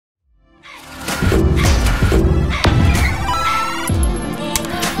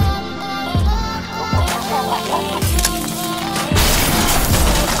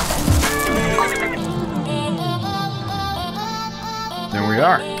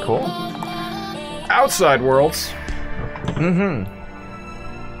Cool. Outside Worlds. Mm-hmm.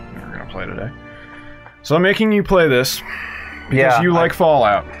 We're gonna play today. So I'm making you play this because you like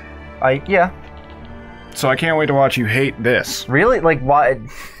Fallout. Yeah. So I can't wait to watch you hate this. Really? Like, why? Do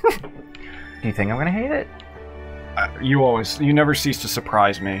you think I'm gonna hate it? You never cease to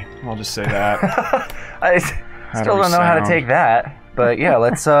surprise me. I'll just say that. I still don't know how to take that. But yeah,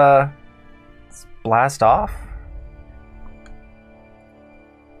 let's blast off.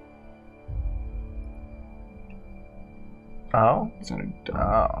 Oh?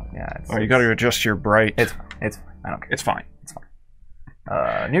 Oh, yeah. You gotta adjust your bright. It's I don't care. It's fine. It's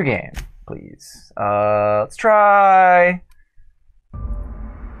fine. New game, please. Let's try.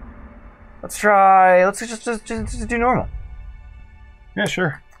 Let's just do normal. Yeah,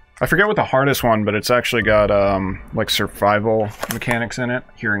 sure. I forget what the hardest one, but it's actually got like survival mechanics in it.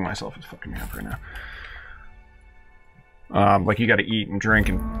 Hearing myself is fucking me up right now. Like you gotta eat and drink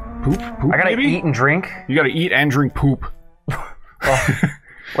and poop. I gotta eat and drink? You gotta eat and drink poop. Well,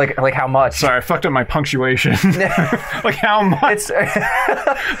 like how much? Sorry, I fucked up my punctuation. Like how much? Like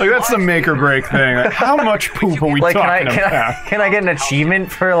that's the make or break thing. Like, how much poop are we talking about? Can I get an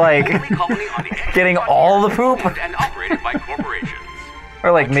achievement for like getting all the poop?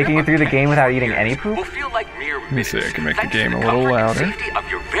 Or like making it through the game without eating any poop? Let me see, I can make the game a little louder. Of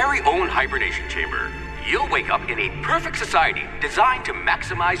your very own hibernation chamber. You'll wake up in a perfect society designed to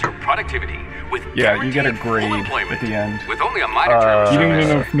maximize your productivity with you get a grade at the end. With only a minor term of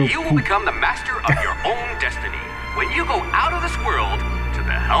service, you will become the master of your own destiny when you go out of this world to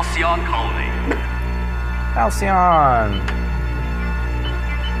the Halcyon colony. Halcyon.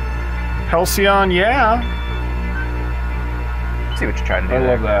 Halcyon, yeah. See what you're trying to do. I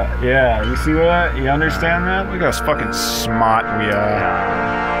love that. Yeah, you see that? You understand that? Look at us fucking smart we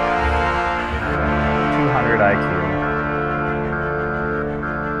are. 200 IQ.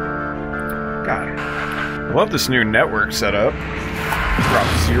 God, I love this new network setup.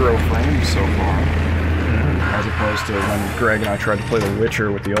 Dropped 0 frames so far. As opposed to when Greg and I tried to play The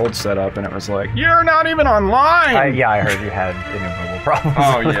Witcher with the old setup, and it was like, you're not even online! Yeah, I heard you had innumerable problems.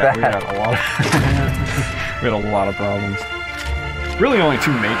 Oh yeah, that. we had a lot. We had a lot of problems. Really, only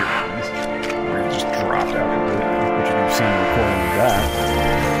 2 major ones. Where it just dropped out completely, which you've seen the recording of that.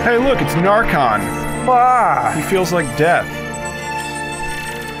 Hey, look, it's Narcon. Ah. He feels like death.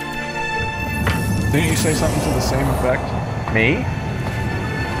 Didn't you say something to the same effect? Me?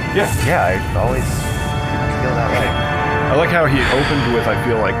 Yeah. Yeah, I always feel that way. I like how he opened with "I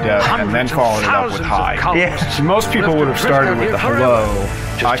feel like death" and then followed it up with "hi." Yeah. So most people would have started with the "hello."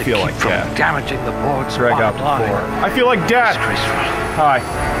 I feel like death. Damaging the board's Greg out before. I feel like death. Hi.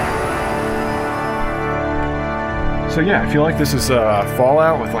 So yeah, I feel like this is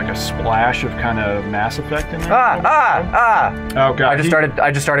Fallout with like a splash of kind of Mass Effect in there. Oh god.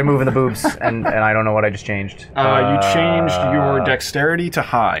 I just started moving the boobs, and I don't know what I just changed. You changed your dexterity to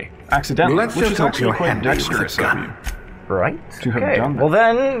high accidentally, Let's which just is hope actually you're quite handy with dexterous a of gun. you. Right? To have done that. Well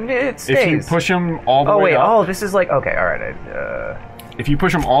then it stays. If you push him all the way Oh wait, up. this is like okay, all right. If you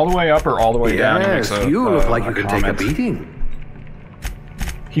push him all the way up or all the way down, he makes a you look like you can take a comment. beating.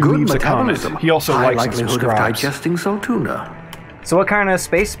 He Good leaves a comment. metabolism. He also High likes and likelihood of subscribes. digesting Saltuna. So what kind of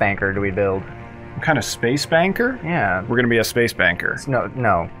space spanker do we build? What kind of space banker? Yeah. We're gonna be a space banker.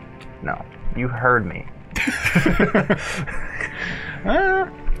 No. You heard me.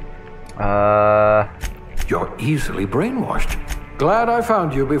 You're easily brainwashed. Glad I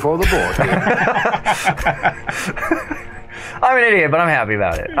found you before the board. I'm an idiot, but I'm happy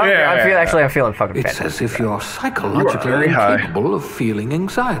about it. I'm feeling fucking It's fantastic. as if you're psychologically very high. incapable of feeling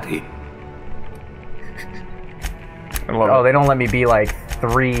anxiety. I love Oh, it. they don't let me be like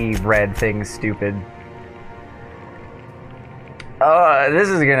 3 red things stupid. This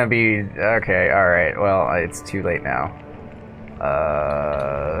is gonna be... Okay, alright. Well, it's too late now.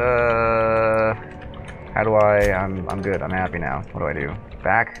 How do I... I'm good. I'm happy now. What do I do?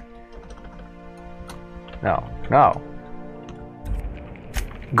 Back? No.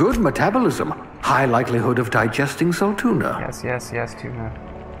 Good metabolism. High likelihood of digesting Saltuna. Yes, tuna.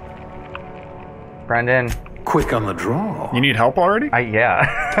 Brendan. Quick on the draw. You need help already? Yeah.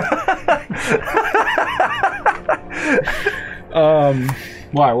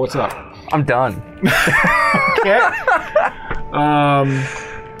 Why? What's up? I'm done. Okay.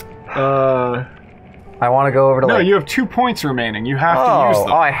 I want to go over to No, like... you have 2 points remaining. You have to use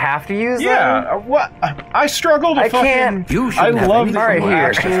them. Oh, I have to use them? Yeah. What? I struggle to I fucking... can't. You I shouldn't have love any that you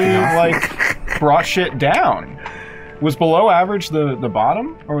Alright, here. actually like brought shit down. Was below average the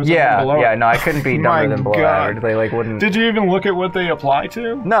bottom? Or was it below? Yeah, no, I couldn't be dumber than below average. They like wouldn't... Did you even look at what they apply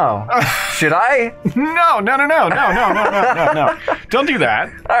to? No. Should I? No. Don't do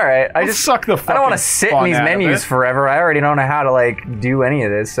that. Alright, I just suck the fucking I don't want to sit in these menus forever. I already don't know how to like do any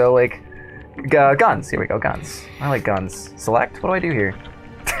of this, so like... guns. Here we go, guns. I like guns. Select? What do I do here?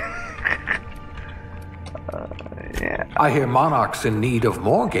 Yeah. I hear Monarch's in need of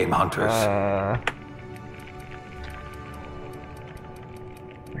more game hunters.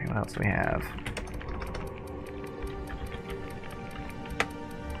 What else do we have?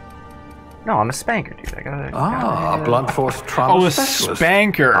 No, I'm a spanker, dude. I gotta a blunt force trauma specialist. A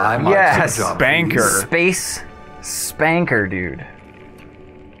spanker. Yes, spanker. Space spanker, dude.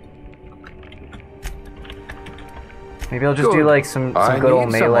 Maybe I'll just do like some good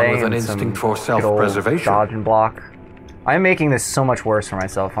old melee with an and some instinct for good old self-preservation. dodge and block. I'm making this so much worse for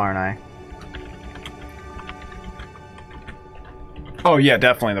myself, aren't I? Oh yeah,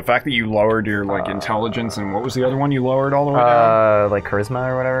 definitely. The fact that you lowered your like intelligence and what was the other one you lowered all the way down? Like charisma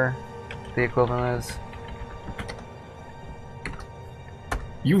or whatever the equivalent is.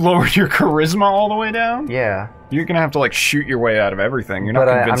 You lowered your charisma all the way down? Yeah. You're gonna have to like shoot your way out of everything. You're not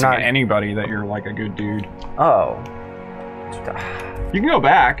convincing anybody that you're like a good dude. Oh. You can go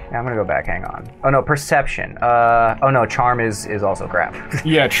back. Yeah, I'm gonna go back. Hang on. Oh no, perception. Oh no, charm is also crap.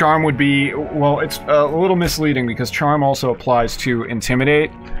 Yeah, charm would be, well, it's a little misleading because charm also applies to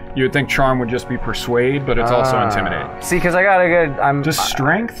intimidate. You would think charm would just be persuade, but it's also intimidate. See, because I got a good. Does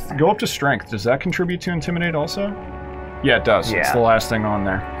strength go up to strength? Does that contribute to intimidate also? Yeah, it does. Yeah. It's the last thing on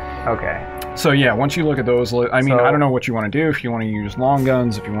there. Okay. So yeah, once you look at those, I mean, I don't know what you want to do. If you want to use long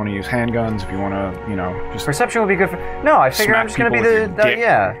guns, if you want to use handguns, if you want to, you know, just perception would be good for. No, I figure I'm just gonna be the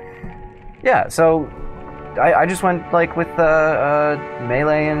yeah. So I just went like with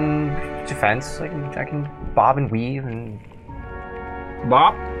melee and defense. Like I can bob and weave and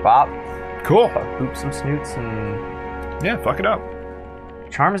bop. Cool. Boop some snoots and yeah, fuck it up.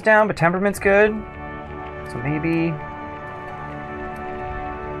 Charm's down, but temperament's good. So maybe.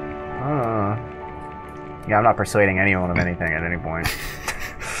 Yeah, I'm not persuading anyone of anything at any point.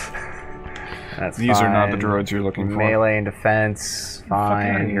 That's These fine. are not the droids you're looking for. Melee and defense,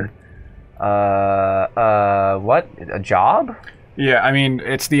 fine. What? A job? Yeah, I mean,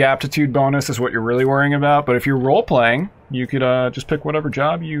 it's the aptitude bonus is what you're really worrying about, but if you're role-playing, you could just pick whatever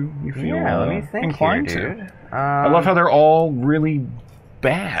job you feel let me think inclined here, dude. to. I love how they're all really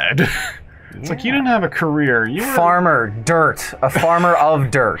bad. It's like you didn't have a career. You were farmer, dirt, a farmer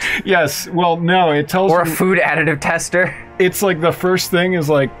of dirt. Yes, well, no, it tells or a food additive tester. It's like the first thing is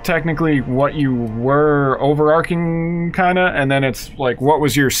like technically what you were overarching kind of, and then it's like what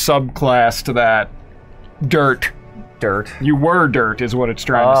was your subclass to that dirt. You were dirt is what it's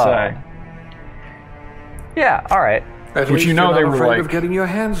trying to say. Yeah, all right. Which you know they were like of getting your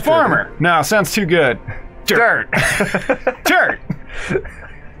hands farmer. dirty. No, sounds too good. Dirt. Dirt.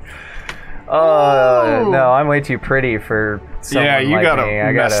 No, I'm way too pretty for someone like me.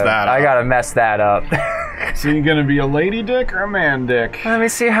 I gotta mess that up. So you gonna be a lady dick or a man dick? Let me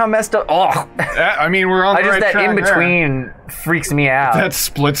see how messed up. Oh, I mean, we're on the right track. That in between freaks me out. That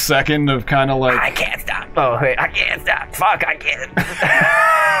split second of kind of like I can't stop. Oh wait, I can't stop. Fuck, I can't.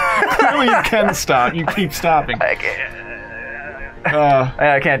 Clearly you can stop. You keep stopping. I can't.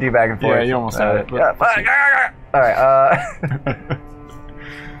 I can't do back and forth. Yeah, you almost had it. All right.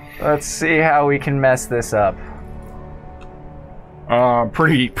 Let's see how we can mess this up.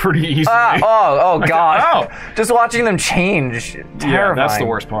 Pretty easy. Oh god. Just watching them change. Terrifying. Yeah, that's the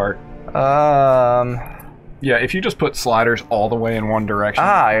worst part. Yeah, if you just put sliders all the way in one direction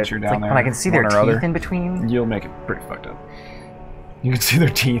once you're down there, when I can see their teeth in between, you'll make it pretty fucked up. You can see their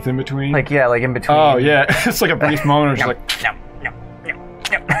teeth in between? Like, yeah, like in between. Oh, yeah. It's like a brief moment of just like...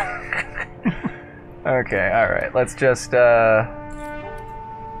 Okay, alright. Let's just,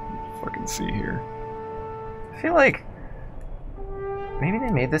 fucking see here. I feel like maybe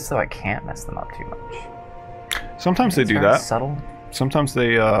they made this so I can't mess them up too much. Sometimes they do that. Subtle. Sometimes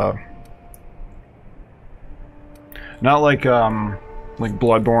they not like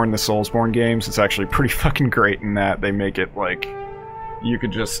Bloodborne, the Soulsborne games. It's actually pretty fucking great in that they make it like you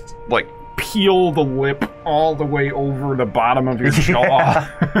could just like peel the lip all the way over the bottom of your jaw.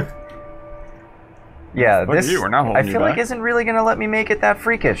 Yeah, this I feel like isn't really gonna let me make it that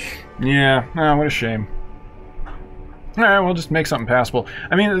freakish. Yeah, what a shame. Alright, we'll just make something passable.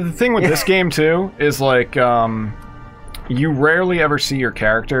 I mean, the thing with this game too is like you rarely ever see your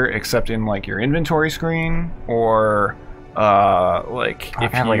character except in like your inventory screen or like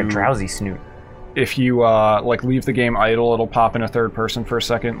if you like a drowsy snoot. If you like leave the game idle, it'll pop in a third person for a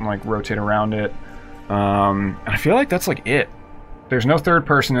second and like rotate around it. And I feel like that's like it. There's no third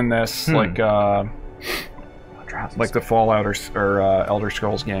person in this, like the Fallout or Elder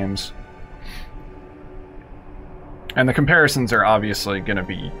Scrolls games. And the comparisons are obviously going to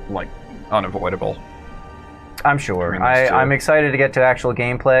be like unavoidable. I'm sure. I'm excited to get to actual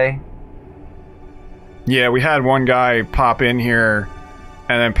gameplay. Yeah, we had one guy pop in here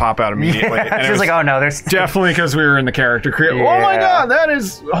and then pop out immediately. Yeah, and it was like, oh no, there's definitely because we were in the character create. Yeah. Oh my god, that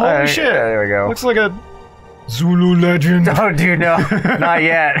is holy shit! Yeah, there we go. Looks like a Zulu legend. Oh dude, no, not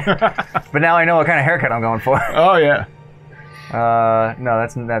yet. But now I know what kind of haircut I'm going for. Oh yeah. No,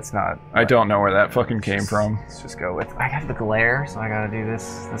 that's not. I don't know where that fucking came from. Let's just go with. I got the glare, so I gotta do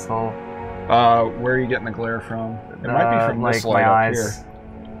this whole. Where are you getting the glare from? It might be from like this light my up eyes. here.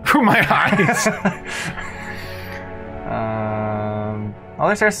 From my eyes. Oh,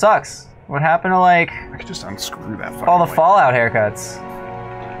 this hair sucks. What happened to like? I could just unscrew that. All the Fallout haircuts.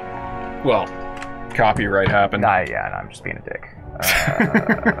 Well, copyright happened. Yeah, no, I'm just being a dick.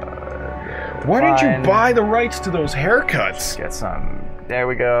 Why didn't you buy the rights to those haircuts? Get some. There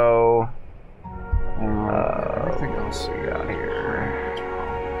we go. Everything else we got here.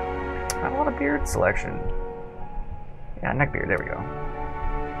 Not a lot of beard selection. Yeah, neck beard. There we go.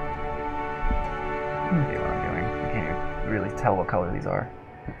 See what I'm doing. I can't even really tell what color these are.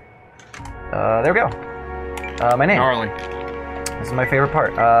 There we go. My name. Gnarly. This is my favorite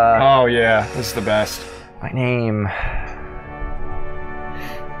part. Oh yeah, this is the best. My name.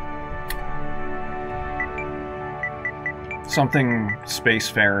 Something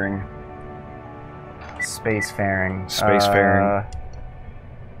spacefaring. Spacefaring. Spacefaring.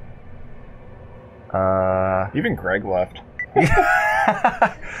 Even Greg left.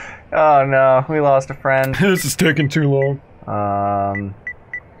 Oh no, we lost a friend. This is taking too long.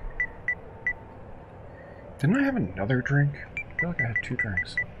 Didn't I have another drink? I feel like I had 2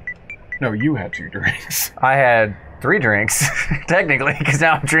 drinks. No, you had 2 drinks. I had 3 drinks, technically, because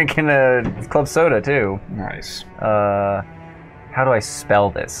now I'm drinking a club soda too. Nice. How do I spell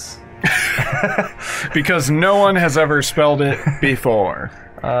this? Because no one has ever spelled it before.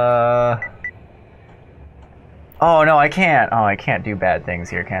 Oh no, I can't. Oh, I can't do bad things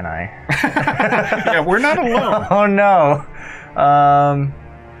here, can I? Yeah, we're not alone. Oh no.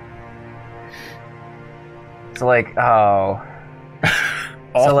 So like, oh.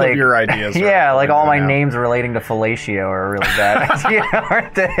 All of your ideas. Yeah, like all my names relating to fellatio are a really bad idea,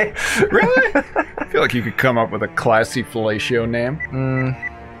 aren't they? Really? I feel like you could come up with a classy fellatio name.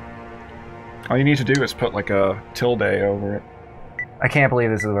 All you need to do is put like a tilde over it. I can't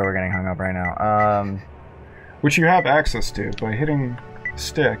believe this is where we're getting hung up right now. Which you have access to by hitting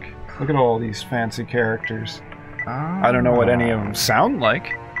stick. Look at all these fancy characters. I don't know what any of them sound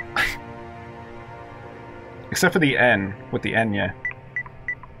like. Except for the N, with the Enya.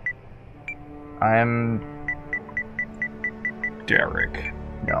 I'm... Derek.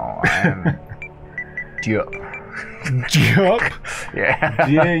 No, I'm... Jup. Jup? Yeah.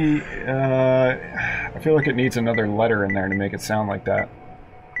 I feel like it needs another letter in there to make it sound like that.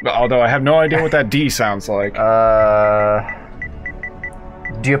 Although I have no idea what that D sounds like.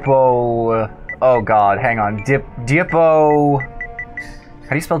 Dipo... Oh god, hang on. Dipo... How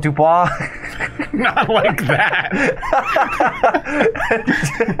do you spell Dubois? Not like that.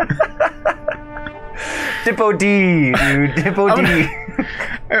 Dippo D, dude. Dippo D.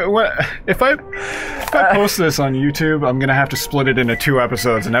 If I post this on YouTube, I'm gonna have to split it into 2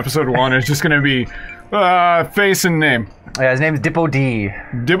 episodes. And episode 1 is just gonna be face and name. Yeah, his name's Dippo D.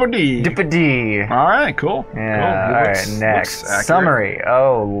 Dippo D. Dippo D. All right, cool. Yeah. Cool. All right, next summary.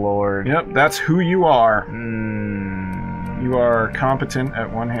 Oh lord. Yep, that's who you are. You are competent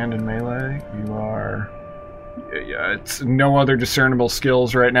at one-handed melee. You are... Yeah, it's no other discernible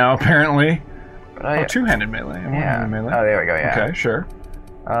skills right now, apparently. Oh, two-handed melee. Yeah. One-handed melee. Oh, there we go, yeah. Okay, sure.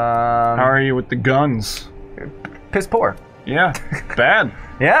 How are you with the guns? Piss poor. Yeah, bad.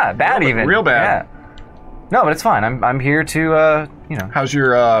 Yeah, bad even. Real bad. Yeah. No, but it's fine. I'm here to, you know. How's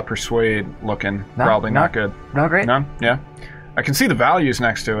your persuade looking? Probably not good. Not great. None? Yeah. I can see the values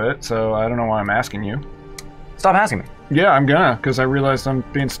next to it, so I don't know why I'm asking you. Stop asking me. Yeah, I'm gonna, because I realized I'm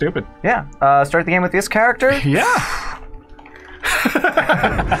being stupid. Yeah. Start the game with this character? Yeah.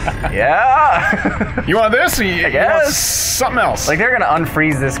 Yeah. You want this? Or you guess. want something else? Like, they're gonna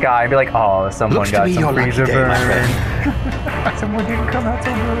unfreeze this guy and be like, oh, someone got some freezer burn. Someone didn't come out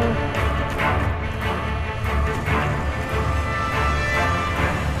so good.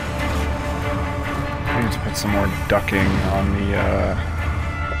 I need to put some more ducking on the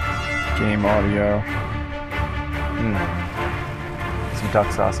game audio. Some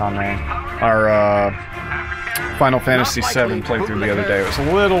duck sauce on there. Our Final Fantasy VII playthrough the other day was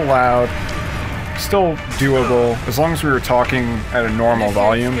a little loud. still doable as long as we were talking at a normal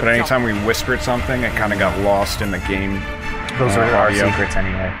volume. But anytime we whispered something, it kind of got lost in the game. Those are our secrets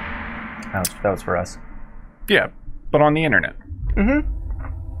anyway. That was for us. Yeah, but on the internet. Mm-hmm.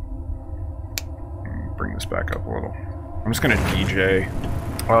 Bring this back up a little. I'm just gonna DJ.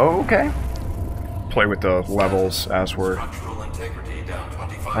 Oh, okay. Play with the levels as we're.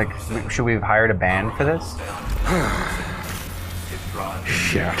 Like, should we have hired a band for this?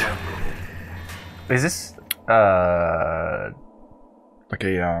 Shit. Is this like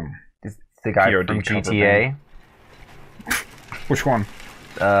a is the guy POD from GTA? Which one?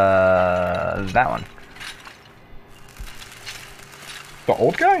 That one. The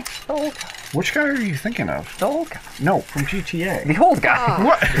old guy? The old guy. Which guy are you thinking of? The old guy. No, from GTA. The old guy.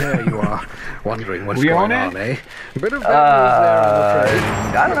 What? There you are, wondering what's Leon going on, it? eh? Bit of bad news there, I'm afraid.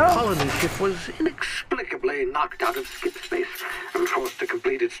 I don't know. The colony ship was inexplicably knocked out of skip space and forced to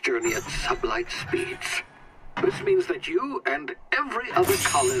complete its journey at sublight speeds. This means that you and every other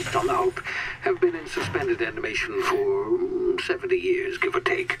colonist on the Hope have been in suspended animation for 70 years, give or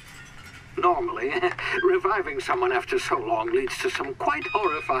take. Normally, reviving someone after so long leads to some quite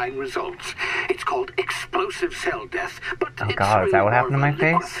horrifying results. It's called explosive cell death, but Oh it's God, really is that what more happened to of my a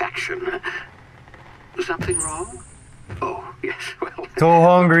face? liquefaction. Something wrong? Oh, yes, well... So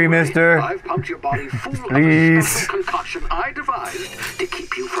hungry, mister. I've pumped your body full of a Please. special concoction I devised to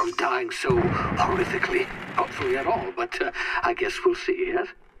keep you from dying so horrifically. Hopefully at all, but I guess we'll see, yes?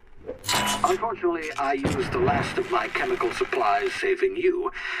 Unfortunately, I used the last of my chemical supplies saving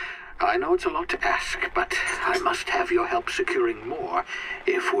you. I know it's a lot to ask, but I must have your help securing more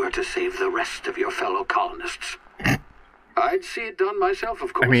if we're to save the rest of your fellow colonists. I'd see it done myself,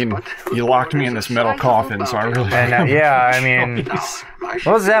 of course. I mean, but you locked me in this metal coffin, so I really. And yeah, I mean, what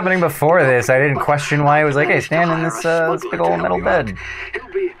was happening before this? I didn't question why it was like, hey, stand in this big old metal bed.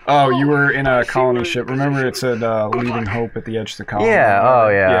 Oh, you were in a colony ship. Remember, it said leaving Hope at the edge of the colony. Yeah. Oh,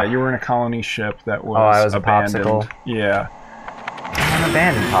 yeah. Yeah, you were in a colony ship that was. Oh, I was abandoned. a popsicle. Yeah. An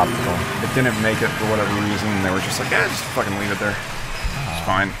abandoned popsicle. It didn't make it for whatever reason, and they were just like, just fucking leave it there. It's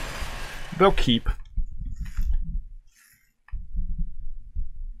fine. They'll keep.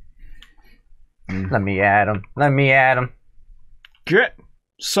 Let me at him. Let me at him. Get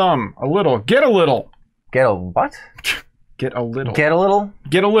some. A little. Get a little. Get a what? Get a little. Get a little?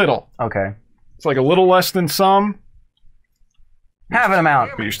 Get a little. Okay. It's like a little less than some, Half an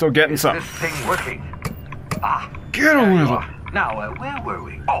amount. but you're still getting some. This thing working? Get a little. Now, where were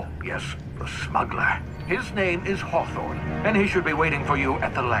we? Oh, yes, the smuggler. His name is Hawthorne, and he should be waiting for you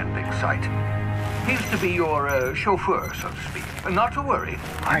at the landing site. He's to be your chauffeur, so to speak. Not to worry.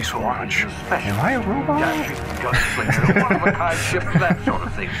 Nice watch. Am I a robot? Dashing gunslinger, one-of-a-kind ship, that sort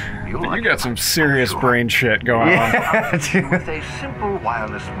of thing. You'll You like got it, some I'm serious sure. brain shit going on. Yeah, dude. With a simple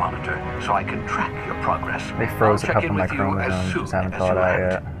wireless monitor, so I can track your progress. They froze a I'll check couple of in my with you as chromosomes. soon Just haven't as thawed you out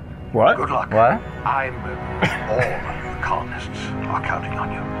land. yet. What? Good luck. What? I'm all the colonists are counting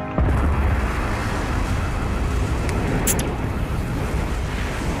on you.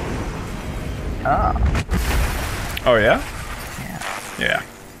 Oh. Oh, yeah? Yeah. Yeah.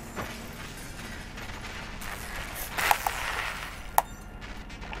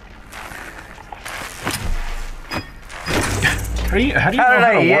 How do you know how to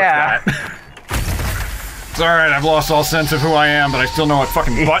work that? It's alright, I've lost all sense of who I am, but I still know what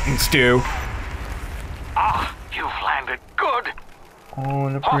fucking buttons do. Ah, you've landed. Good. Oh,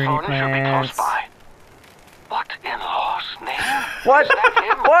 the pretty Hawthorne should be close plants. by. What in law's name? What? Is that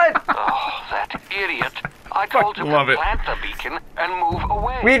him? What? Oh, that idiot. I told him love to it. plant the beacon and move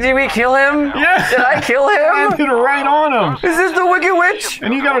away. Did we kill him? Yeah. Did I kill I him? did it right on him. Is this the Wicked Witch?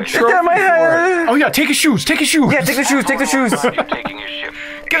 And you got a Is trophy that my for head? it. Oh yeah, take his shoes, take his shoes. Yeah, take the shoes, take the shoes. You're taking your ship.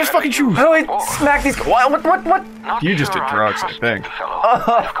 Get his fucking shoes. How do I smack these? What? Not You just sure did I drugs, I trust think. the fellow.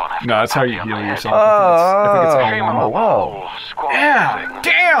 I've gone after No, that's how you a heal puppy on yourself. the I think head. it's Oh, whoa. Squall Yeah, thing.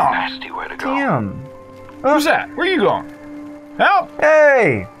 damn. Nasty way to go. Damn. Who's that? Where are you going? Help!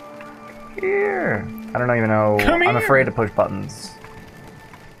 Hey! Here. I don't even know. Come I'm here. afraid to push buttons.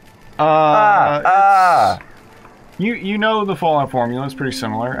 It's- You know the Fallout formula is pretty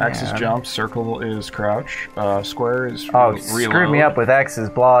similar. X is Yeah. jump, circle is crouch, square is Oh, reload. screwed me up with X's.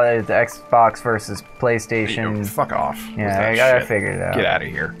 Blah, the Xbox versus Yo, PlayStation. fuck off. with Yeah, that I shit. figured it out. Get out of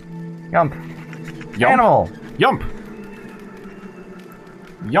here. Yump. Yump. Animal. Yump.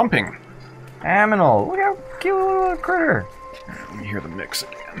 Yumping. Aminal. Look how cute little critter. Let me hear the mix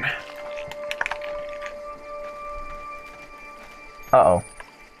again. Uh-oh.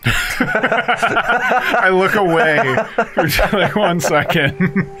 I look away for just like 1 second.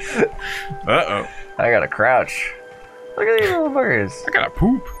 Uh-oh. I gotta crouch. Look at these little buggers. I gotta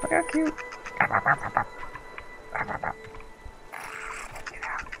poop. Look how cute.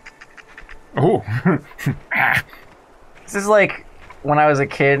 Ooh. This is like when I was a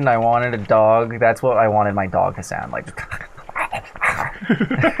kid and I wanted a dog. That's what I wanted my dog to sound like.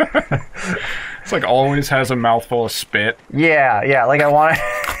 It's like always has a mouthful of spit. Yeah, like I want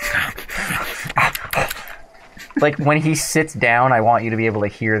like when he sits down, I want you to be able to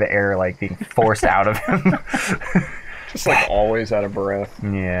hear the air like being forced out of him. Just like always out of breath.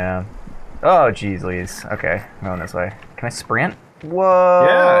 Yeah. Oh, jeez, Louise. Okay, I'm going this way. Can I sprint? Whoa.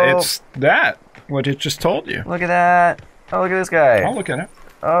 Yeah, it's that. What it just told you. Look at that. Oh, look at this guy. I'll look at it.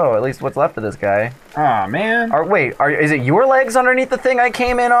 Oh, at least what's left of this guy. Aw, man. Is it your legs underneath the thing I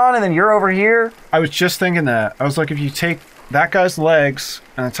came in on, and then you're over here? I was just thinking that. I was like, if you take that guy's legs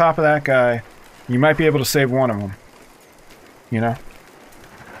and the top of that guy, you might be able to save one of them. You know?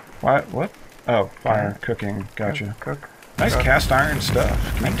 What? Oh, fire, cooking. Gotcha. Cook. Nice cast iron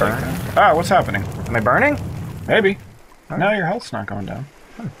stuff. Can I take burn. that? Ah, what's happening? Am I burning? Maybe. No, your health's not going down.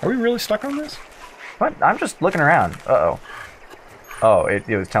 Are we really stuck on this? What? I'm just looking around. Uh-oh. Oh, it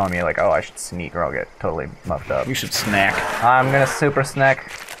was telling me, like, oh, I should sneak or I'll get totally muffed up. You should snack. I'm gonna super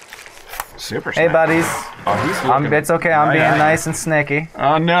snack. Super Hey, snack. buddies. Oh, he's looking... It's okay. I'm being nice and snacky.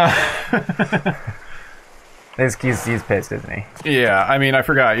 Oh, no. He's pissed, isn't he? Yeah, I mean, I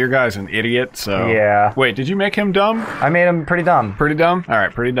forgot. Your guy's an idiot, so... Yeah. Wait, did you make him dumb? I made him pretty dumb. Pretty dumb?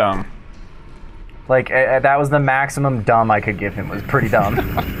 Alright, pretty dumb. Like, that was the maximum dumb I could give him, was pretty dumb.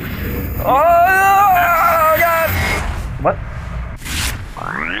 Oh, God! What?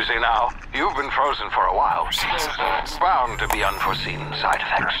 You see now, you've been frozen for a while. There's bound to be unforeseen side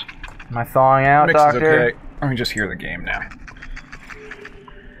effects. Am I thawing out, Mix is Doctor? okay. Let me just hear the game now.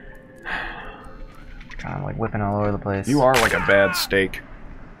 Kind of like whipping all over the place. You are like a bad steak.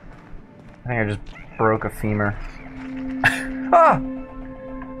 I think I just broke a femur. Ah!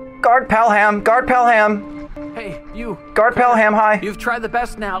 Guard Pelham! Guard Pelham! Hey, you. Guard Pelham, hi! You've tried the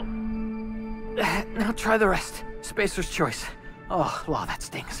best now. Now try the rest. Spacer's choice. Oh, wow, that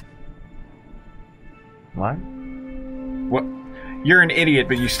stings. What? What? You're an idiot,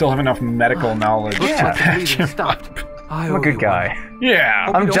 but you still have enough medical knowledge. Looks Yeah. like the bleeding stopped. I'm a good guy.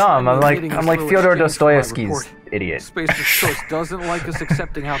 Yeah. I'm dumb. I'm like Fyodor Dostoevsky's idiot. Spacer's choice doesn't like us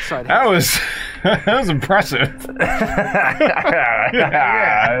accepting outside That help. was impressive.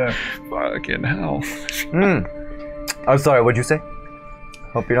 Yeah. Fucking hell. I'm sorry, what'd you say?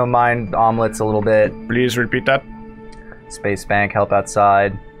 Hope you don't mind omelets a little bit. Please repeat that. Space Bank, help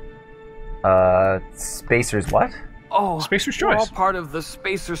outside. Spacer's what? Oh, Spacer's we're all choice. part of the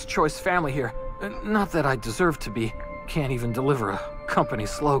Spacer's Choice family here. Not that I deserve to be. Can't even deliver a company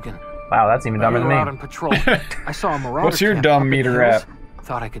slogan. Wow, that's even dumber We than were me. out on patrol. I saw a marauder. What's your camp dumb up in meter the hills. at?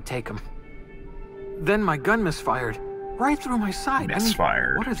 Thought I could take him. Then my gun misfired. Right through my side.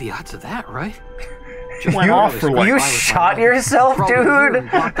 Misfired. What are the odds of that, right? Just went off for like... You shot yourself, dude?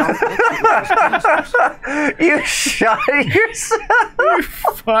 You shot yourself? You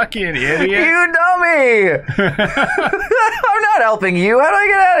fucking idiot. You dummy! I'm not helping you. How do I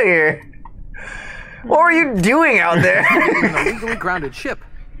get out of here? What were you doing out there? An illegally grounded ship.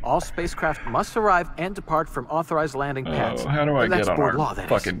 All spacecraft must arrive and depart from authorized landing pads. Oh, how do I That's get on board our law, that is.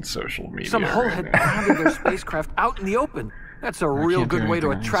 fucking social media? Some hull right had now? grounded their spacecraft out in the open. That's a real can't do good way to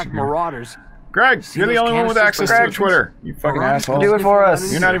anything on attract Instagram. marauders. Greg, you're the those only one with canisters access for to Twitter. You fucking Marauders asshole. can Do it for sniff us.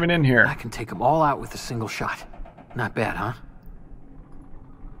 around You're not even in I here. can take them all out with a single shot. Not bad, huh?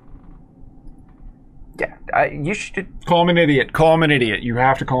 Yeah, you should... Call him an idiot. Call him an idiot. You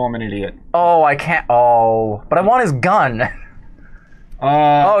have to call him an idiot. Oh, I can't... Oh, but I want his gun.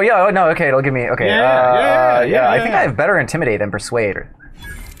 Oh, yeah, no, okay, it'll give me... Okay, Yeah, I think I have better Intimidate than Persuade.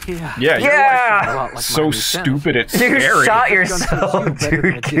 Yeah. Yeah, you're Yeah! A lot like my so new self. stupid it's You scary. shot Gun yourself, feels you better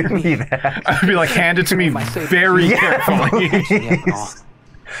than dude. it Give did me me. that. I'd be like, hand it to me My safe- very Yeah, carefully. please.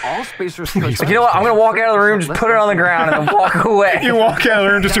 All spacers. Like, you know what? I'm gonna walk out of the room, just put it on the ground, and then walk away. You walk out of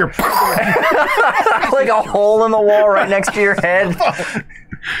the room, just hear... Like a hole in the wall right next to your head.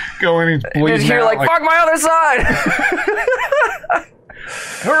 going and bleeding Just hear out, like, fuck my other side!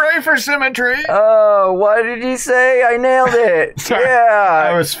 Hooray for symmetry! Oh, what did he say? I nailed it. Sorry. I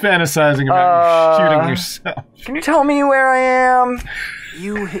Yeah. was fantasizing about you shooting yourself. Can you tell me where I am?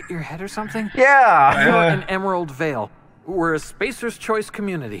 You hit your head or something? Yeah. You're in Emerald Vale. We're a Spacer's Choice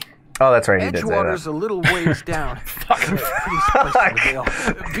community. Oh, that's right. He did say Edgewater's that. a little ways down. Pretty spicy in the Vale.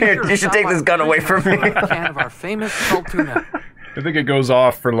 Be Here, sure to you should stop take by this the gun away fridge from me. and fill a can of our famous salt tuna. I think it goes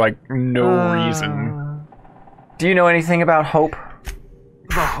off for like no reason. Do you know anything about hope?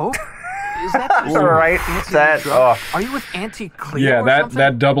 The Hope? Is that some Right, fancy that- drug? oh. Are you with Auntie-Cleo Yeah, or that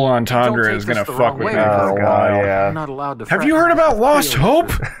something? double Don't entendre take is this gonna the fuck wrong with way, me for because a God, while. yeah. I'm not allowed to Have you fraternize heard about with Lost Cleo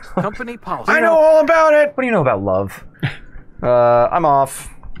Hope? either. Company policy. I know all about it! What do you know about love? I'm off.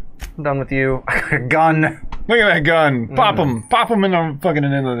 I'm done with you. I got a gun. Look at that gun. Pop him. Pop him in the fucking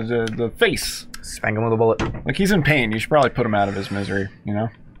the face. Spank him with a bullet. Like, he's in pain. You should probably put him out of his misery, you know?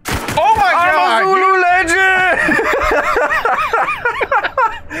 Oh my god! I'm a Zulu legend!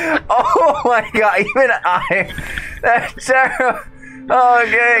 Oh my god, even I... That's terrible.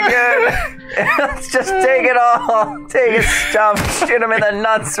 Okay, good. Let's just take it all. Take his stuff, shoot him in the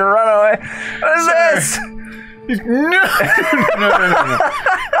nuts, and run away. What is this? No.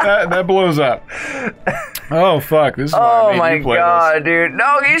 That blows up. Oh fuck! This is why I made you play god, this. dude!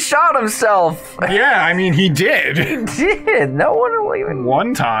 No, he shot himself. Yeah, I mean he did. He did. No one will even.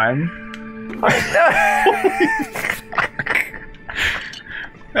 One time.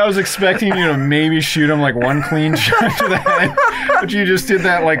 I was expecting you to maybe shoot him like one clean shot to the head, but you just did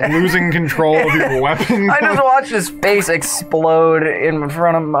that like losing control of your weapon. I just watched his face explode in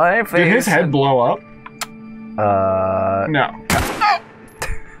front of my face. Did his head blow up? No.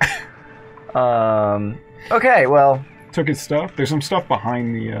 Okay, well. Took his stuff. There's some stuff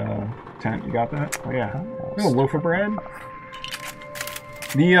behind the tent. You got that? Oh yeah. A loaf of bread.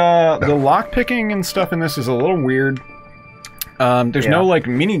 The lock picking and stuff in this is a little weird. There's no like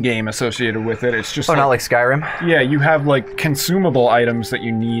mini game associated with it. It's just not like Skyrim. Yeah, you have like consumable items that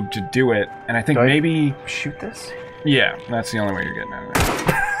you need to do it, and I think maybe shoot this. Yeah, that's the only way you're getting out of it.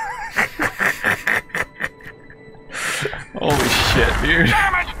 Holy shit, dude!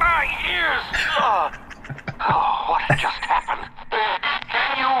 Damn it, my ears! Oh, what just happened?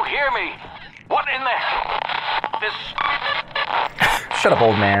 Can you hear me? What in the hell? This. Shut up,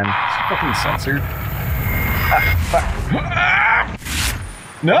 old man. It's fucking censored.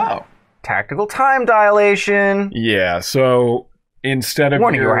 No. Tactical time dilation. Yeah, so instead of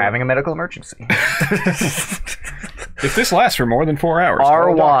warning, you are having a medical emergency. If this lasts for more than 4 hours,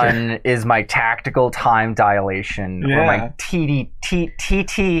 R1 is my tactical time dilation, or my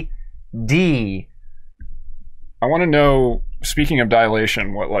TTD. I want to know, speaking of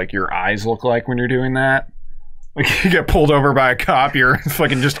dilation, what like your eyes look like when you're doing that. Like you get pulled over by a cop, you're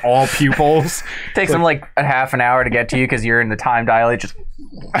fucking just all pupils. Takes them like a half an hour to get to you because you're in the time dilate, just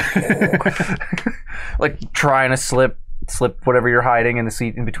like trying to slip whatever you're hiding in the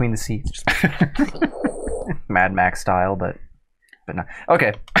seat, in between the seats. Just Mad Max style, but no.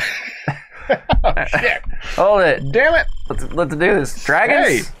 Okay. Oh, shit. Hold it. Damn it. Let's do this. Dragons?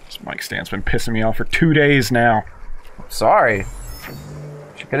 Hey. This mic stand's been pissing me off for 2 days now. Sorry.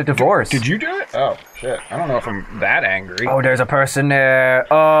 Should get a divorce. Did you do it? Oh, shit. I don't know if I'm that angry. Oh, there's a person there.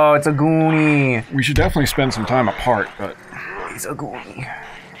 Oh, it's a goonie. We should definitely spend some time apart, but... He's a goonie.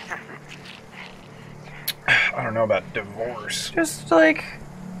 I don't know about divorce. Just like...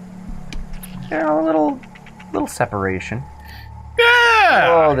 You know, a little separation.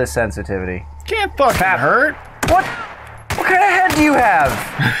 Yeah! Oh, this sensitivity. Can't fucking hurt. What? What kind of head do you have?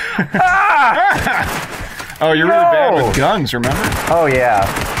 Ah! Oh, you're really bad with guns, remember? Oh, yeah.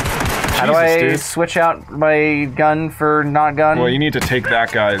 How do I dude. switch out my gun for not gun? Well, you need to take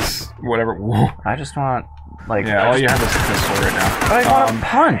that guy's whatever. Whoa. I just want, like... Yeah, all you have is a pistol right now. But I want to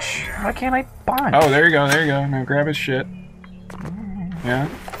punch. Why can't I punch? Oh, there you go, there you go. Now grab his shit. Yeah.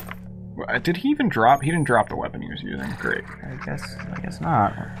 Did he even drop? He didn't drop the weapon he was using. Great. I guess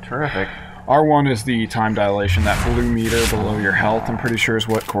not. Terrific. R1 is the time dilation, that blue meter below your health, I'm pretty sure is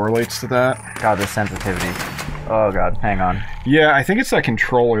what correlates to that. God, the sensitivity. Oh god, hang on. Yeah, I think it's that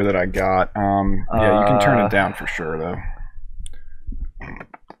controller that I got. Yeah, you can turn it down for sure, though.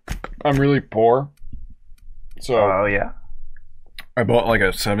 I'm really poor. So... Oh, yeah? I bought like a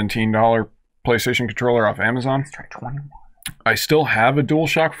 $17 PlayStation controller off Amazon. Let's try 21. I still have a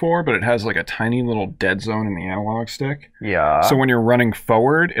DualShock 4, but it has like a tiny little dead zone in the analog stick. Yeah. So when you're running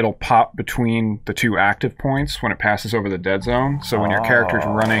forward, it'll pop between the two active points when it passes over the dead zone. So when your character's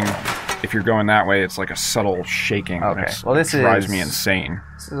running, if you're going that way, it's like a subtle shaking. Okay. Well, this drives me insane.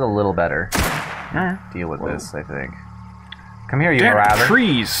 This is a little better. Deal with this, I think. Come here, you Damn rabbit.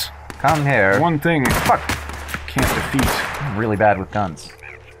 Trees. Come here. One thing. Fuck. Can't defeat. I'm really bad with guns.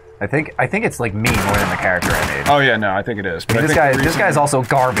 I think it's like me more than the character I made. Oh yeah, no, I think it is. But this guy's also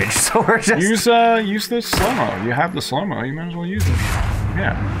garbage. So we're just use the slow mo. You have the slow mo. You might as well use it.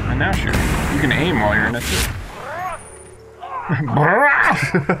 Yeah, and now shoot. You can aim while you're in it too.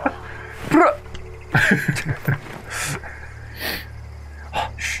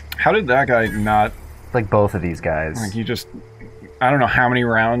 How did that guy not? Like both of these guys. Like you just, I don't know how many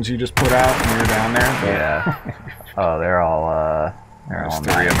rounds you just put out when you're down there. But... Yeah. Oh, they're all. There's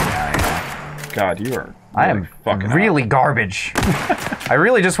 3 of them. God, you are. I am fucking really garbage. I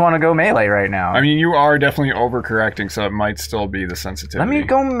really just want to go melee right now. I mean, you are definitely overcorrecting, so it might still be the sensitivity. Let me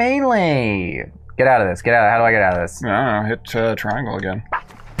go melee. Get out of this. Get out. How do I get out of this? I don't know. Hit triangle again.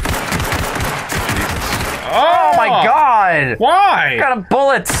 Oh my god! Why? Got a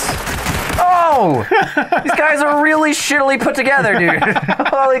bullets. Oh! These guys are really shittily put together, dude.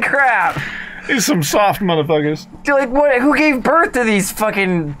 Holy crap. These some soft motherfuckers. Dude, like, what? Who gave birth to these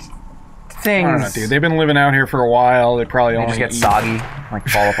fucking things? I don't know, dude. They've been living out here for a while. They probably They only just get soggy, like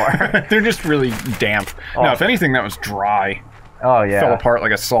fall apart. They're just really damp. Oh. No, if anything, that was dry. Oh yeah. Fell apart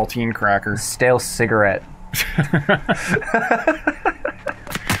like a saltine cracker. Stale cigarette.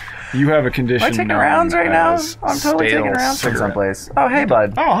 You have a condition. Am I taking rounds right now? I'm totally taking rounds from someplace. Oh, hey,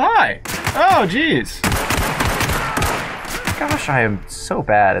 bud. Oh, hi. Oh, jeez. Gosh, I am so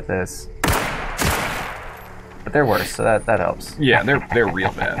bad at this. But they're worse, so that helps. Yeah, they're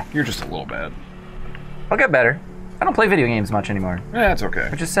real bad. You're just a little bad. I'll get better. I don't play video games much anymore. Yeah, that's okay.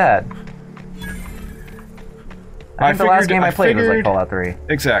 Which is sad. I think the last game I played was like Fallout 3.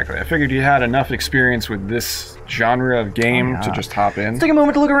 Exactly. I figured you had enough experience with this genre of game to just hop in. Let's take a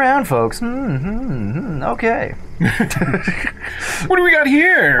moment to look around, folks. Okay. What do we got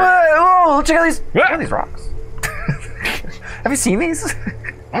here? Oh, check out these rocks. Have you seen these?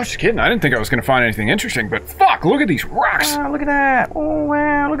 I was just kidding. I didn't think I was going to find anything interesting, but fuck, look at these rocks. Wow, look at that. Oh,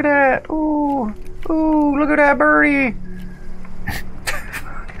 wow, look at that. Ooh, look at that birdie.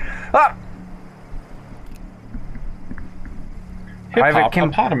 Ah!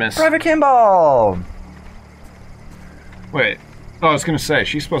 Hippopotamus. Private Kimball. Wait. Oh, I was going to say,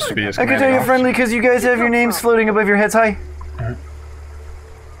 she's supposed to be as I can tell you're friendly because you guys have your names floating above your heads high.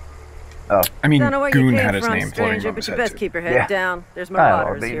 Oh. I mean, Goon had had his name floating above his but you head, best too. keep your head down. There's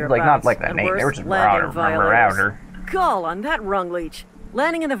marauders here. Like, not like that name. They were just marauder. Gall on that rung leech.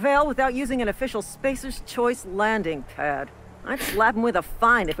 Landing in the Vale without using an official Spacer's Choice landing pad. I'd slap him with a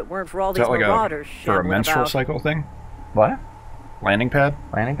fine if it weren't for all these marauders for a menstrual cycle thing? What? Landing pad?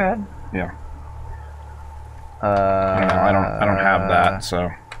 Landing pad? Yeah. I don't have that, so.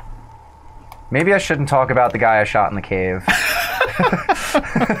 Maybe I shouldn't talk about the guy I shot in the cave.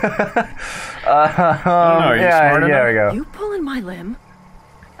 There we go. You pulling my limb?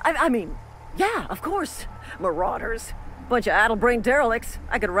 I mean, yeah, of course. Marauders. Bunch of addle-brained derelicts.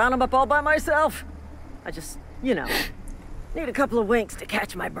 I could round them up all by myself. I just, you know, need a couple of winks to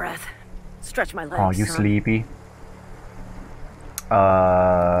catch my breath. Stretch my legs. Oh, you sleepy.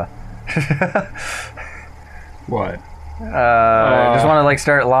 What? I just want to like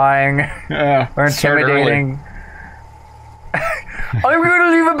start lying or intimidating. I'm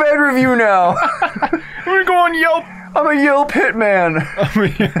gonna leave a bad review now. I'm gonna go on Yelp. I'm a Yelp hitman.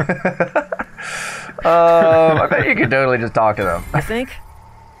 I bet you could totally just talk to them. I think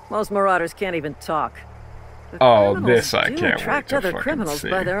most marauders can't even talk. Oh, this I can't wait attract to other fucking criminals see.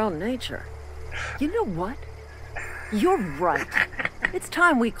 by their own nature. You know what? You're right. It's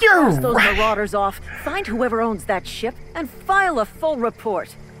time we close those marauders off, find whoever owns that ship, and file a full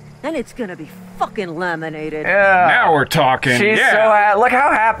report. Then it's gonna be fucking laminated. Yeah. Now we're talking. She's so look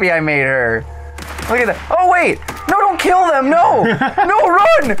how happy I made her. Look at that. Oh wait! No, don't kill them! No! No,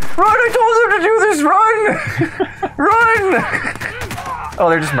 run! Run! I told them to do this! Run! Run! Oh,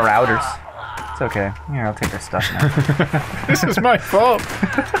 they're just marauders. It's okay. Here, I'll take their stuff now. This is my fault.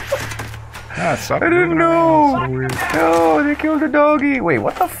 I didn't know. No, they killed a doggy. Wait,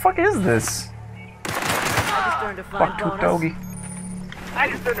 what the fuck is this? Fuck you, doggy. I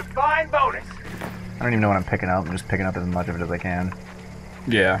just earned a fine bonus. I don't even know what I'm picking up. I'm just picking up as much of it as I can.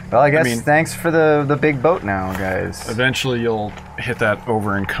 Yeah. Well, I guess thanks for the big boat now, guys. Eventually you'll hit that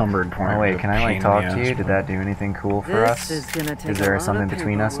over-encumbered point. Oh wait, can I like talk to you? Did that do anything cool for us? Is there something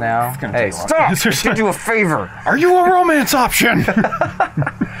between us now? Hey, stop! Did you a favor? Are you a romance option?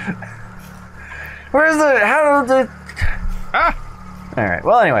 Where's the... How the... Alright,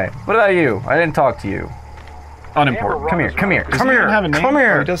 well anyway, what about you? I didn't talk to you. Unimportant. Come here, come here, Does come he here, even have a name? come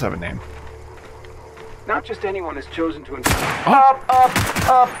here. Oh, he does have a name. Not just anyone is chosen to.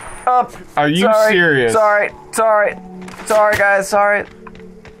 Up. Are you serious? Sorry, guys, sorry.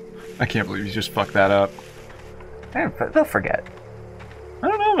 I can't believe you just fucked that up. They'll forget. I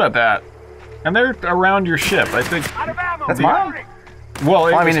don't know about that. And they're around your ship. I think. That's mine?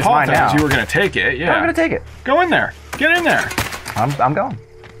 Well, I mean, it's mine now. You were going to take it, yeah. I'm going to take it. Go in there. Get in there. I'm going.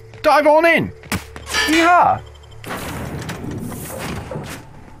 Dive on in. Yeah.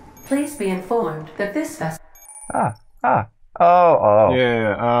 Please be informed that this vessel. Oh.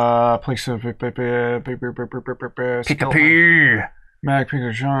 Yeah. Please. Pick the P. Mag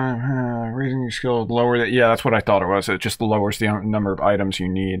picker shot, raising your skill, lower that. Yeah, that's what I thought it was. It just lowers the number of items you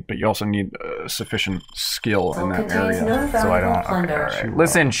need, but you also need sufficient skill in that area. So I don't. Okay, right.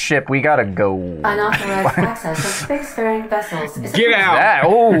 Listen, ship, we gotta go. Unauthorized access of spacefaring vessels is Get out! That,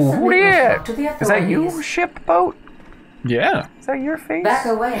 oh, yeah! Is that you, ship boat? Yeah. Is that your face? Back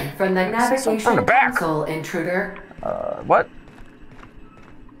away from the navigation console, intruder. What?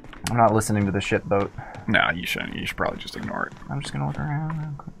 I'm not listening to the ship boat. Nah, you shouldn't. You should probably just ignore it. I'm just gonna look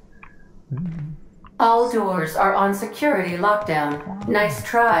around. All doors are on security lockdown. Nice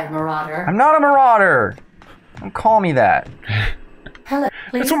try, Marauder. I'm not a marauder! Don't call me that. Hello.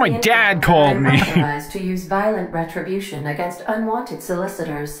 That's what my dad called me. Authorized to use violent retribution against unwanted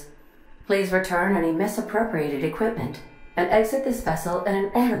solicitors. Please return any misappropriated equipment and exit this vessel in an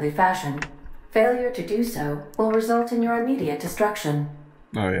orderly fashion. Failure to do so will result in your immediate destruction.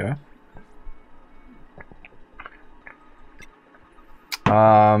 Oh, yeah?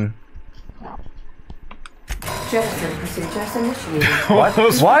 Jettison procedures initiated. What?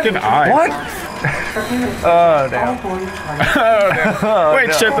 Those fucking eyes. What? Oh, damn. Oh,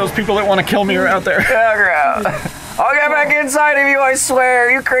 wait, shit, those people that want to kill me are out there. I'll get back inside of you, I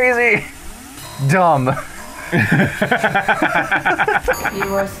swear. You crazy. Dumb. You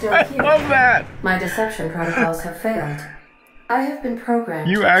are still here. I love that. My deception protocols have failed. I have been programmed.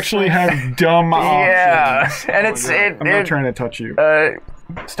 You actually have dumb options. Yeah, and I'm not trying to touch you.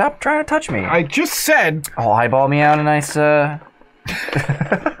 Stop trying to touch me. I just said. Oh, eyeball me out a nice,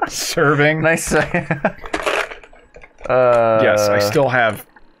 serving. Nice, yes, I still have.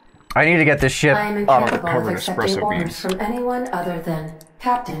 I need to get this ship I am incapable of accepting orders from anyone other than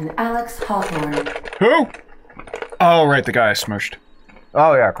Captain Alex Hawthorne. Who? Oh, right, the guy I smushed.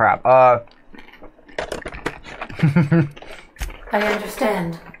 Oh, yeah, crap. I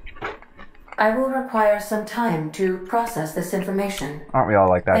understand. I will require some time to process this information. Aren't we all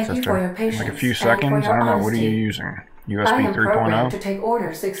like that, Thank sister? you for your patience. Like a few seconds? I don't know. What are you using? I USB am programmed to 3.0? take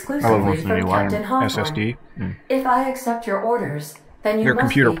orders exclusively from Captain Hawthorne. SSD? If I accept your orders, then you Your must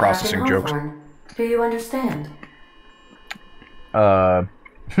computer be processing Captain jokes. Hawthorne. Do you understand?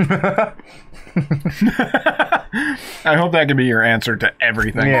 I hope that can be your answer to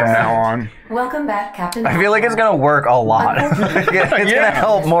everything from now on. Welcome back, Captain I feel like it's gonna work a lot. It's gonna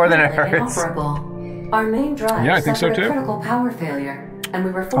help more than it hurts. Our main drive Yeah, I think so suffered a too. critical power failure, and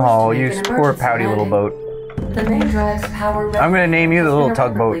we were forced Oh, to you make an poor emergency pouty little landing. boat. The main drive's power I'm gonna name you the little has been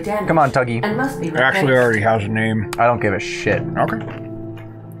tugboat. irreparably Come on, damaged Tuggy. and must be It actually replaced. already has a name. I don't give a shit. Okay.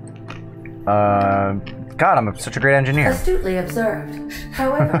 God, I'm such a great engineer. Astutely observed.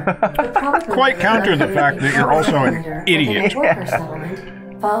 However, the probability Quite counter the fact that you're also an idiot. Worker settlement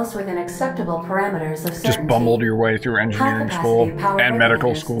falls within acceptable parameters of certainty. Just bumbled your way through engineering school and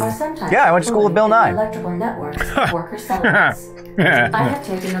medical school. Yeah, I went to school with Bill Nye. Electrical networks of worker settlements. I have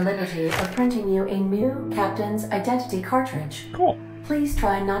taken the liberty of printing you a new captain's identity cartridge. Cool. Please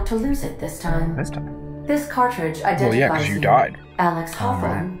try not to lose it this time. This time. This cartridge identifies Well, yeah, because you died. Alex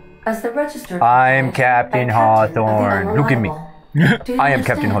Hawthorne, as the registered. I'm Captain Hawthorne. Look at me. Do you I am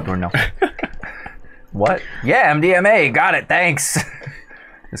Captain understand? Hawthorne now. What? Yeah, MDMA. Got it. Thanks.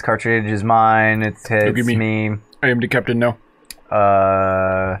 This cartridge is mine. It's me. I am the captain now.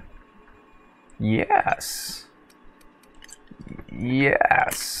 Yes.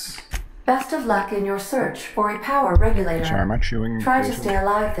 Yes. Best of luck in your search for a power regulator. Sorry, am I chewing? Try to stay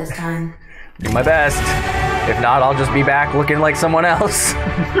alive this time. Do my best. If not, I'll just be back looking like someone else.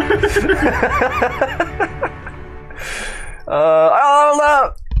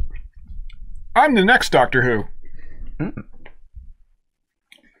 Oh, I'm the next Doctor Who.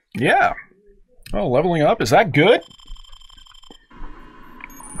 Yeah. Oh, leveling up. Is that good?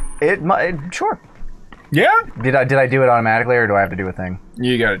 Sure. Yeah? Did I do it automatically, or do I have to do a thing?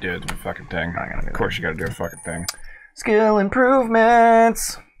 You gotta do it. The fucking thing. Of course you gotta do a fucking thing. Skill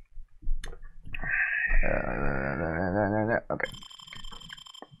improvements. Okay.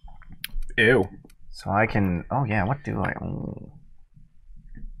 Ew. So I can... Oh, yeah, what do I... Oh.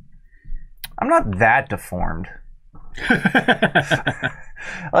 I'm not that deformed.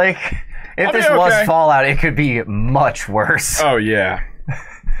 Like, if this was Fallout, it could be much worse. Oh, yeah.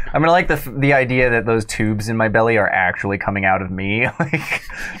 I'm gonna like the idea that those tubes in my belly are actually coming out of me. Like,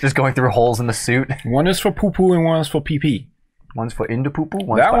 just going through holes in the suit. One is for poo-poo and one is for pee-pee. One's for into poo-poo,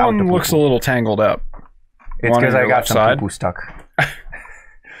 one's that for out one to poo-poo. looks a little tangled up. It's because I got some poo-poo stuck.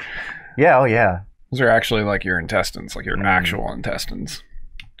 Yeah, oh yeah. Those are actually like your intestines, like your actual intestines.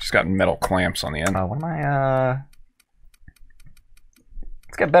 Just got metal clamps on the end. What am I,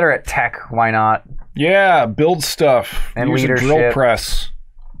 Let's get better at tech, why not? Yeah, build stuff. And use leadership. a drill press.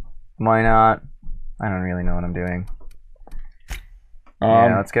 Why not? I don't really know what I'm doing.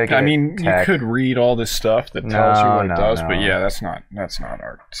 Yeah, let's go get I mean, tech. you could read all this stuff that tells you what it does, no. but yeah, that's not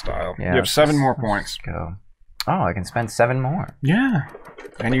our style. Yeah, you have 7 more let's points. Go. Oh, I can spend 7 more. Yeah,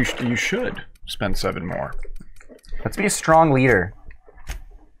 and you should spend 7 more. Let's be a strong leader.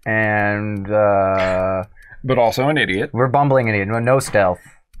 And but also an idiot. We're bumbling idiot. No stealth.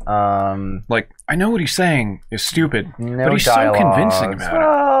 Like, I know what he's saying is stupid, no but he's dialogue. so convincing about it.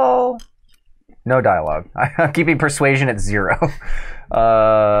 Well, no dialogue. I'm keeping persuasion at 0.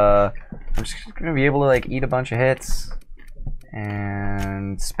 I'm just gonna be able to like eat a bunch of hits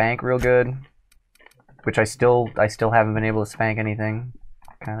and spank real good, which I still haven't been able to spank anything.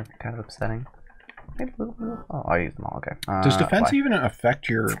 Kind of upsetting. Maybe a little bit. Oh, I used them all. Okay. Does defense even affect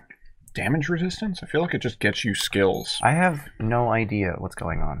your damage resistance? I feel like it just gets you skills. I have no idea what's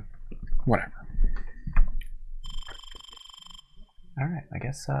going on. Whatever. All right, I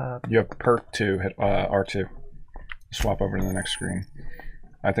guess. You have perk 2, hit R2. Swap over to the next screen.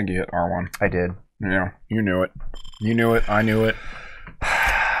 I think you hit R1. I did. Yeah, you knew it. You knew it. I knew it.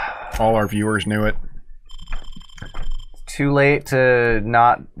 All our viewers knew it. Too late to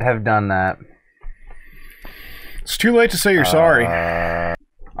not have done that. It's too late to say you're sorry. I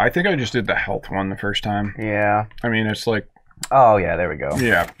think I just did the health one the first time. Yeah. I mean, it's like... Oh, yeah, there we go.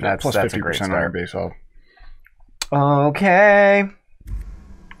 Yeah, that's plus 50% on your base health. Okay.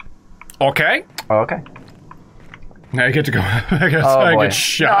 Okay? Okay. Now you get to go... I guess oh, I boy. get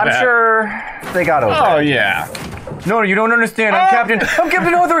shot I'm at. sure they got over Oh, it. yeah. No, you don't understand. I'm Captain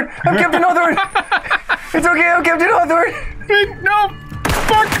Hawthorne. I'm Captain Hawthorne. It's okay, I'm Captain Hawthorne. No!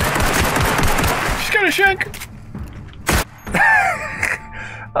 Fuck! She's got a shank.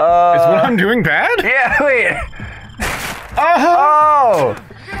 Is what I'm doing bad? Yeah, wait. Oh!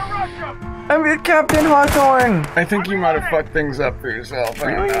 I'm with Captain Hawthorne. I think you might have fucked things up for yourself.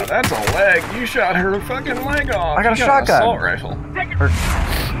 I don't know. That's a leg. You shot her fucking leg off. I got a You shotgun. An assault rifle. Or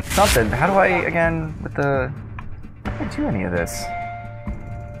something. How do I, again, with the... How do I do any of this?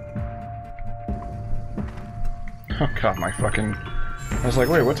 Oh god, my fucking... I was like,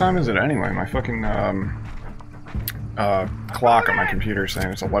 wait, what time is it anyway? My fucking, clock on my computer is saying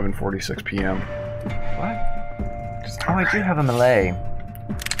it's 11:46 p.m. What? Oh, I do have a melee.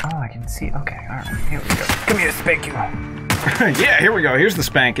 Oh, I can see. Okay, alright. Here we go. Come here, spank you. Yeah, here we go. Here's the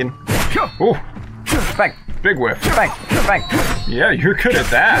spanking. Ooh. Spank. Big whiff. Spank. Spank. Yeah, you're good at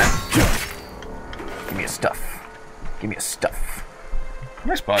that. Give me a stuff. Give me a stuff.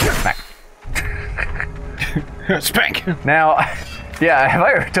 Nice bud. Spank. Spank. Now, yeah, have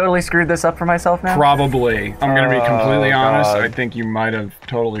I totally screwed this up for myself now? Probably. I'm gonna be completely honest. God. I think you might have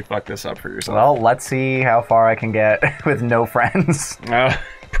totally fucked this up for yourself. Well, let's see how far I can get with no friends.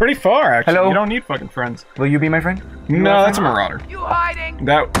 Pretty far, actually. Hello? You don't need fucking friends. Will you be my friend? No, that's a marauder. You hiding?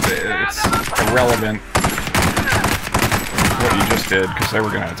 It's irrelevant what you just did, because they were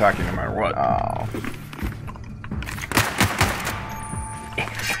gonna attack you no matter what. Oh.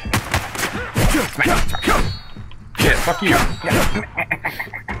 Shit, fuck you.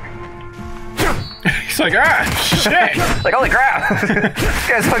 He's like, ah, shit. Like, holy crap. This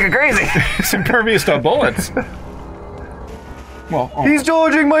guy's fucking crazy. It's impervious to bullets. Well, oh. He's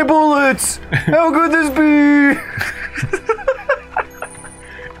dodging my bullets. How could this be?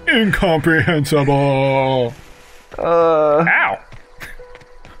 Incomprehensible. Ow. I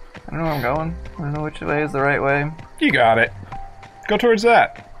don't know where I'm going. I don't know which way is the right way. You got it. Go towards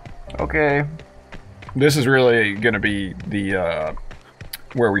that. Okay. This is really gonna be the,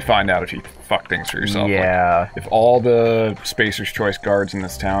 where we find out if you fuck things for yourself. Yeah. Like, if all the Spacer's Choice guards in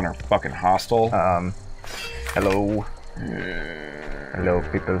this town are fucking hostile. Hello. Hello,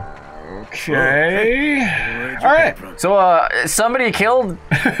 people. Okay. Alright. So, somebody killed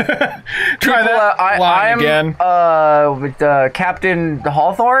Try that line again. With, Captain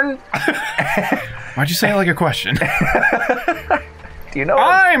Hawthorne? Why'd you say it like a question? Do you know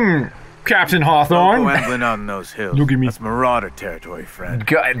I'm Captain Hawthorne. Don't go ambling out in those hills. Look at me. That's marauder territory, friend.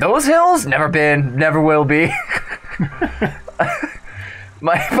 God, those hills? Never been, never will be.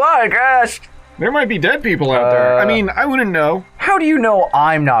 My pod crashed. There might be dead people out there. I mean, I wouldn't know. How do you know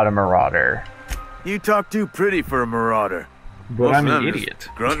I'm not a marauder? You talk too pretty for a marauder. But Most I'm of an them just idiot.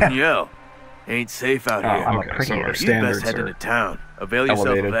 grunt and yell. Ain't safe out here. I'm a Okay, pretty so our idiot. You standards best head are into town. Avail yourself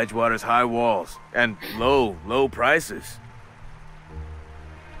elevated. of Edgewater's high walls and low prices.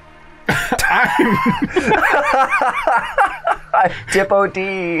 Dippo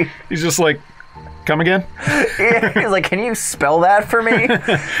D. He's just like, come again? Yeah, he's like, can you spell that for me?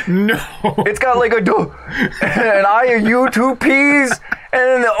 No. It's got like a D, an I, a U, 2 P's, and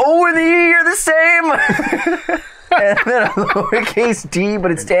then the O and the E are the same. And then a lowercase d,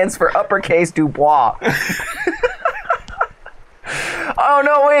 but it stands for uppercase Dubois. Oh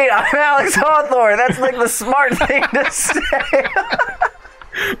no, wait, I'm Alex Hawthorne. That's like the smart thing to say.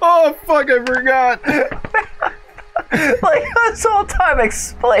 Oh fuck, I forgot. Like this whole time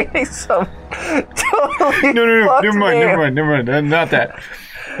explaining some totally No, fucked never name. mind, not that.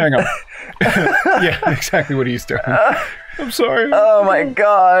 Hang on. Yeah, exactly what he's doing. I'm sorry. Oh my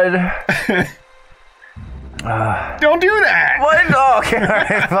god. Don't do that! What? Oh, okay,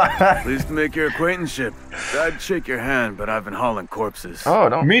 alright, fine. Pleased to make your acquaintanceship. I'd shake your hand, but I've been hauling corpses. Oh,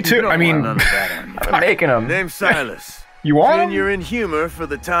 don't. Me too, I mean... None of that on you. I'm making them. Name's Silas. You want Seeing him? you're in humor for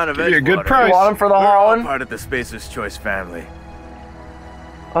the town of Give you a Edgewater. good price. You want them for the We're all hauling? part of the Spacer's Choice family.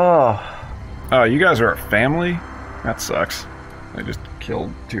 Oh. Oh, you guys are a family? That sucks. I just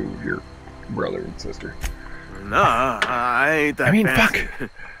killed 2 of your brother and sister. Nah, I ain't that I mean, fancy.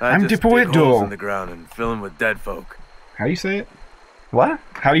 fuck. I I'm just dig holes Dipoedo. in the ground and fill them with dead folk. How do you say it? What?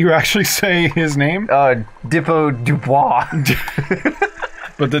 How do you actually say his name? Dippo Dubois.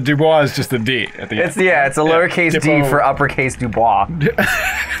 But the Dubois is just a D at the end. It's a lowercase D Dippo. for uppercase Dubois.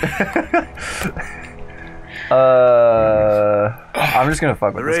 I'm just gonna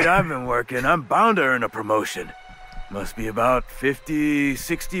fuck The with this rate guy. I've been working, I'm bound to earn a promotion. Must be about 50,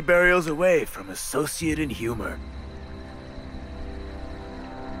 60 burials away from associate in humor.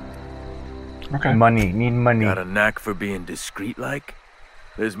 Okay. Money, need money. Got a knack for being discreet-like?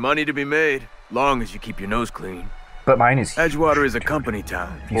 There's money to be made, long as you keep your nose clean. But mine is huge. Edgewater is a company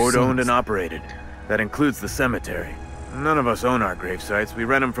town, You've board-owned seen and operated. That includes the cemetery. None of us own our grave sites, we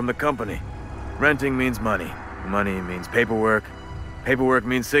rent them from the company. Renting means money. Money means paperwork. Paperwork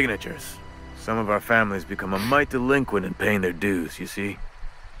means signatures. Some of our families become a mite delinquent in paying their dues, you see?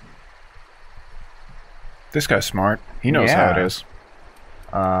 This guy's smart. He knows how it is.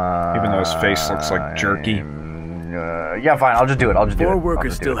 Even though his face looks like jerky. Yeah, fine. I'll just do it. I'll just do it. 4 I'll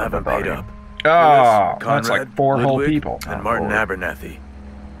workers just do still it. haven't paid up. Oh, Phyllis, that's like Conrad, 4 whole Ludwig, people. And Martin Abernathy.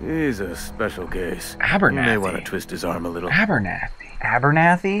 He's a special case. Abernathy? You may want to twist his arm a little. Abernathy?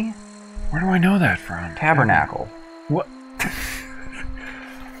 Abernathy? Where do I know that from? Tabernacle. What?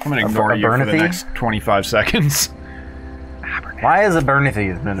 I'm gonna ignore you for the Abernathy? next 25 seconds. Why is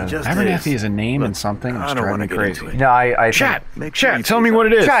Abernathy? Abernathy is a name and something that's driving me crazy. No, I Chat! think... Chat, tell me what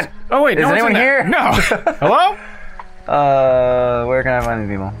it is. Chat! Oh wait, Is no one's anyone in there. here? No! Hello? Where can I find these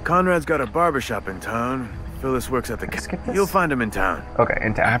people? Conrad's got a barbershop in town. Phyllis works at the... You'll find him in town. Okay,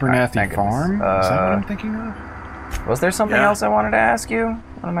 in town. Abernathy Farm? Is that what I'm thinking of? Was there something else I wanted to ask you?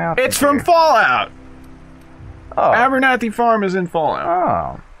 What am I up It's to from here? Fallout! Oh. Abernathy Farm is in Fallout.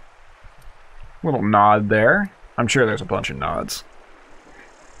 Oh. Little nod there. I'm sure there's a bunch of nods.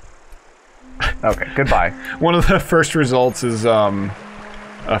 Okay, goodbye. One of the first results is a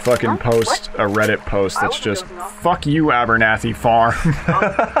fucking post, a Reddit post that's just, fuck you, Abernathy Farm.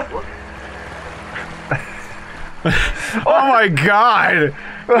 Oh my god!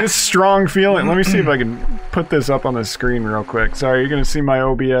 This strong feeling. Let me see if I can put this up on the screen real quick. Sorry, you're gonna see my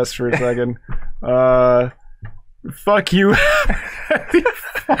OBS for a second. Fuck you.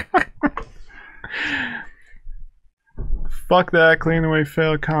 Fuck that, clean the way,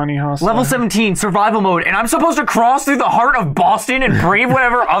 fail, Connie Hostile. Level 17, survival mode, and I'm supposed to cross through the heart of Boston and brave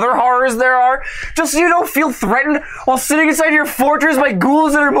whatever other horrors there are, just so you don't feel threatened while sitting inside your fortress by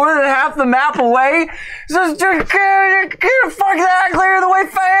ghouls that are more than half the map away? Just fuck that, clear the way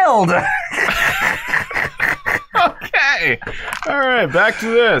failed! Okay! Alright, back to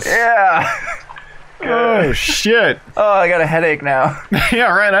this. Yeah. Oh, shit. Oh, I got a headache now.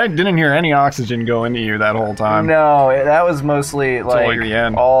 Yeah, right, I didn't hear any oxygen go into you that whole time. No, that was mostly like all the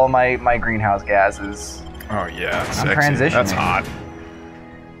end. all my greenhouse gases. Oh, yeah, I'm sexy. transitioning. That's hot.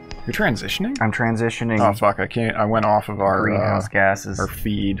 You're transitioning? I'm transitioning. Oh, fuck, I can't. I went off of our greenhouse gases. Our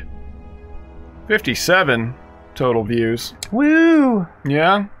feed. 57 total views. Woo!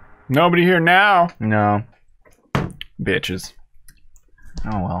 Yeah? Nobody here now. No. Bitches.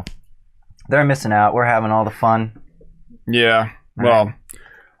 Oh, well. They're missing out. We're having all the fun. Yeah. Well,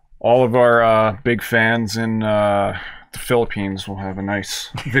 all of our big fans in the Philippines will have a nice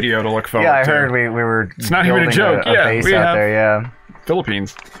video to look forward to. Yeah, I heard we were. It's not even a joke. A base we out have there. Yeah.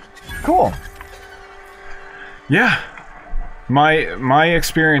 Philippines. Cool. Yeah. My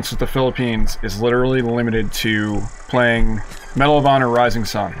experience with the Philippines is literally limited to playing Medal of Honor Rising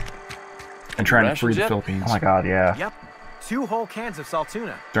Sun and trying to free the Philippines. Oh my god, yeah. Yep. 2 whole cans of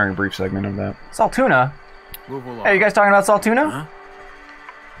Saltuna. During a brief segment of that. Saltuna? Move along. Hey, you guys talking about Saltuna?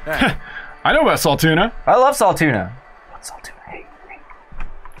 Hey. I know about Saltuna. I love Saltuna. What's Saltuna? Hey.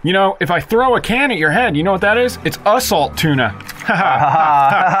 You know, if I throw a can at your head, you know what that is? It's assault tuna.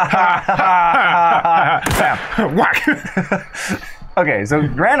 Whack. Okay, so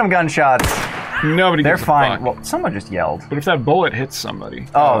random gunshots. Nobody They're gives a fine. fuck. Well, someone just yelled. But if that bullet hits somebody...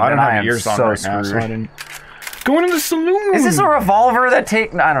 Oh, I don't then I have am ears on so right now, so screwed. I didn't... Going in the saloon! Is this a revolver that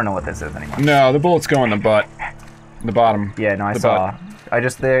take... I don't know what this is anymore. No, the bullets go in the butt. The bottom. Yeah, no, I saw.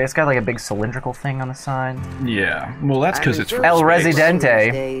 It's got like a big cylindrical thing on the side. Yeah. Well, that's because it's... El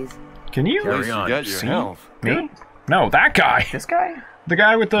Residente. Can you see? Me? No, that guy. This guy? The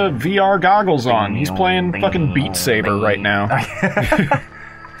guy with the VR goggles on. He's playing fucking Beat Saber right now.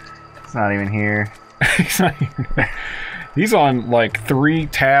 It's not even here. He's on like 3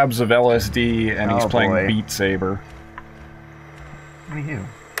 tabs of LSD and he's playing boy. Beat Saber. What do you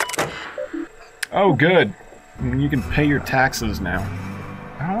do? Oh, good. You can pay your taxes now.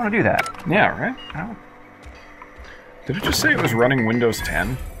 I don't want to do that. Yeah, right? Did it just say it was running Windows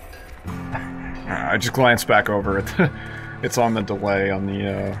 10? I just glanced back over it. It's on the delay on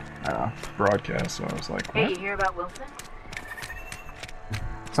the broadcast, so I was like, what? Hey, you hear about Wilson?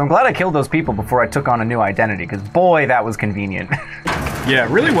 So I'm glad I killed those people before I took on a new identity, because boy, that was convenient. Yeah,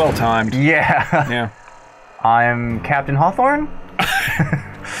 really well timed. Yeah. Yeah. I'm Captain Hawthorne.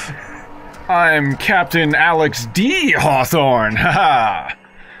 I'm Captain Alex D. Hawthorne. Haha.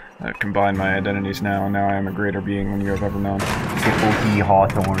 I've combined my identities now, and now I am a greater being than you have ever known. Triple D.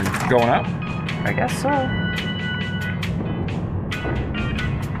 Hawthorne. Going up? I guess so.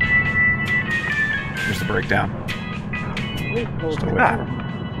 Here's the breakdown. Still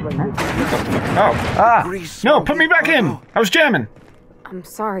No, put me back in! I was jamming! I'm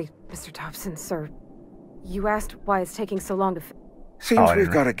sorry, Mr. Thompson, sir. You asked why it's taking so long to... Seems we've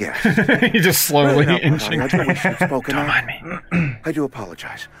got a guest. He just slowly inching. I do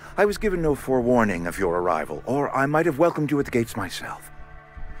apologize. I was given no forewarning of your arrival, or I might have welcomed you at the gates myself.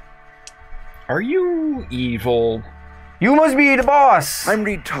 Are you evil? You must be the boss! I'm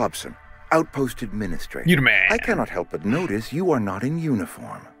Reed Thompson, Outpost Administrator. You the man. I cannot help but notice you are not in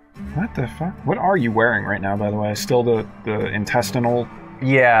uniform. What the fuck? What are you wearing right now, by the way? Still the intestinal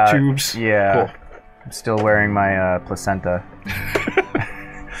tubes? Yeah. Cool. I'm still wearing my placenta.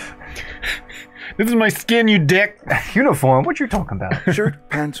 This is my skin, you dick. Uniform? What you talking about? Shirt,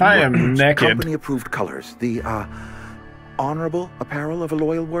 pants, I am naked. Company-approved colors. The, honorable apparel of a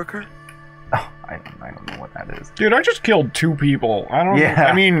loyal worker? Oh, I don't know what that is. Dude, I just killed 2 people. I don't know. Yeah.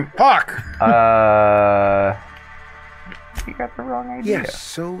 I mean, fuck. You got the wrong idea. Yes,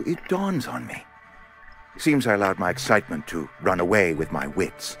 so it dawns on me. Seems I allowed my excitement to run away with my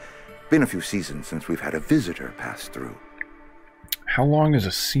wits. Been a few seasons since we've had a visitor pass through. How long is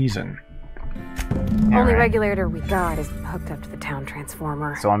a season? Only regulator we got is hooked up to the town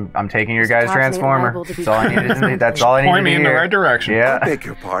transformer. So I'm taking your guys' Mr. transformer. Thompson That's all I needed to do. That's all I needed Point me to in the hear. right direction. Yeah. I beg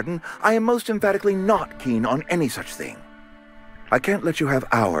your pardon. I am most emphatically not keen on any such thing. I can't let you have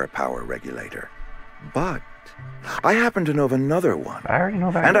our power regulator. But I happen to know of another one. I already know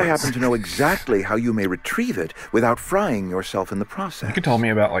about And I yours. happen to know exactly how you may retrieve it without frying yourself in the process. You could tell me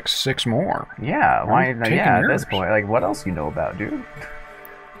about like 6 more. Yeah, why? taking Yeah, at yours. this point, like, what else you know about, dude?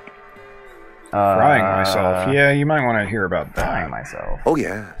 Frying myself. Yeah, you might want to hear about that. Frying myself. Oh,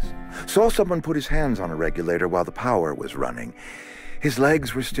 yes. Saw someone put his hands on a regulator while the power was running. His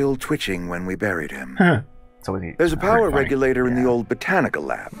legs were still twitching when we buried him. So is he, There's a power funny. regulator in the old botanical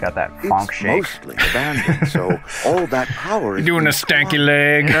lab. Got that funk It's shake. mostly abandoned, so all that power is You're doing a being stanky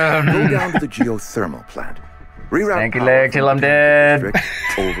leg. Go down to the geothermal plant. Reroute Stanky power leg from till I'm the dead. district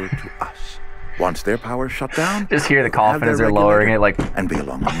over to us. Once their power shut down, Just hear the we'll have coffin as their they're lowering it, regulator like. and be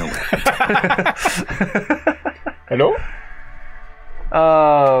along on the way. Hello?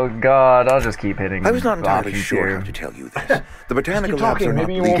 Oh God! I'll just keep hitting. I was not entirely options sure here. how to tell you this. The botanical Keep labs talking. are not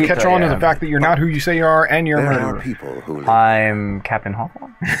Maybe you won't legal. catch on to the fact that you're not who you say you are and you're a There are murderer. people who live. I'm Captain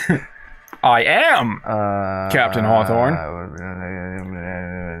Hawthorne. I am Captain Hawthorne.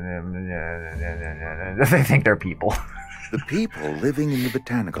 They think they're people. The people living in the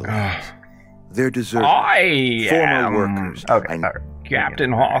botanical labs. They're deserters. I former am workers. Okay. and all right.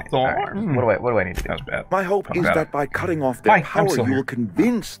 Captain Hawthorne. What do I need to do? That's bad. my hope is bad. that by cutting off their Hi, I'm power, still you here. will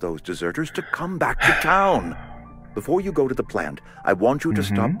convince those deserters to come back to town. Before you go to the plant, I want you to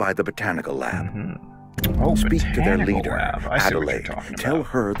stop by the botanical lab. Oh, Speak to their botanical leader, lab. I see what you're Adelaide. talking Tell about.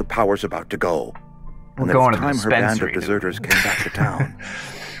 her the power's about to go. We're And that going it's to the time her band of dispensary. deserters came back to town.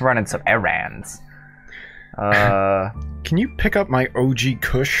 Running some errands. Can you pick up my OG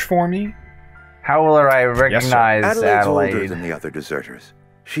Kush for me? How will I recognize Adelaide's older Adelaide? than the other deserters.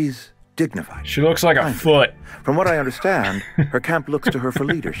 She's dignified. She looks like a Kindly. foot. From what I understand, her camp looks to her for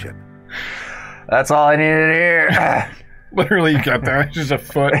leadership. That's all I needed to hear. Literally, you got that. It's just a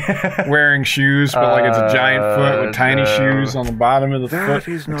foot wearing shoes, but like it's a giant foot with tiny shoes on the bottom of the foot,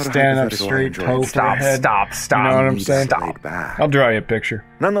 standing up straight, toe for a head. Stop. You know what I'm saying? Stop. I'll draw you a picture.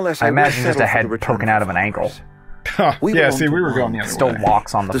 Nonetheless, I imagine just a head poking out of an ankle. Yeah, see, we were going the other way. Still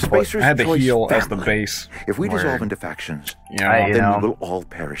walks on the foot. I had the heel as the base. If we dissolve into factions, then we will all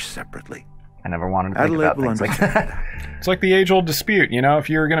perish separately. I never wanted to think about things like that. It's like the age-old dispute, you know? If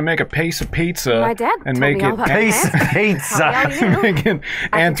you're going to make a pace of pizza My dad and told make me all it about pizza, make it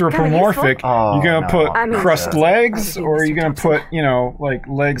anthropomorphic, you're going to put crust legs, or are you going to put, you know, like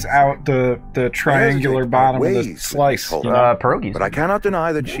legs out the triangular bottom of the slice? You know? Pierogies. But I cannot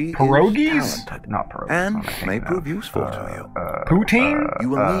deny that she Pierogies? is talented. Not pierogies. And may prove useful to you. Poutine? You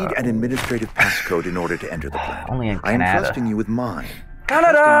will need an administrative passcode in order to enter the planet. Only in I am Canada. trusting you with mine.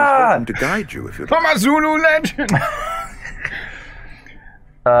 Canada! To guide you if you'd I'm a Zulu legend!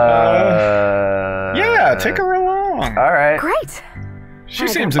 Yeah, take her along. All right. Great. She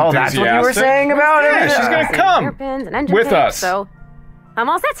seems Oh, enthusiastic. that's what you were saying about it? Yeah, she's going to come Hairpins and engine with tape, us. So, I'm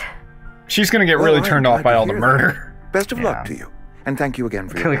all set. She's going to get really turned off by all the murder. Best of luck to you. And thank you again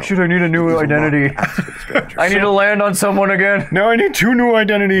for your help. Shoot, I need a new identity. I need to land on someone again. No, I need 2 new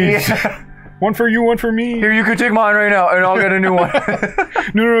identities. Yeah. One for you, one for me. Here, you can take mine right now, and I'll get a new one.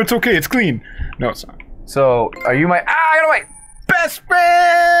 No, it's okay. It's clean. No, it's not. So, are you my... I got away! Best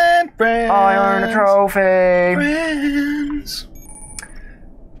friend! I earned a trophy. Friends.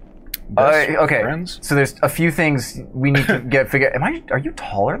 Okay, friends? so there's a few things we need to figure... Are you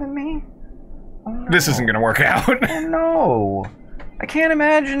taller than me? Oh, no. This isn't going to work out. Oh, no. I can't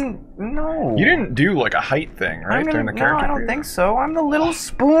imagine... No. You didn't do, like, a height thing, right? During the character I don't think so. I'm the little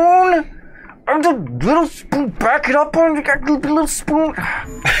spoon. I'm the little spoon. Back it up on the little spoon.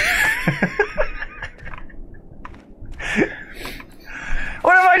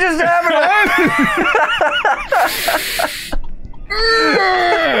 What if I just happened?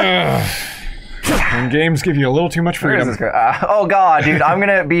 When games give you a little too much freedom. Oh god, dude, I'm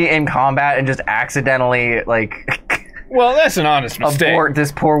gonna be in combat and just accidentally, like... Well, that's an honest mistake. Abort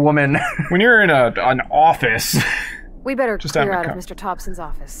this poor woman. When you're in an office... We better just clear out of Mr. Thompson's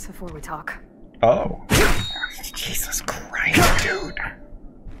office before we talk. Oh. Jesus Christ, dude.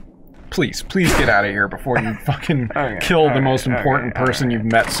 Please get out of here before you fucking kill the most important person you've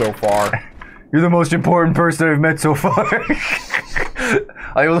met so far. You're the most important person I've met so far.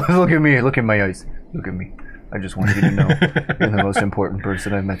 Look at me. Look in my eyes. Look at me. I just wanted you to know you're the most important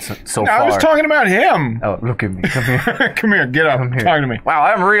person I've met so far. I was talking about him. Oh, look at me. Come here. Come here. Get up. Come here. Talk to me. Wow,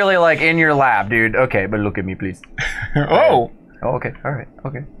 I'm really like in your lab, dude. Okay, but look at me, please. Oh. Oh, okay. All right.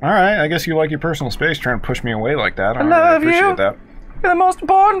 Okay. All right. I guess you like your personal space trying to push me away like that. I love really appreciate you. that. You're the most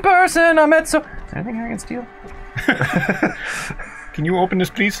important person I met so... Is there anything I can steal? Can you open this,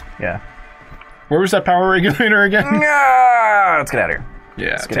 please? Yeah. Where was that power regulator again? Let's get out of here.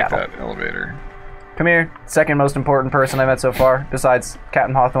 Yeah, take that elevator. Come here. Second most important person I met so far, besides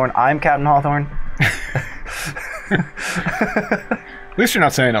Captain Hawthorne. I'm Captain Hawthorne. At least you're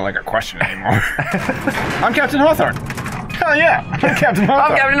not saying it like a question anymore. I'm Captain Hawthorne. Hell yeah, I'm Captain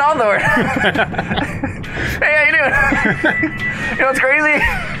Hawthorne. I'm Captain Hawthorne. Hey, how you doing? You know what's crazy?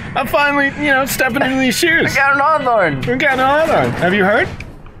 I'm finally, stepping into these shoes. I'm Captain Hawthorne. I'm Captain Hawthorne. Have you heard?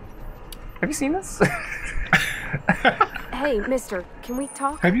 Have you seen this? Hey, mister, can we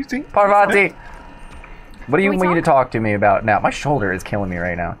talk? Have you seen Parvati? What do you want you to talk to me about now? My shoulder is killing me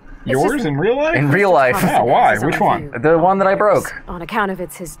right now. Yours in real life? In real life. Oh, why? Which one? The one that I broke. On account of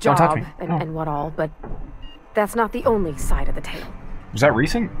it's his Don't touch job me. and what all, but that's not the only side of the tale. Was that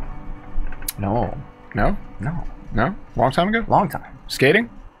recent? No. No? No. No? Long time ago? Long time. Skating?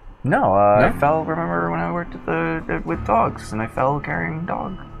 No, I fell, remember when I worked at with dogs, and I fell carrying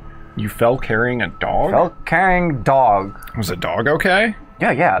dog. You fell carrying a dog? Fell carrying dog. Was the dog okay?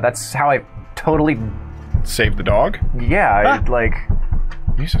 Yeah, that's how I totally... Saved the dog? Yeah, like...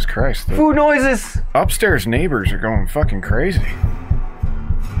 Jesus Christ. Food noises! Upstairs neighbors are going fucking crazy.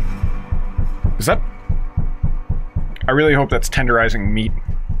 Is that... I really hope that's tenderizing meat.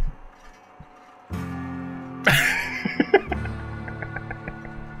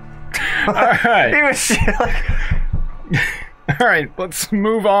 Alright. He was Alright, let's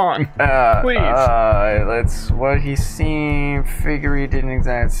move on. Please. Let's... What he seen... Figure he didn't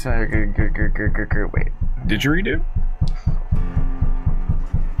exactly... Wait. Didgeridoo?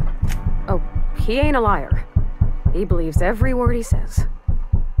 Oh, he ain't a liar. He believes every word he says.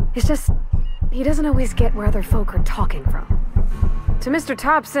 It's just... he doesn't always get where other folk are talking from. To Mr.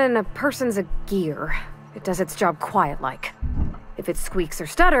 Thompson, a person's a gear. It does its job quiet-like. If it squeaks or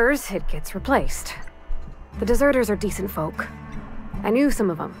stutters, it gets replaced. The deserters are decent folk. I knew some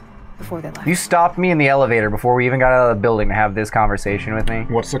of them. before they left. You stopped me in the elevator before we even got out of the building to have this conversation with me.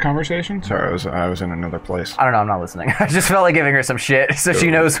 What's the conversation? Sorry, I was in another place. I don't know. I'm not listening. I just felt like giving her some shit so she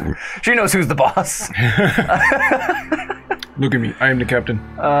knows who's the boss. Look at me. I am the captain.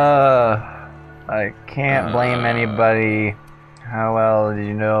 I can't blame anybody. How well do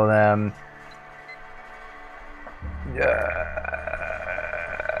you know them?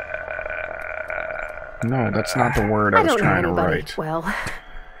 No, that's not the word I was trying to write. Well,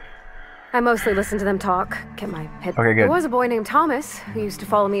 I mostly listen to them talk, get my head. Okay, good. There was a boy named Thomas who used to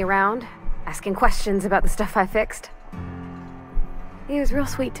follow me around, asking questions about the stuff I fixed. He was real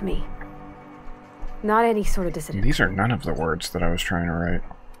sweet to me. Not any sort of dissident. These are none of the words that I was trying to write.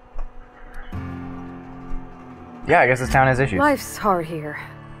 Yeah, I guess this town has issues. Life's hard here,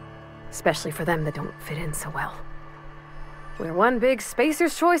 especially for them that don't fit in so well. We're one big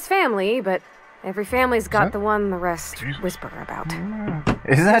Spacer's Choice family, but every family's got the one the rest whisper about.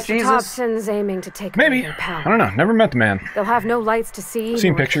 Is that Mr. Jesus? Thompson's aiming to take Maybe. their power. I don't know. Never met the man. They'll have no lights to see,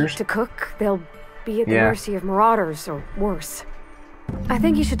 Seen nor pictures. heat to cook. They'll be at the mercy of marauders or worse. I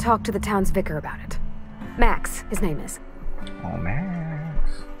think you should talk to the town's vicar about it. Max, his name is. Oh,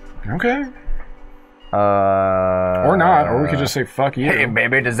 Max. Okay. Or not, or we could just say fuck you. Hey,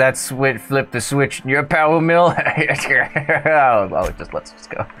 baby, does that flip the switch in your power mill? Let's just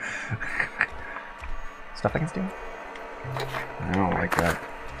go. Stuff I can steal? I don't like that.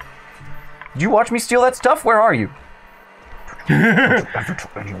 Did you watch me steal that stuff? Where are you?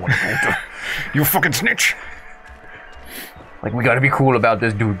 You fucking snitch. Like, we gotta be cool about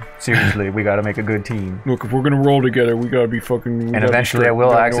this, dude. Seriously, we gotta make a good team. Look, if we're gonna roll together, we gotta be fucking... And eventually I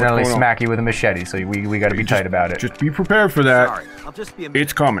will accidentally smack you with a machete, so we gotta be tight about it. Just be prepared for that. Sorry, I'll just be a...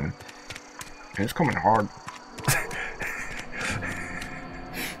 It's coming. It's coming hard.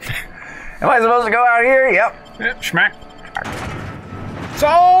 Am I supposed to go out here? Yep. Yep, schmack.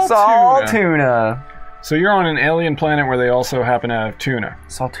 Saltuna. So you're on an alien planet where they also happen to have tuna.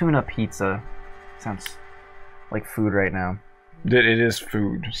 Saltuna pizza. Sounds like food right now. It is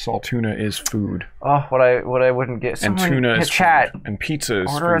food. Saltuna is food. Oh, what I wouldn't get. And tuna is chat. Food. And pizza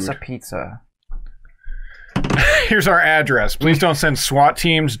is Order food. us a pizza. Here's our address. Please don't send SWAT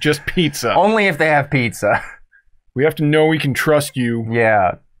teams, just pizza. Only if they have pizza. We have to know we can trust you.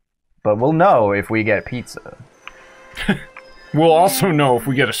 Yeah. But we'll know if we get pizza. We'll also know if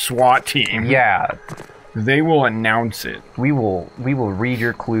we get a SWAT team. Yeah. They will announce it. We will read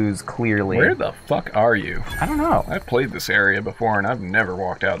your clues clearly. Where the fuck are you? I don't know. I've played this area before and I've never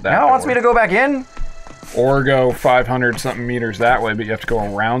walked out that Now door. wants me to go back in? Or go 500 something meters that way, but you have to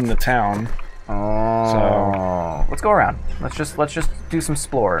go around the town. Oh. So let's go around. Let's just do some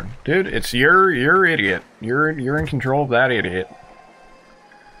exploring. Dude, it's you're idiot. You're in control of that idiot.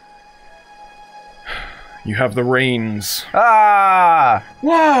 You have the reins. Ah!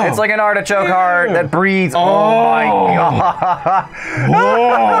 Whoa! It's like an artichoke heart that breathes. Oh my god!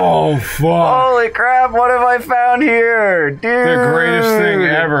 Oh fuck! Holy crap! What have I found here, dude? The greatest thing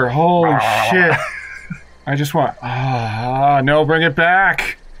ever! Holy shit! I just want. No, bring it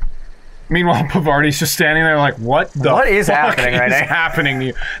back. Meanwhile, Pavarti's just standing there like, what the What is fuck happening right is now? happening to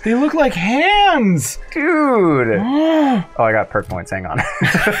you? They look like hands! Dude! Oh, I got perk points. Hang on.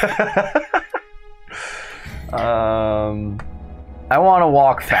 I want to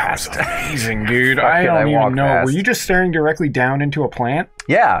walk fast. That was amazing, dude. I don't even know. Fast. Were you just staring directly down into a plant?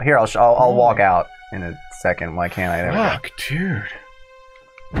 Yeah. Here, I'll walk out in a second. Why can't I? There Fuck, dude.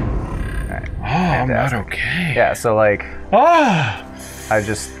 Right. I'm not okay. Yeah. So like. Ah. I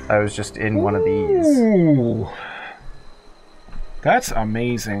was just in one of these. Ooh. That's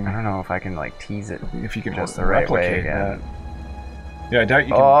amazing. I don't know if I can like tease it. If you can just the right way again. That. Yeah, I doubt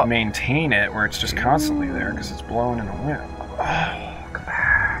you can maintain it where it's just constantly there because it's blowing in the wind. Oh, come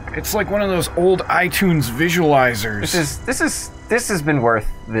back. It's like one of those old iTunes visualizers. This has been worth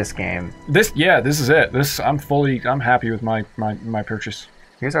this game. This is it. I'm happy with my purchase.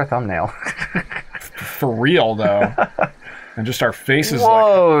 Here's our thumbnail. For real though. And just our faces.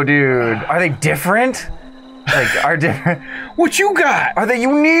 Whoa, dude. Are they different? Like, are different? What you got? Are they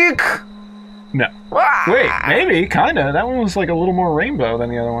unique? No. Wait, maybe, kinda. That one was like a little more rainbow than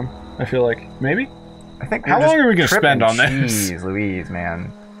the other one. I feel like. Maybe? I think how long are we gonna spend on this? Jeez Louise,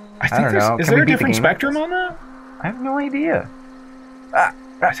 man. I don't know. Is there a different spectrum on that? I have no idea.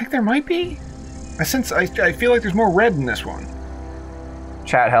 I think there might be. I feel like there's more red in this one.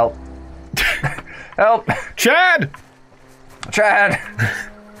 Chat, help. Help! Chad!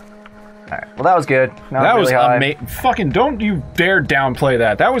 Alright, well that was good. That was really amazing. Fucking don't you dare downplay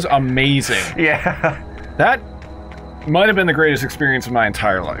that. That was amazing. Yeah. That might have been the greatest experience of my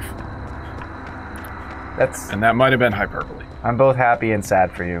entire life. And that might have been hyperbole. I'm both happy and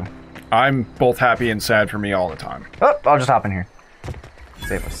sad for you. I'm both happy and sad for me all the time. Oh, I'll just hop in here.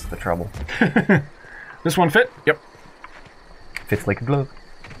 Save us the trouble. This one fit? Yep. Fits like a glove.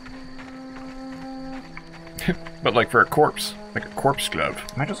 But like for a corpse. Like a corpse glove.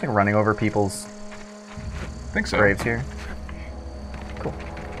 Am I just like running over people's think so. graves here? Cool.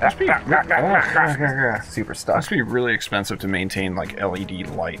 Super stuck. Must be really expensive to maintain like LED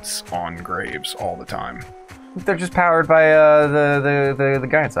lights on graves all the time. They're just powered by the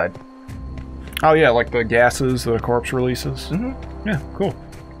guy inside. Oh yeah, like the gases the corpse releases. Mm-hmm. Yeah, cool.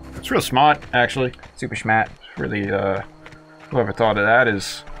 It's real smart, actually. Super schmat. Really, whoever thought of that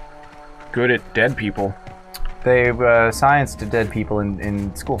is good at dead people. They scienced dead people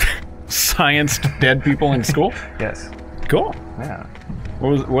in school. Scienced dead people in school? Yes. Cool. Yeah.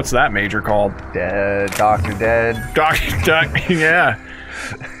 What's that major called? Dr. Dead. Dr. Yeah.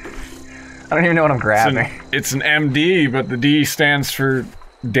 I don't even know what I'm grabbing. It's an MD, but the D stands for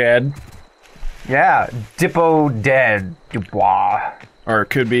dead. Yeah, Dippo Dead Dubois. Or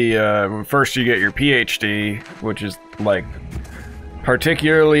it could be, first you get your PhD, which is, like,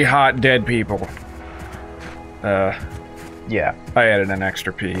 particularly hot dead people. Yeah. I added an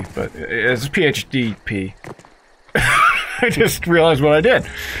extra P, but it's PhD P. I just realized what I did.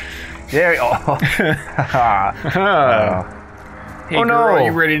 There. Oh. Hey, oh girl, no! are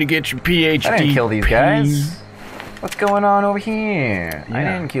you ready to get your PhD? I didn't kill these guys. What's going on over here? Yeah. I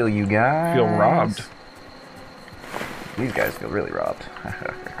didn't kill you guys. Feel robbed. These guys feel really robbed.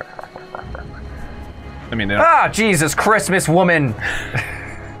 I mean, Jesus Christmas woman!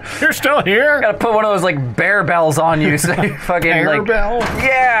 You're still here? Gotta put one of those like bear bells on you so you fucking bear like bell?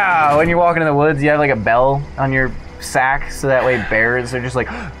 Yeah! When you're walking in the woods, you have like a bell on your sack so that way bears are just like,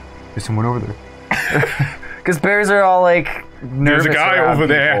 there's someone over there. Because bears are all like nervous. There's a guy over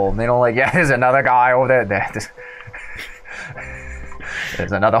there. They don't like, yeah, there's another guy over there.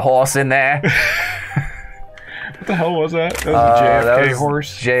 There's another horse in there. What the hell was that? That was a JFK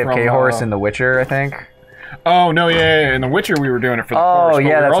horse? JFK horse in The Witcher, I think. Oh, no, yeah. In The Witcher, we were doing it for the horse. Oh,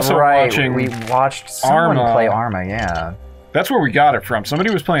 yeah, that's also right. We watched someone Arma. play Arma, yeah. That's where we got it from.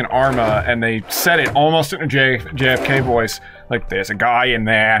 Somebody was playing Arma, and they said it almost in a JFK voice. Like, there's a guy in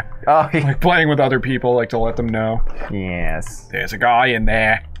there. Oh, yeah. Like, playing with other people, like, to let them know. Yes. There's a guy in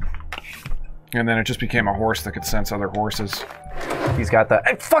there. And then it just became a horse that could sense other horses. He's got the...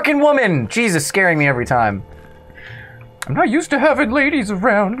 Hey, fucking woman! Jesus, scaring me every time. I'm not used to having ladies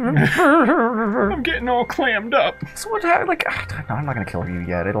around. I'm getting all clammed up. So what happened? Like, no, I'm not gonna kill you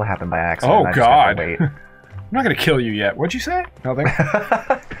yet. It'll happen by accident. Oh, God. I'm not gonna kill you yet. What'd you say? Nothing.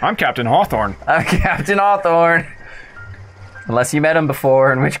 I'm Captain Hawthorne. I'm Captain Hawthorne. Unless you met him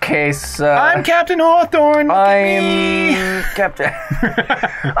before, in which case... I'm Captain Hawthorne. I'm Captain...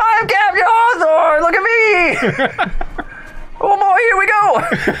 I'm Captain Hawthorne! Look at me! Oh boy, here we go!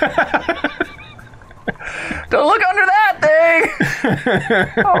 Don't look under that thing!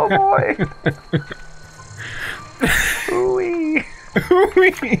 Oh boy. Ooh-wee.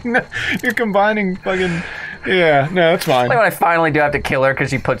 Ooh-wee. No, you're combining fucking... Yeah, no, that's fine. Like when I finally do have to kill her because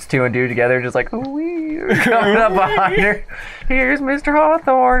she puts two and two together, just like, ooh-wee. Coming up behind her. Here's Mr.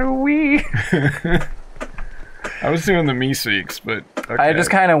 Hawthorne, ooh-wee. I was doing the Meeseeks, but okay. I just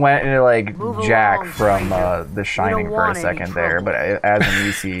kind of went into like Jack from The Shining for a second there, but as a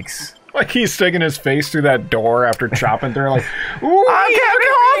Meeseeks. Like he's sticking his face through that door after chopping through, like, ooh, I'm Captain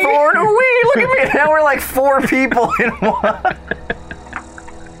Hawthorne, ooh-wee, look at me. Now we're like 4 people in one.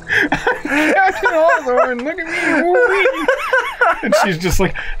 Captain Hawthorne, look at me, ooh-wee. And she's just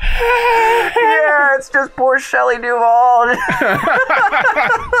like, yeah, it's just poor Shelley Duvall.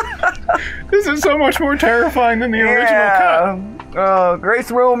 This is so much more terrifying than the original cut. Oh, Grace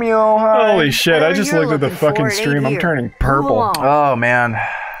Romeo, hi. Holy shit, I just looked at the fucking stream. I'm turning purple. Oh, man.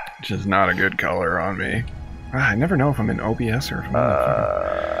 Which is not a good color on me. I never know if I'm in OBS or if I'm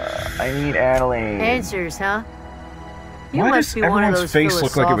I need Adelaide. Answers, huh? You Why does everyone's face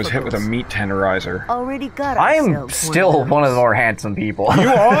look like it was hit with a meat tenderizer? Already got I am still one of the more handsome people. You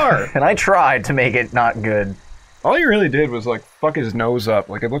are! And I tried to make it not good. All he really did was, like, fuck his nose up.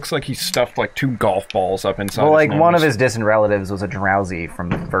 Like, it looks like he stuffed, like, 2 golf balls up inside Well, his like, nose. one of his distant relatives was a Drowsy from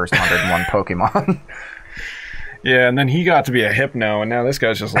the first 101 Pokemon. Yeah, and then he got to be a Hypno, and now this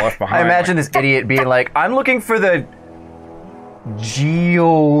guy's just left behind. I imagine this idiot being like, I'm looking for the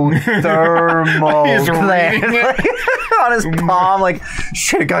geothermal He's plant. reading it. On his palm, like,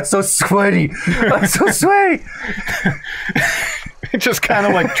 shit, it got so sweaty. I'm so sweaty. It just kind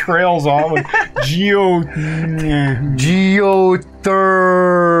of like trails off with geotherm.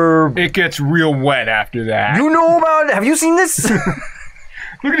 It gets real wet after that. You know about it? Have you seen this?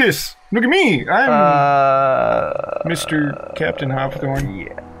 Look at this. Look at me. I'm Mr. Captain Hawthorne.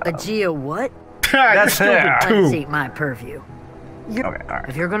 Yeah. A geo what? That's stupid too. This ain't my purview. Okay, all right.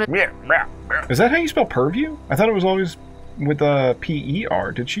 If you're gonna... Is that how you spell purview? I thought it was always with a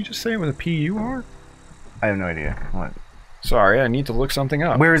P-E-R. Did she just say it with a P-U-R? I have no idea. What? Sorry, I need to look something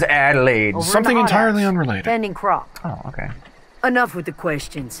up. Where's Adelaide? Something entirely unrelated. Pending crop. Oh, okay. Enough with the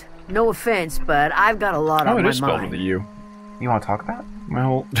questions. No offense, but I've got a lot on my mind. Oh, it is spelled with a U. You want to talk about it?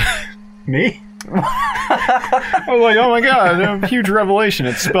 Well, me? I was like, oh my god, a huge revelation.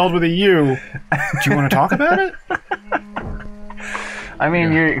 It's spelled with a U. Do you want to talk about it? I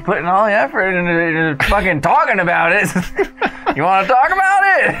mean, you're putting all the effort into fucking talking about it. You want to talk about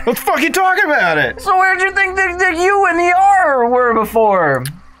it? Let's fucking talk about it! So where'd you think the U and the R were before?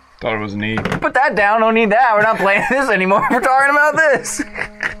 Thought it was an E. Put that down, don't need that. We're not playing this anymore. We're talking about this.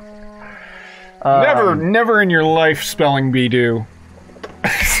 Never in your life spelling bee do.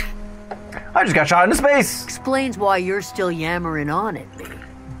 I just got shot into space. Explains why you're still yammering on at me.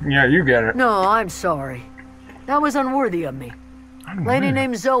 Yeah, you get it. No, I'm sorry. That was unworthy of me. Lady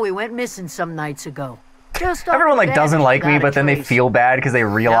named Zoe went missing some nights ago. Everyone like doesn't like me, but then they feel bad because they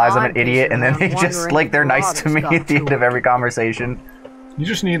realize I'm an idiot, and then they just like they're nice to me at the end of every conversation. You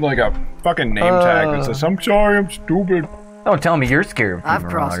just need like a fucking name tag that says, "I'm sorry, I'm stupid." Don't tell me you're scared of I've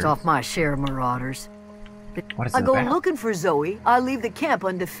crossed off my share of marauders. What is I it go about? looking for Zoe. I leave the camp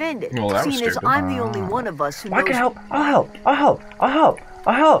undefended. Well, that was Seeing as stupid. I'm the only one of us who knows. I can help. I'll help. I'll help. I'll help.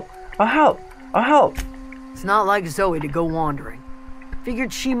 I'll help. I'll help. I'll help. It's not like Zoe to go wandering.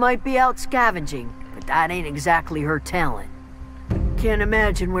 Figured she might be out scavenging, but that ain't exactly her talent. Can't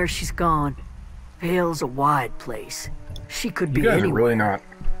imagine where she's gone. Vale's a wide place. She could be You guys anywhere. are really not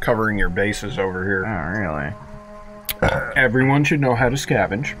covering your bases over here. Oh, really? Everyone should know how to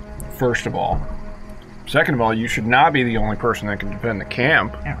scavenge, first of all. Second of all, you should not be the only person that can defend the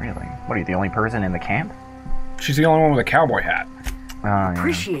camp. Yeah, really. What, are you the only person in the camp? She's the only one with a cowboy hat. Oh, yeah.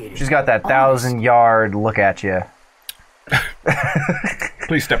 Appreciate it. She's got that 1,000-yard look at you.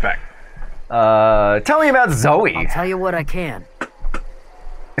 Please step back. Tell me about Zoe. I'll tell you what I can.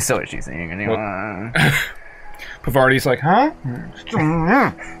 So is she saying? Pavarti's like, huh?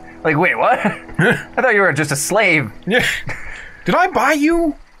 Like, wait, what? I thought you were just a slave. Yeah. Did I buy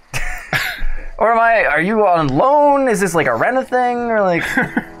you? Or are you on loan? Is this like a rent thing? Or like...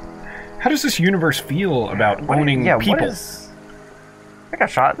 How does this universe feel about owning people? I got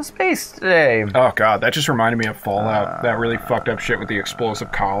shot into space today. Oh god, that just reminded me of Fallout. That really fucked up shit with the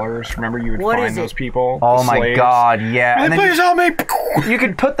explosive collars. Remember you would find those people? Oh my god, yeah. And please help me! You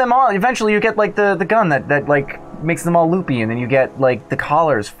could put them on. Eventually you get like the gun that like makes them all loopy, and then you get like the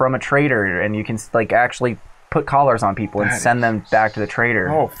collars from a trader, and you can like actually put collars on people and send them back to the trader.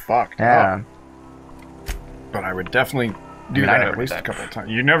 Oh fuck. Yeah. Oh. But I would definitely do that at least a couple of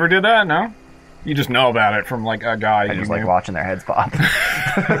times. You never did that, no? You just know about it from like a guy. I just like watching their heads pop.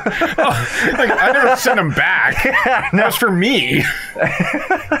 I never sent them back. That was for me.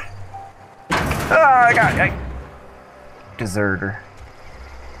 I got deserter.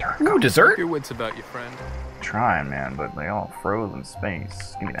 Ooh, dessert? Keep your wits about you, friend. Trying, man, but they all froze in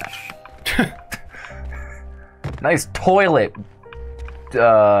space. Give me that. Nice toilet.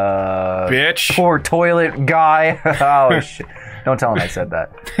 Bitch. Poor toilet guy. Oh shit. Don't tell him I said that.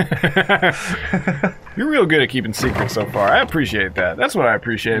 You're real good at keeping secrets so far. I appreciate that. That's what I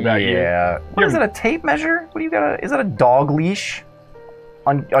appreciate about you. Yeah. What is it, a tape measure? What do you got? Is that a dog leash?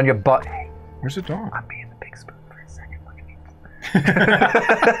 On your butt? Hey, where's the dog? I'm being the big spoon for a second. Look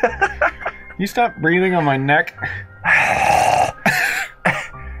at me. You stop breathing on my neck. What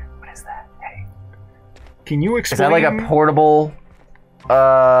is that? Hey. Can you explain? Is that like a portable,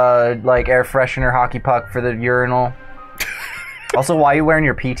 like air freshener hockey puck for the urinal? Also, why are you wearing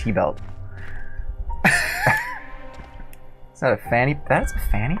your PT belt? Is that a fanny? That's a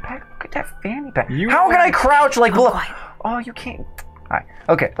fanny pack? Look at that fanny pack. How can I crouch like... Oh, you can't... Alright,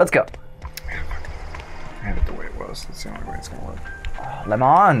 okay, let's go. I had it the way it was. That's the only way it's gonna work. Oh,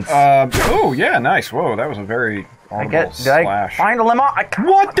 lemons. Oh, yeah, nice. Whoa, that was a very audible slash. I find a lemon?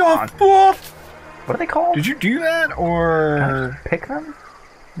 What the fuck? What are they called? Did you do that, or... Can I just pick them?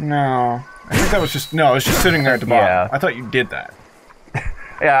 No. I think that was just... No, it was just sitting there at the bottom. Yeah. I thought you did that.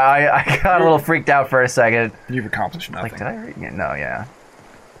 Yeah, I got a little freaked out for a second. You've accomplished nothing. Like, did I read it? No, yeah.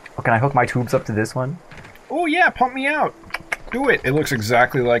 Oh, can I hook my tubes up to this one? Oh, yeah, pump me out. Do it. It looks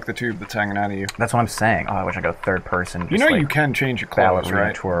exactly like the tube that's hanging out of you. That's what I'm saying. Oh, I wish I go third person. You know you can change your clothes,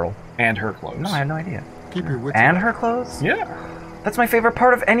 right? Twirl. And her clothes. No, I have no idea. Keep your wits And her clothes? Yeah. That's my favorite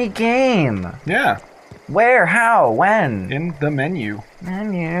part of any game. Yeah. Where? How? When? In the menu.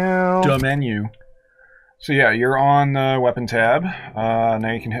 Menu. The menu. So yeah, you're on the weapon tab.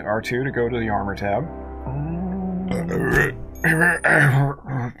 Now you can hit R2 to go to the armor tab.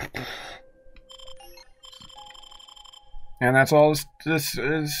 And that's all this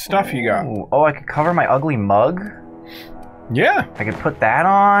stuff you got. Ooh. Oh, I could cover my ugly mug? Yeah. I could put that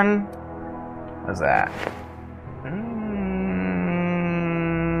on. What's that?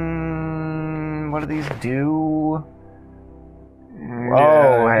 What do these do?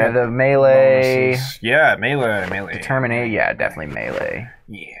 Oh, Yeah, the melee. Yeah, melee. Determinate. Yeah, definitely melee.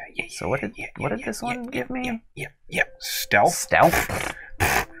 Yeah. So what did this one give me? Yeah. Stealth. Stealth.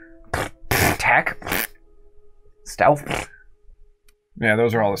 Attack. Stealth. Yeah,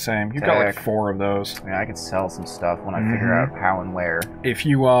 those are all the same. You've got like 4 of those. Yeah, I could sell some stuff when I figure out how and where. If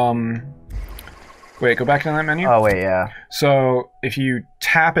you wait, go back to that menu. Oh wait, yeah. So if you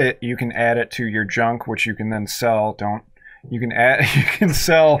tap it, you can add it to your junk, which you can then sell. You can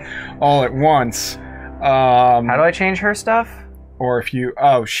sell all at once. How do I change her stuff? Or if you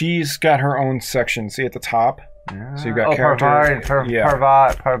she's got her own section. See at the top. Yeah. So you got character.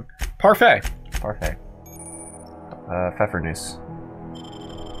 Parfait. Pfeffernuss.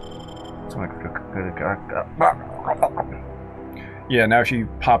 Yeah, now if you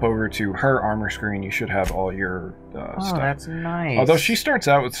pop over to her armor screen, you should have all your stuff. That's nice. Although she starts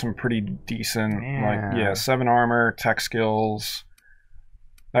out with some pretty decent, 7 armor, tech skills.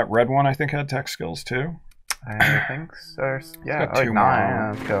 That red one, I think, had tech skills too. I think so. Yeah, got 2 more.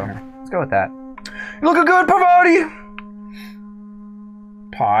 Yeah, let's go with that. You looking good, parvati.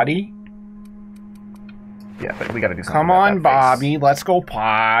 Potty? Yeah, but we gotta do something. Come on, Bobby. Let's go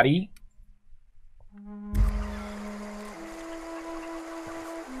potty.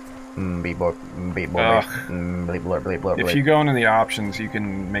 If you go into the options, you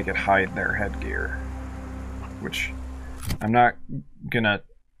can make it hide their headgear, which I'm not gonna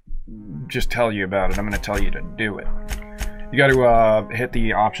just tell you about it. I'm gonna tell you to do it. You got to hit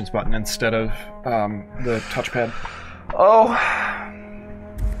the options button instead of the touchpad. Oh.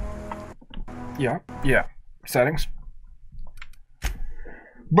 Yeah. Settings.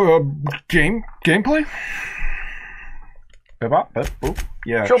 Gameplay.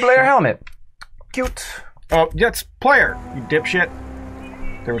 Yeah. Show player helmet. Cute. Oh, yeah, it's player. You dipshit.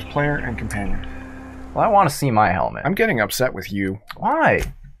 There was player and companion. Well, I want to see my helmet. I'm getting upset with you. Why?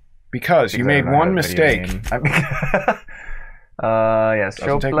 Because you made one mistake. Yes.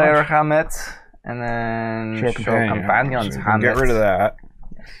 Show player helmet, and then show companion's helmet. Get rid of that,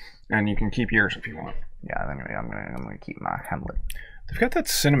 and you can keep yours if you want. Yeah, I'm gonna keep my helmet. They've got that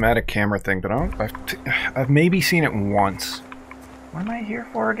cinematic camera thing, but I've maybe seen it once. What am I here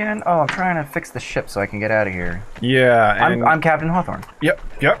for again? Oh, I'm trying to fix the ship so I can get out of here. Yeah, and I'm Captain Hawthorne. Yep.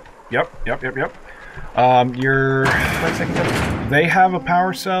 They have a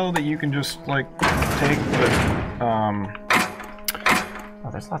power cell that you can just like take, but oh,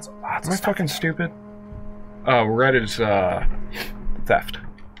 there's lots am I fucking stupid? Oh, red is theft.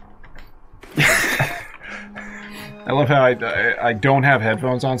 I love how I don't have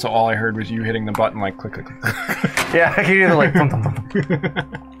headphones on, so all I heard was you hitting the button like click, click, click. Yeah, I can hear the like thump, thump, thump.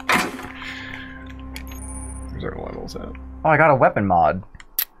 Where's our levels at? Oh, I got a weapon mod.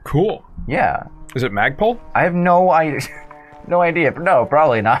 Cool. Yeah. Is it Magpul? I have no idea. No idea. No,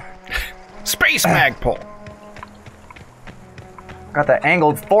 probably not. Space Magpul. Got the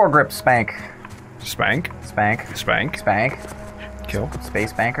angled foregrip spank. Spank. Kill.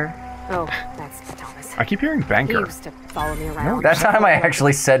 Space banker. Oh, that's Thomas. I keep hearing banker. He used to follow me around. No, that time I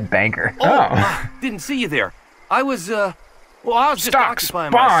actually said banker. Oh, didn't see you there. I was I was just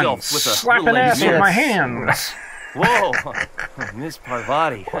occupying myself with a slapping ass with my hands. Whoa, Miss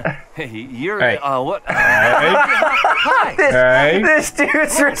Parvati. Hey, you're what? Hi. This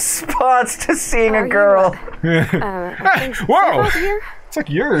dude's response to seeing a girl. Whoa! It's like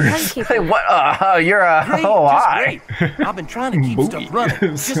yours. Hey, what? You're a great. I've been trying to keep stuff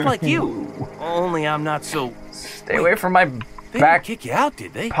running, just like you. Only I'm not so. Stay away from my They back. didn't kick you out,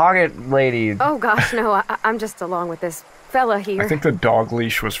 did they? Pocket lady. Oh gosh, no. I'm just along with this fella here. I think the dog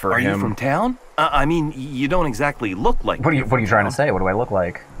leash was for him. Are you from town? I mean, you don't exactly look like. What are you trying to say? What do I look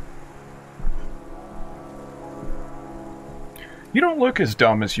like? You don't look as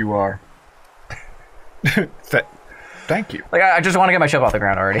dumb as you are. Thank you. Like, I just want to get my ship off the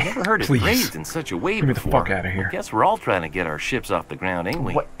ground already. I never heard it raised in such a way Get me before. the fuck out of here. Guess we're all trying to get our ships off the ground, ain't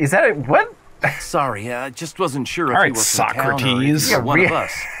we? What is that? What? Sorry, I just wasn't sure if All you right, were from town or if Socrates. you were one of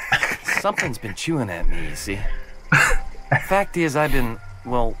us. Something's been chewing at me, you see. Fact is, I've been,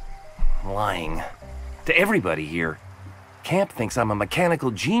 well, lying. To everybody here. Camp thinks I'm a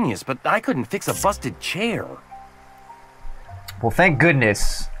mechanical genius, but I couldn't fix a busted chair. Well, thank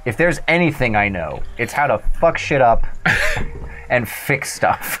goodness. If there's anything I know, it's how to fuck shit up and fix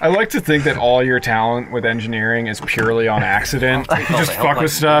stuff. I like to think that all your talent with engineering is purely on accident. You just fuck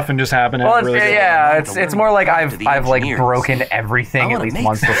with stuff and just happen to really it's more like I've like broken everything at least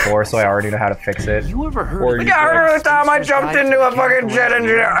once before, so I already know how to fix it. You ever heard? Yeah, I remember the time I jumped into a fucking jet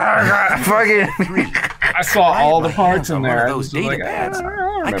engine. I saw all the parts in there. Those data pads.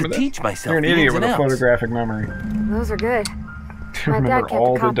 I could teach myself. You're an idiot with a photographic memory. Those are good. You remember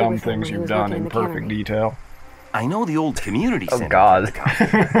all the dumb things you've done in perfect detail. I know the old community center. Oh God!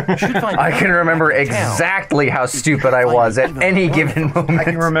 I can remember exactly how stupid I was at any given moment. I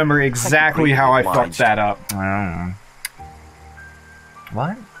can remember exactly how I fucked that up.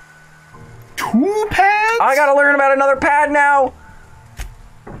 What? 2 pads? I gotta learn about another pad now.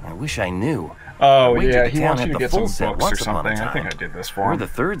 I wish I knew. Oh yeah, he wants you to get some books or something. I think I did this for him. Where the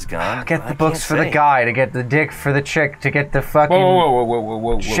third's gone. Get the books for the guy, to get the dick for the chick, to get the fucking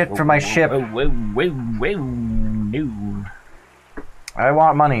whoa, shit for my ship. No. I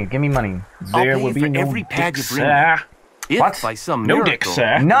want money. Give me money. There will be no every pad you bring. What? By some no dick,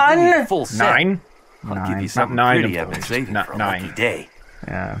 sir. None. Full set. 9. I'll give you something pretty I've been saving for a lucky day.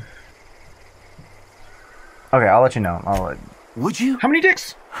 Yeah. Okay, I'll let you know. Would you? How many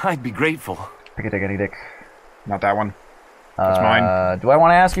dicks? I'd be grateful. Pick a dick, any dick. Not that one. That's mine. Do I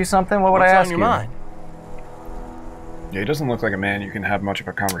want to ask you something? What would I ask you? What's on your mind? Yeah, he doesn't look like a man you can have much of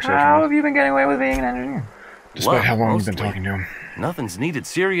a conversation How with. have you been getting away with being an engineer? Despite how long you've been talking to him. Nothing's needed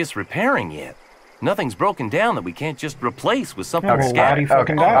serious repairing yet. Nothing's broken down that we can't just replace with something scattered.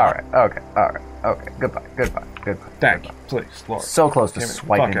 Okay, alright, okay. Goodbye. Thank you, please, Lord. So close to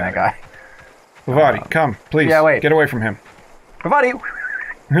swiping that guy. Parvati, come, please. Yeah, wait. Get away from him. Parvati!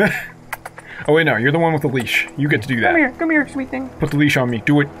 Oh wait, no, you're the one with the leash. You get to do that. Come here, sweet thing. Put the leash on me.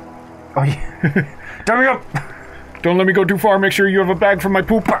 Do it. Oh yeah. Turn me up. Don't let me go too far. Make sure you have a bag for my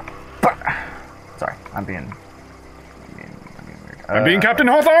poop. Sorry, I'm being weird. I'm being Captain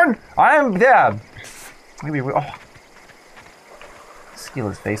Hawthorne. Yeah. Maybe steal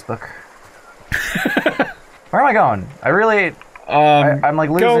his Facebook. Where am I going? I really. I'm like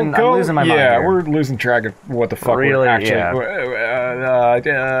losing. I'm losing my mind. Yeah, here. we're losing track of what the fuck really, we're actually.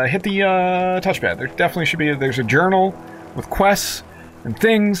 Hit the touchpad. There definitely should be. There's a journal with quests and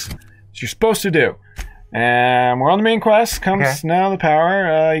things that you're supposed to do. And we're on the main quest. Comes now the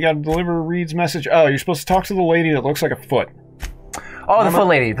power. You got to deliver Reed's message. Oh, you're supposed to talk to the lady that looks like a foot. Oh, the foot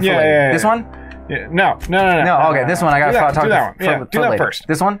lady. The foot lady. Yeah. This one? Yeah. No. Okay, this one. I gotta talk to that one. Yeah, do that first.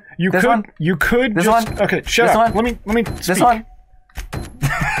 This one? You could. This just, one? Okay, shut this up. One? Let me. This speak. one?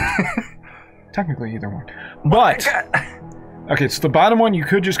 Technically, either one. But okay, so the bottom one, you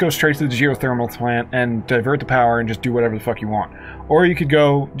could just go straight to the geothermal plant and divert the power and just do whatever the fuck you want. Or you could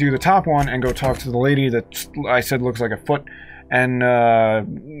go do the top one and go talk to the lady that I said looks like a foot, and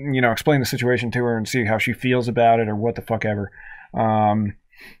explain the situation to her and see how she feels about it or what the fuck ever.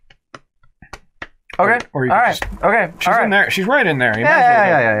 Okay. Or you all could right. just, Okay. She's in there. She's right in there. You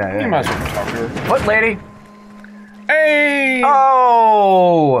Yeah. You might as well talk to her. Foot lady. Hey!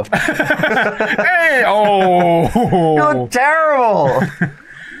 Oh! Hey! Oh! You look terrible!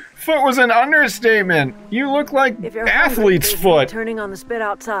 Foot was an understatement. You look like athlete's foot. Turning on the spit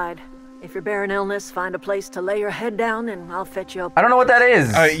outside. If you're bearing illness, find a place to lay your head down and I'll fetch you up. I don't know what that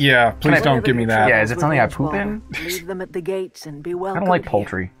is. Yeah, please don't give me that. Yeah, is it something I poop in? Leave them at the gates and be welcome. I don't like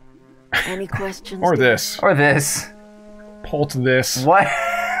poultry. Any questions? Or this. Poult this. What?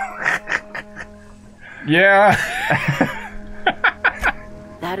 Yeah.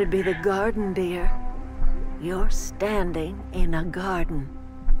 That'd be the garden, dear. You're standing in a garden.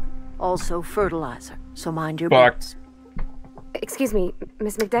 Also fertilizer, so mind your bucks. Excuse me,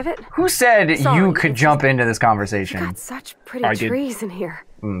 Miss McDevitt? Who said you could jump into this conversation? You got such pretty trees in here.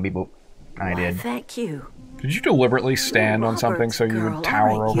 Beep boop. I did. Thank you. Did you deliberately stand on something so you would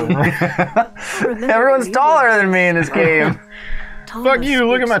tower over me? Everyone's taller than me in this game. Fuck you,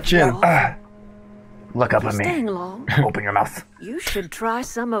 look at my chin. Look up at me. Staying long? Open your mouth. You should try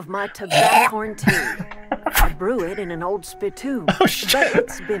some of my tobacco tea. I brew it in an old spittoon. Oh shit! But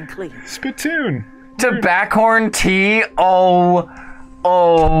it's been cleaned. Spittoon. Tobacco tea? Oh,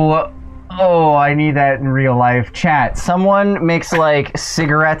 I need that in real life. Chat, someone makes like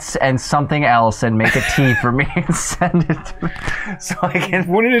cigarettes and something else and make a tea for me and send it to me so I can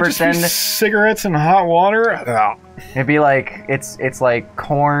Wouldn't it pretend just be cigarettes and hot water? It'd be like, it's like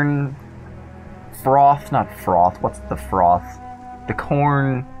corn froth, not froth, what's the froth? The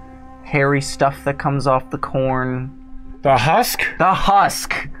corn, hairy stuff that comes off the corn. The husk? The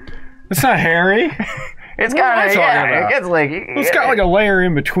husk. It's not hairy. It's got it's like it's got like a layer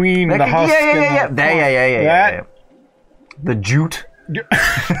in between the husk and the yeah. The jute.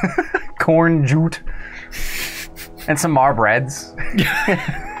 Corn jute. And some Marbreads.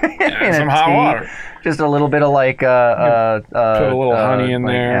 And some hot water. Just a little bit of like put a little honey in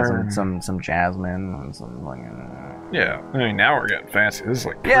like, there. Yeah, some jasmine and some like. Yeah, I mean now we're getting fancy. This is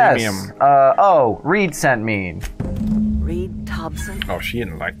like Yes. premium. Oh, Reed sent me. Reed Thompson. Oh, she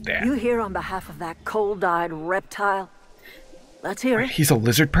didn't like that. You here on behalf of that cold-eyed reptile? Let's hear it. He's a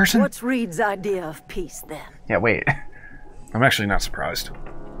lizard person? What's Reed's idea of peace then? Yeah, wait. I'm actually not surprised.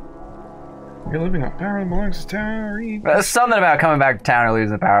 You're living on power that belongs to town, Reed. Something about coming back to town or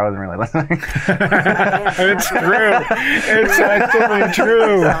losing the power. I wasn't really listening. It's true. It's actually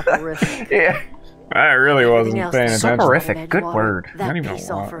true. Yeah. I really wasn't paying attention. Soporific. Good word. Not even a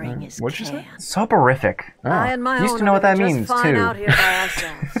lot. What'd you say? Soporific. I and my Used to know what that means too. Out here by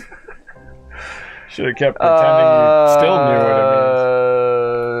ourselves. Should have kept pretending you still knew what it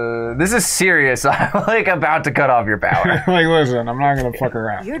means. This is serious. I'm like about to cut off your power. Like, listen, I'm not gonna fuck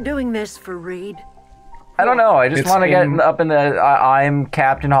around. You're doing this for Reed? I don't know. I just want to get up in the. I'm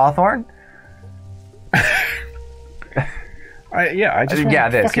Captain Hawthorne. I just yeah,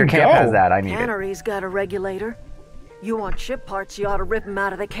 this. Your camp has that. I need it. Cannery's got a regulator. You want ship parts, you ought to rip him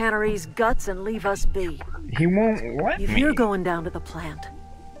out of the cannery's guts and leave us be. He won't let If me. you're going down to the plant,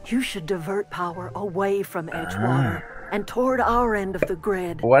 you should divert power away from Edgewater and toward our end of the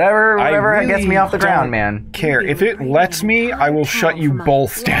grid. Whatever really gets me off the ground, man. Care. If it lets me, I will shut you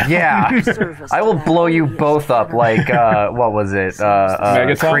both down. Yeah. I will blow you both up like, what was it?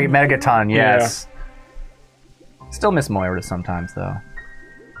 Megaton? Megaton, yes. Still miss Moira sometimes, though.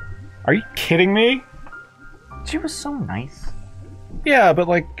 Are you kidding me? She was so nice. Yeah, but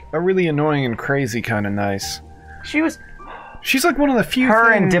like a really annoying and crazy kind of nice. She's like one of the few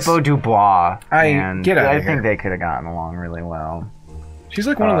Her things... and Dippo Dubois. Get out of I here. think they could have gotten along really well. She's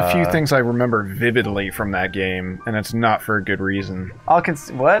like one of the few things I remember vividly from that game, and it's not for a good reason.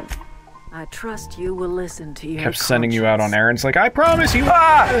 What? I trust you will listen to your Kept sending you out on errands like, I promise you... Oh,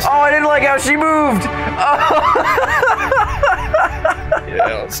 I didn't like how she moved!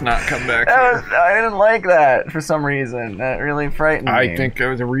 Yeah, let's not come back I didn't like that for some reason. That really frightened me. I think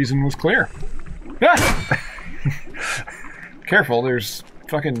the reason was clear. Ah! Careful, there's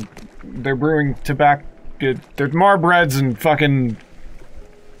fucking... They're brewing tobacco... There's Marbreads and fucking...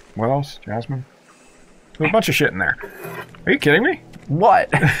 What else? Jasmine? There's a bunch of shit in there. Are you kidding me? What?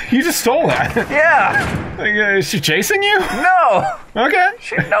 You just stole that. Yeah! Like, is she chasing you? No! Okay.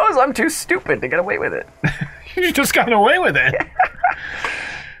 She knows I'm too stupid to get away with it. You just got away with it.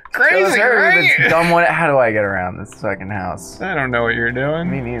 Crazy, right? Dumb one. How do I get around this fucking house? I don't know what you're doing.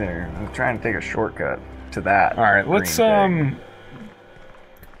 Me neither. I'm trying to take a shortcut to that. Alright, let's,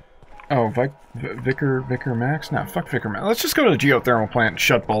 Oh, Vicar Max? No, fuck Vicar Max. Let's just go to the geothermal plant and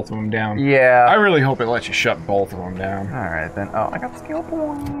shut both of them down. Yeah. I really hope it lets you shut both of them down. Alright then. Oh, I got skill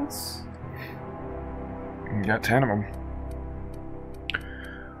points. You got 10 of them.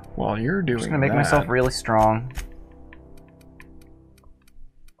 While you're doing I'm just gonna make myself really strong.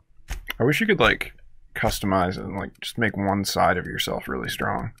 I wish you could, like, customize it and, like, just make one side of yourself really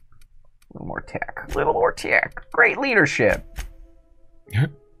strong. A little more tech. A little more tech. Great leadership.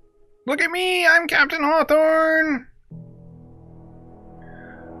 Look at me! I'm Captain Hawthorne!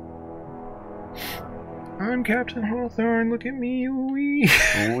 I'm Captain Hawthorne, look at me, ooh-wee.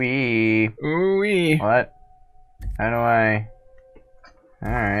 Ooh-wee. Ooh-wee. What? How do I...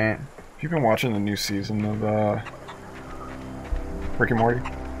 Alright. You've been watching the new season of, Rick and Morty?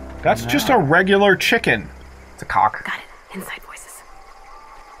 That's just a regular chicken. It's a cock. Got it. Inside voices.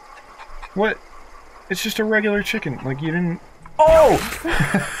 What? It's just a regular chicken. Like, you didn't... Oh!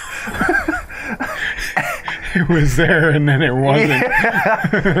 It was there and then it wasn't.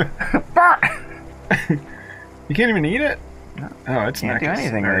 You can't even eat it? Oh, it's can't do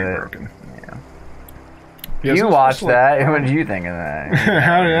anything with it. Broken. Yeah. You watched that. What did you think of that?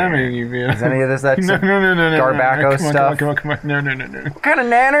 How did that make you feel? Is any of this that no, Garbaco stuff? Come on. No. What kind of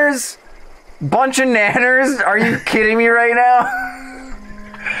nanners? Bunch of nanners? Are you kidding me right now?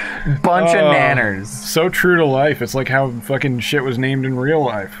 Bunch of nanners. So true to life. It's like how fucking shit was named in real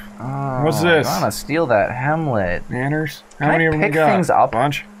life. Oh, what's this? I want to steal that Hemlet. Nanners? How many of them you pick got? things up?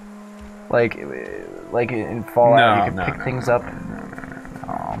 Bunch? Like in Fallout, you can pick things up.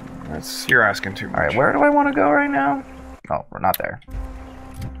 Oh. You're asking too much. Alright, where do I want to go right now? Oh, we're not there.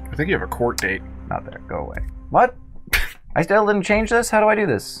 I think you have a court date. Not there. Go away. What? I still didn't change this? How do I do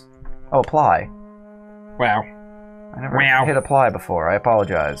this? Oh, apply. Wow. I never hit apply before. I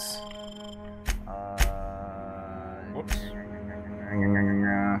apologize. Whoops.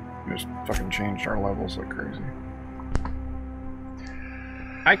 Just fucking changed our levels like crazy.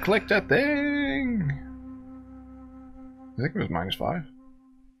 I clicked a thing! I think it was -5.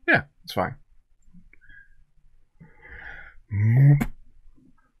 Yeah, it's fine.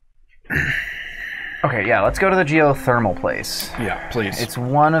 Okay, yeah, let's go to the geothermal place. Yeah, please. It's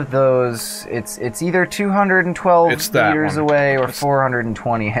one of those. It's either 212 meters away or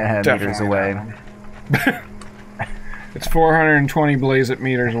 420 meters away. It's 420 blaze it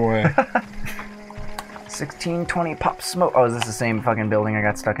meters away. 1620 pop smoke. Oh, is this the same fucking building I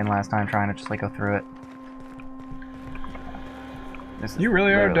got stuck in last time trying to just like go through it? You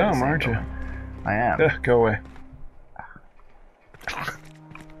really are dumb, aren't you? I am. Go away.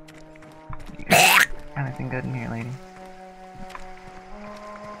 Anything good in here, lady?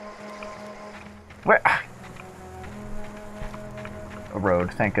 Where? A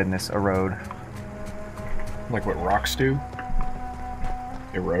road. Thank goodness, a road. Like what rocks do?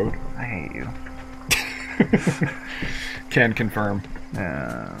 Erode? I hate you. Can confirm.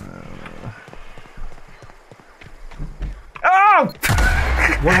 Oh!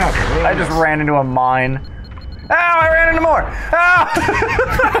 What happened? I just ran into a mine. Ow! I ran into more! Ow!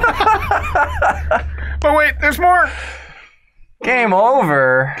 But wait, there's more! Game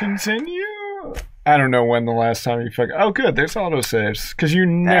over. Continue? I don't know when the last time you fucking... Oh, good, there's autosaves. Because you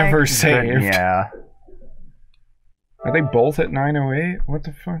never saved. Yeah. Are they both at 908? What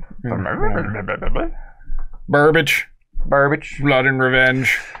the fuck? Burbage. Burbage. Blood and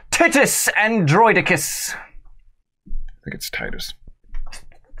revenge. Titus Androidicus. I think it's Titus.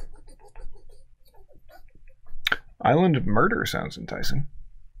 Island of Murder sounds enticing.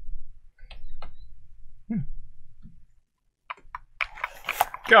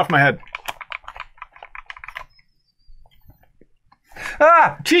 Get off my head.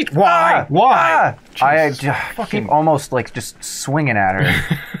 Ah! Cheat! Why? Why? I keep almost like just swinging at her.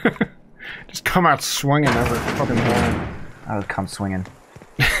 Just come out swinging every fucking time. I would come swinging.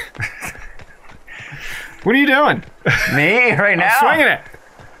 What are you doing? Me? Right now? I'm swinging it.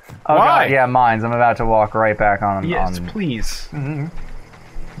 Oh, Why? God, yeah, mines. I'm about to walk right back on them. Yes, please. I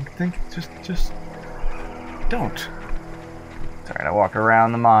think just don't. It's alright, I walked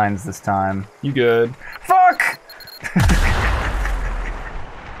around the mines this time. You good? Fuck!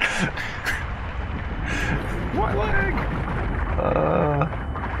 My leg.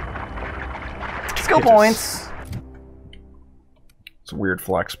 Skill points. It's a weird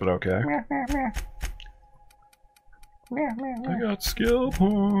flex, but okay. I got skill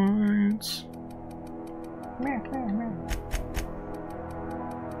points.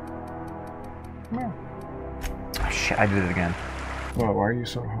 Oh, shit, I did it again. Well, why are you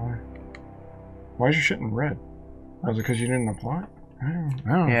so high? Why is your shit in red? Was it because you didn't apply? I don't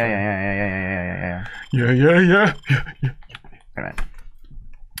know. Yeah. Yeah. Wait a minute.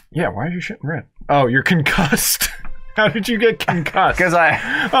 Yeah, why is your shit in red? Oh, you're concussed. How did you get concussed? Because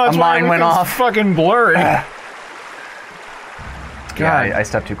a mine went off. Fucking blurry. God, yeah, I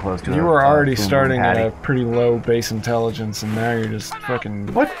stepped too close to it. You were already starting at a pretty low base intelligence, and now you're just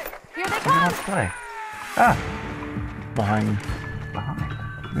fucking... What? Here they come. Let's play. Behind you. Behind?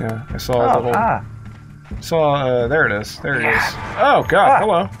 Yeah, I saw a little... Saw, there it is. There it is. Oh, God,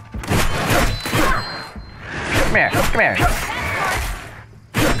 hello. Come here.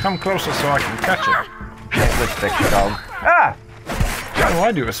 Come closer so I can catch you. Let's fix you, dog. How do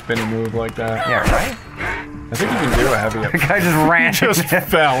I do a spinny move like that? Yeah, right? I think you can do a heavy up. The guy just ran. Just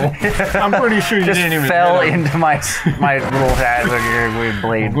fell. I'm pretty sure you didn't even fell into my little hazard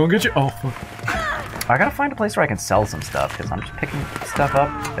blade. I'm gonna get you. Oh. I gotta find a place where I can sell some stuff because I'm just picking stuff up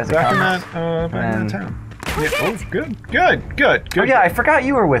as it comes. Back in that town. Yeah. Oh, good. Oh yeah, I forgot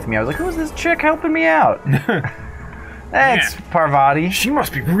you were with me. I was like, who's this chick helping me out? Thanks, Parvati. She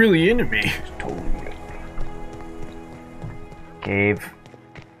must be really into me. Totally. Cave.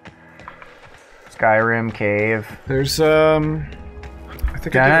 Skyrim cave. There's I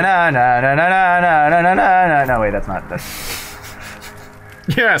think. No, wait, that's not. That's.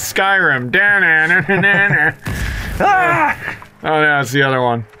 Yeah, Skyrim. Oh no, it's the other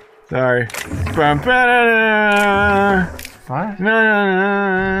one. Sorry. What?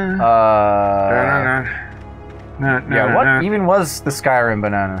 Yeah, what even was the Skyrim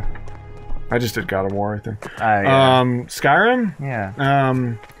banana? I just did God of War, I think. Yeah. Skyrim? Yeah.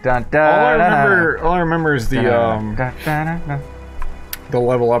 All I remember is the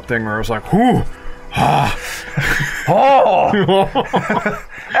level up thing where it was like, whoo! Oh!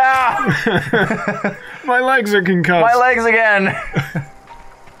 My legs are concussed. My legs again.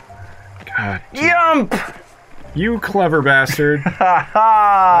 God. Yump! You clever bastard. That's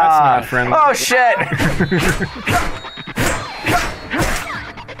not friendly. Oh shit!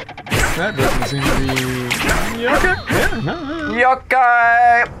 That doesn't seem to be yokai. Yeah, no.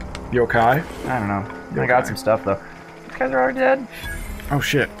 Yokai! Yokai? I don't know. I got some stuff though. These guys are already dead. Oh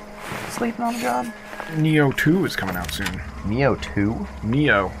shit. Sleeping on the job? Neo 2 is coming out soon. Neo 2?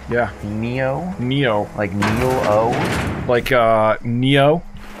 Neo, yeah. Neo? Neo. Like Neo-O? Like, Neo.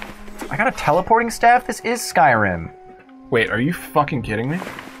 I got a teleporting staff? This is Skyrim. Wait, are you fucking kidding me?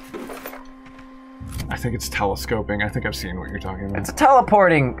 I think it's telescoping. I think I've seen what you're talking about. It's a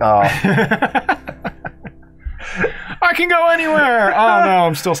teleporting... Oh. I can go anywhere! Oh no,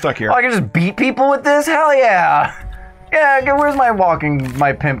 I'm still stuck here. Oh, I can just beat people with this? Hell yeah! Yeah, where's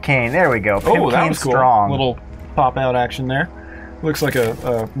my pimp cane? There we go. Pimp that was cool. Strong. Little pop-out action there. Looks like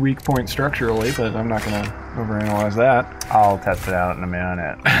a weak point structurally, but I'm not gonna overanalyze that. I'll test it out in a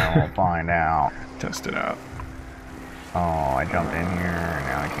minute, and we'll find out. Test it out. Oh, I jumped in here, and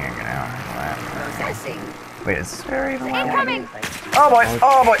now I can't get out. Processing. Wait, is there even Incoming! Oh boy!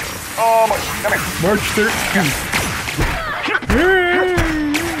 Oh boy! Oh boy! Come here! March 13th.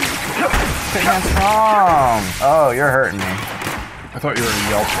 Hitman's strong! Oh, you're hurting me. I thought you were a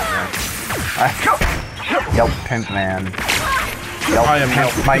Yelp man. Yelp pimp man. Yelp.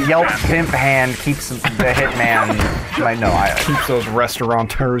 My Yelp pimp hand keeps the hitman. Keeps those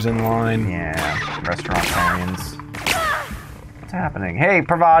restaurateurs in line. Yeah, restauratarians. What's happening? Hey,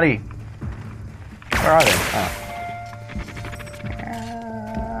 Parvati! Where are they? Oh.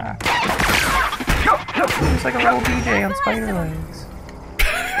 Looks like a little DJ on spider legs.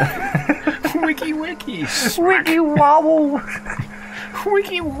 Wiki wiki. Wiki wobble.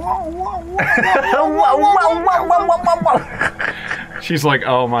 Wiki wow. She's like,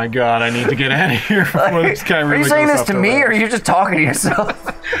 oh my god, I need to get out of here before this guy really Are you saying goes this up to the me, road. or are you just talking to yourself?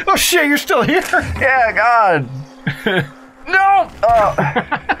 Oh shit, you're still here? Yeah, God. No! Oh.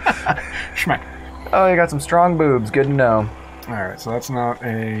 Schmack. Oh, you got some strong boobs. Good to know. Alright, so that's not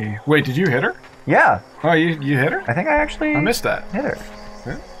a... Wait, did you hit her? Yeah. Oh, you hit her? I think I actually... I missed that. Hit her.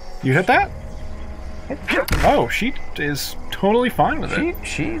 Yeah. You hit that? Oh, she is totally fine with it.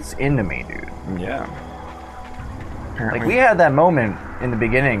 She's into me, dude. Yeah. Apparently. Like, we had that moment in the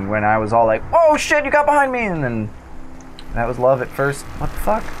beginning when I was all like, oh shit, you got behind me, and then that was love at first. What the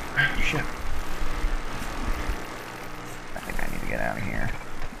fuck? Shit. I think I need to get out of here.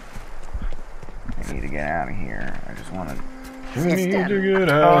 I need to get out of here. I just want to... You need to get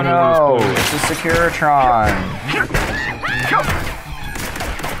out of this place. It's a Securitron.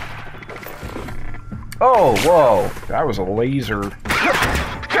 Oh, whoa. That was a laser.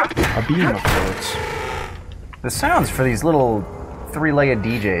 A beam of sorts. The sounds for these little three-legged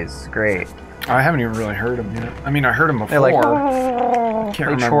DJs, great. I haven't even really heard them yet. I mean, I heard them before. They like,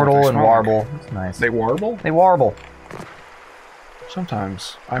 Can't they chortle and warble. It's nice. They warble? They warble.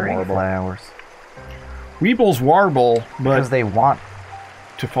 Sometimes I Green warble. flowers. Weebles warble, but... Because they want...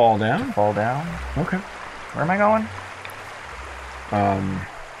 To fall down? Fall down? Okay. Where am I going?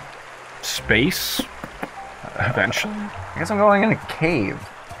 Space? Eventually? I guess I'm going in a cave.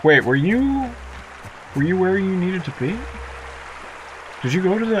 Wait, were you where you needed to be? Did you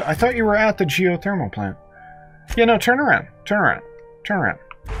go to the... I thought you were at the geothermal plant. Yeah, no, turn around. Turn around. Turn around.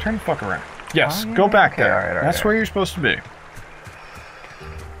 Turn the fuck around. Yes, go back there. All right, That's where you're supposed to be.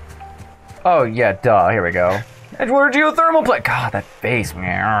 Oh, yeah, duh. Here we go. Edgewater geothermal plant. God, that face.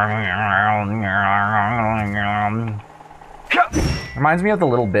 Reminds me of the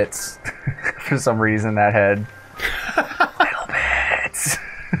Little Bits. For some reason, that head. Little Bits.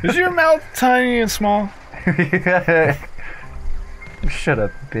 Is your mouth tiny and small? Shut up,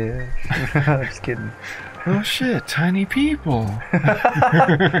 bitch. Just kidding. Oh shit, tiny people.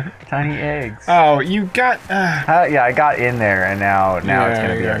 Tiny eggs. Oh, you got... yeah, I got in there, and now it's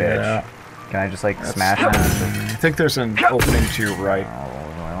gonna be a bitch. Yeah. Can I just, like, smash it? I think there's an opening to your right.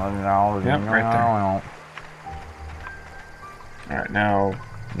 Yep, right there. Alright, now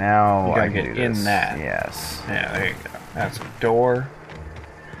you gotta I can get do in this. that. Yes. Yeah, there you go. That's a door.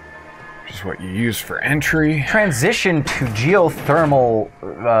 Which is what you use for entry. Transition to geothermal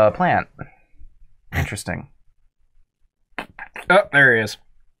plant. Interesting. Oh, there he is.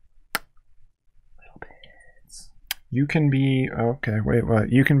 You can be... Okay, wait, what?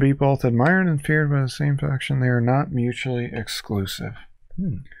 You can be both admired and feared by the same faction. They are not mutually exclusive.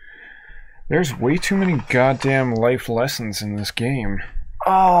 There's way too many goddamn life lessons in this game.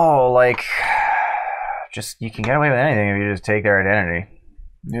 Oh, like... Just, you can get away with anything if you just take their identity.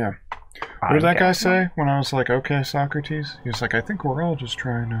 Yeah. What did that guy say when I was like, okay, Socrates? He was like, I think we're all just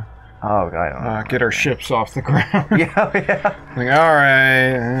trying to... Oh, I don't know. Get our ships off the ground. Yeah. Like,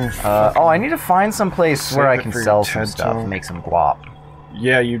 alright. I need to find some place where I can sell some stuff and make some guap.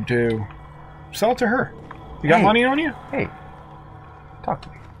 Yeah, you do. Sell it to her. You got money on you? Hey. Talk to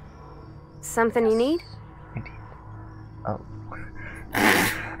me. Something you need? Oh.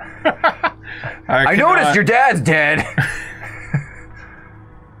 I noticed your dad's dead.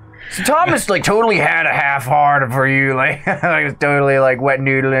 So Thomas like totally had a half heart for you, like I was totally like wet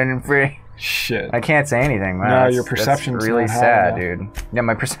noodling and free. Shit. I can't say anything, man. No, your perception's really not sad, high dude. Yeah,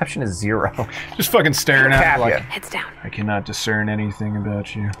 my perception is 0. Just fucking staring at me like, Heads down. I cannot discern anything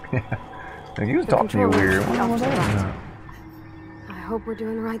about you. Yeah. Like, he was talking to you weird. I hope we're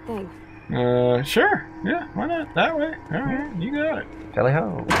doing the right thing. Sure. Yeah, why not? That way. Alright, you got it. Jelly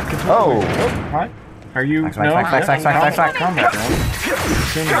ho. Oh, hi. Are you... Max. Combat, right?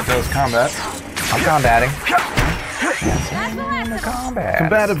 Assuming it does combat. I'm combating. Combat.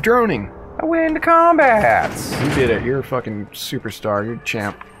 Combative droning. I win the combats. You did it. You're a fucking superstar. You're a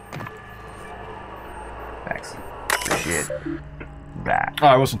champ. Thanks. Appreciate that. Oh,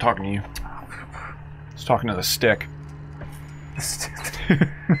 I wasn't talking to you. I was talking to the stick.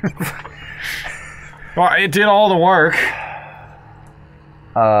 Well, it did all the work.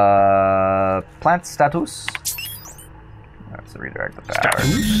 Plant status. That's to redirect the power.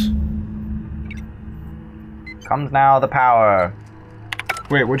 Status? Comes now the power.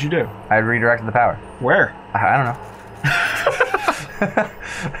 Wait, what'd you do? I redirected the power. Where? I don't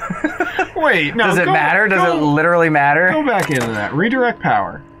know. Wait, no. Does it matter? Does it literally matter? Go back into that. Redirect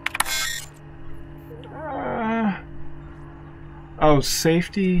power. Oh,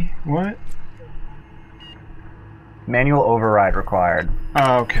 safety. What? Manual override required.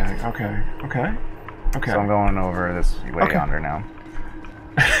 Oh, okay. So I'm going over this way yonder now.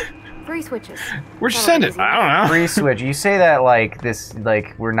 3 switches. Where'd you send it? I don't know. Free switch. You say that like this,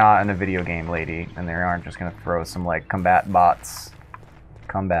 like we're not in a video game, lady, and they aren't just gonna throw some like combat bots.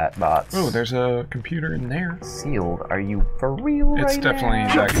 Oh, there's a computer in there. Sealed. Are you for real? It's right definitely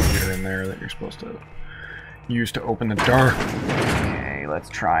now? that computer in there that you're supposed to use to open the door. Okay, let's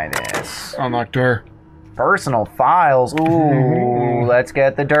try this. Unlock door. Personal files. Ooh, let's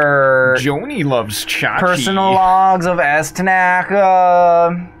get the dirt. Joni loves Chachi. Personal logs of S.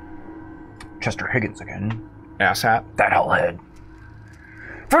 Tanaka. Chester Higgins again. Asshat. That hellhead.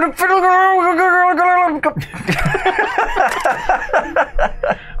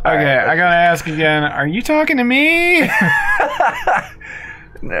 Okay, I gotta ask again. Are you talking to me?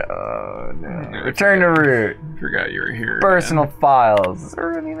 No. Return to root. Forgot you were here. Personal files. Is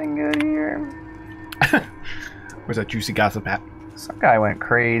there anything good here? Was that juicy gossip hat? Some guy went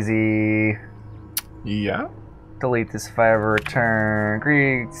crazy. Yeah. Delete this if I ever return.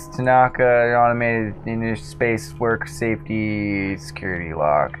 Greeks, Tanaka, automated initial space work safety security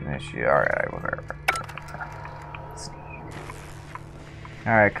lock initiate. Alright, whatever.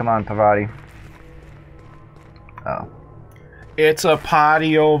 Alright, come on, Parvati. Oh. It's a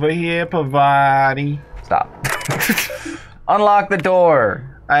party over here, Parvati. Stop. Unlock the door.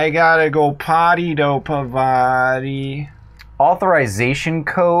 I gotta go potty though, Parvati. Authorization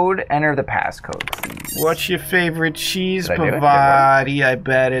code. Enter the passcode, please. What's your favorite cheese, Did I do it? Parvati? I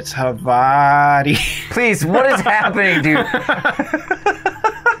bet it's Havati. Please, what is happening, dude?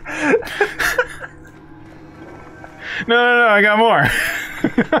 No, I got more.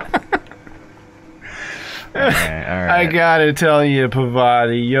 Okay, all right. I gotta tell you,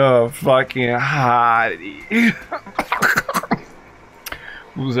 Parvati, you're fucking hottie.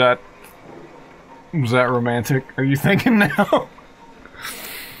 Was that romantic? Are you thinking now?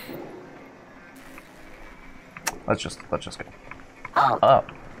 Let's just go. Oh.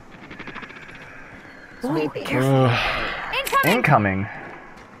 Wait, be careful. Incoming.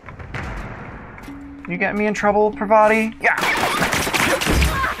 You get me in trouble, Parvati? Yeah.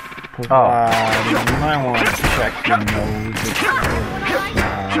 Parvati, you might want to check your nose.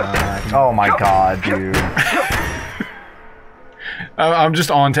 Oh my god, dude. I'm just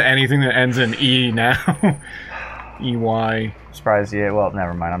on to anything that ends in E now. EY. Surprised you. Well,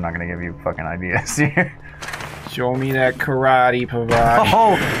 never mind. I'm not gonna give you fucking ideas here. Show me that karate, Parvati.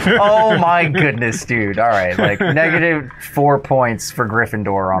 Oh my goodness, dude. Alright, like, -4 points for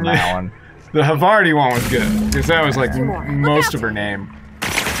Gryffindor on that one. The Havarti one was good, because that was like most of her name.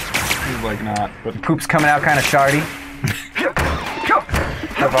 Like not, but poop's coming out kind of shardy.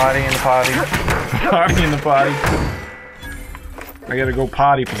 Parvati in the potty. Parvati in the potty. I gotta go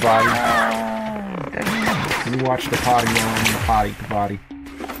potty, Parvati. You watch the potty in the potty, Parvati.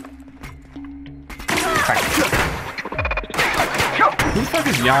 Who the fuck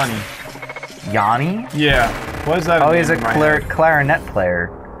is Yanni? Yanni? Yeah. What is that? Oh, he's a clarinet player.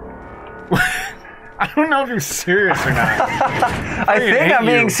 I don't know if you're serious or not. I think I'm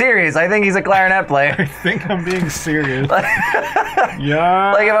being serious. I think he's a clarinet player. I think I'm being serious.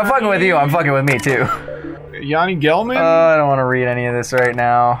 Yeah. Like, if I'm fucking with you, I'm fucking with me too. Yanni Gelman? I don't want to read any of this right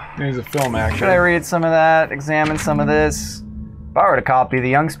now. He's a film actor. Should I read some of that? Examine some of this? If I were to copy the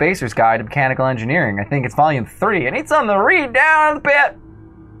Young Spacer's Guide to Mechanical Engineering, I think it's volume 3. I need something to read down the pit.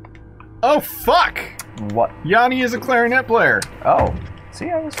 Oh, fuck! What? Yanni is a clarinet player. Oh. See,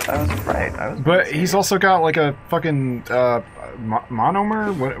 I was right. But he's also got like a fucking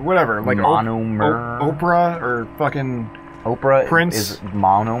monomer, whatever, like monomer, Oprah or fucking Oprah Prince is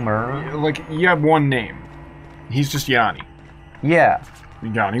monomer. Like you have one name. He's just Yanni. Yeah.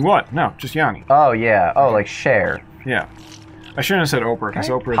 Yanni what? No, just Yanni. Oh yeah. Oh, like Cher. Yeah. I shouldn't have said Oprah because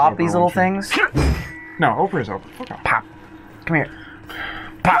Oprah. Pop is Oprah these little things. No, Oprah is Oprah. Fuck off. Pop. Come here.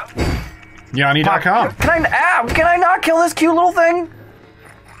 Pop. Yanni.com. Can I not kill this cute little thing?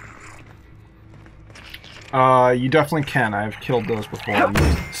 You definitely can. I've killed those before. You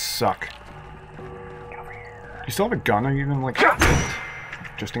suck. You still have a gun? Are you even like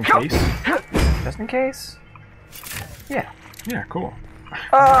just in case? Just in case? Yeah. Yeah, cool.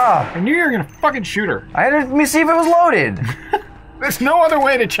 Ah! I knew you were gonna fucking shoot her. I had to see if it was loaded. There's no other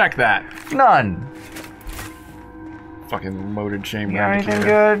way to check that. None. Fucking loaded shame. You got anything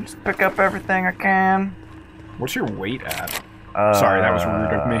good? Just pick up everything I can. What's your weight at? Sorry, that was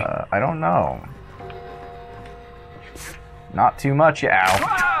rude of me. I don't know. Not too much,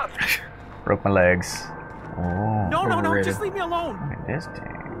 ow. Broke my legs. Oh. No, just leave me alone. Look at this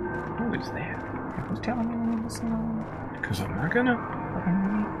thing. Who is that? Who's telling me to leave this alone? Because I'm not gonna.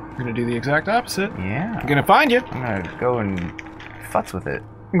 I'm gonna do the exact opposite. Yeah. I'm gonna find you. I'm gonna go and futz with it.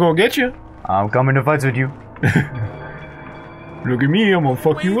 I'm gonna get you. I'm coming to futz with you. Look at me, I'm gonna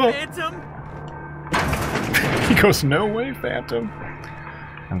fuck you up. He goes, no way, Phantom.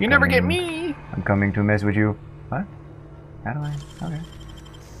 You never get me. I'm coming to mess with you. What? How do I? Okay.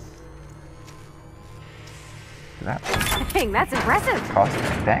 That. Dang, that's impressive. Cost.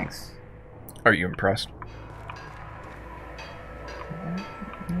 Thanks. Are you impressed?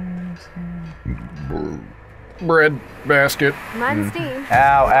 Bread basket. Mine's steam.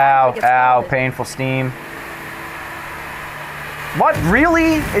 Ow, ow, ow. Painful steam. What?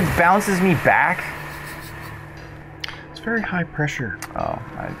 Really? It bounces me back? It's very high pressure. Oh,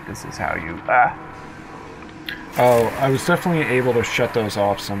 this is how you... Oh, I was definitely able to shut those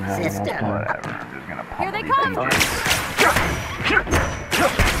off somehow. Whatever. I'm just gonna pump Here they come.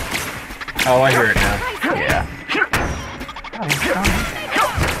 Oh, I hear it now. Yeah. Okay.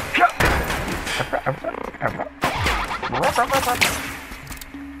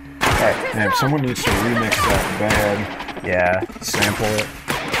 Man, someone needs to remix that bad. Yeah. Sample it.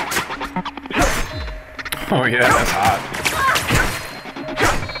 Oh yeah, that's hot.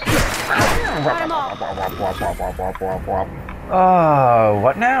 Oh,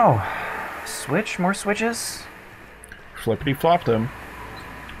 what now? Switch? More switches? Flippity flop them.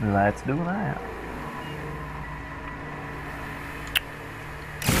 Let's do that.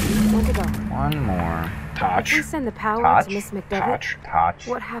 One to go. One more. Touch. We send the power Touch. to Miss McDevitt. Touch.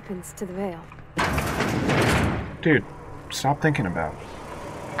 What happens to the veil? Dude, stop thinking about it.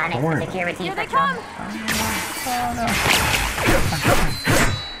 Don't worry. Security. Here they come.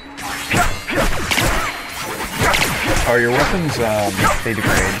 Oh, your weapons, they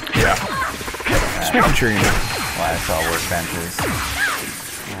degrade. Yeah. Just making sure you know. Well, I saw workbenches.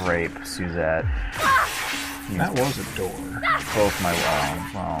 Rape, Suzette. That was a door. Both my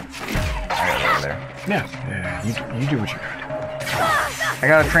well, I got over there. Yeah, you do what you gotta do. I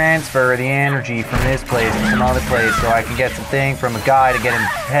gotta transfer the energy from this place to some other place so I can get something from a guy to get in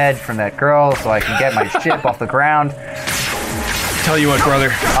head from that girl so I can get my ship off the ground. Tell you what,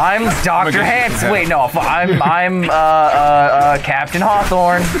 brother. I'm Dr. Hanson. Wait, no, I'm Captain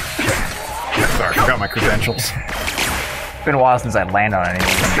Hawthorne. Sorry, I forgot my credentials. It's been a while since I landed on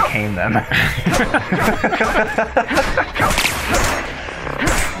anything and became them.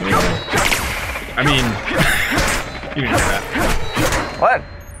 I mean, you didn't do that. What?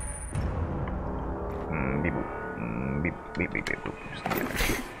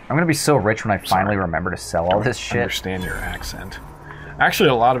 I'm gonna be so rich when I finally remember to sell all this shit. I understand your accent. Actually,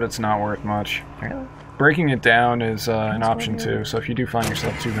 a lot of it's not worth much. Really? Breaking it down is an option too, so if you do find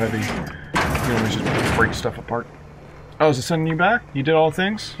yourself too heavy, you can always just break stuff apart. Oh, is it sending you back? You did all the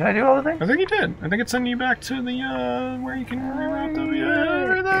things? Did I do all the things? I think you did. I think it's sending you back to the, where you can reroute the,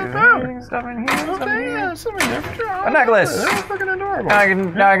 stuff in here, stuff in here. Yeah, something there for sure. A necklace! That's fucking adorable. I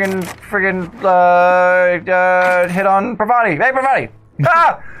can friggin' hit on Parvati. Hey, Parvati!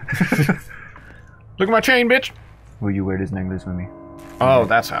 Ah! Look at my chain, bitch! Will you wear this necklace with me? Oh,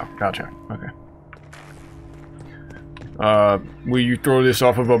 that's how. Gotcha. Okay. Will you throw this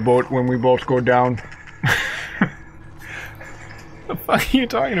off of a boat when we both go down? What the fuck are you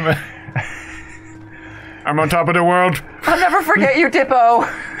talking about? I'm on top of the world. I'll never forget you, Dippo.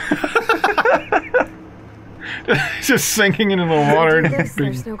 Just sinking into the water and There's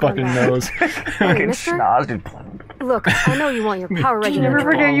big no fucking going back. nose. Hey, mister? Look, I know you want your power regulator. Never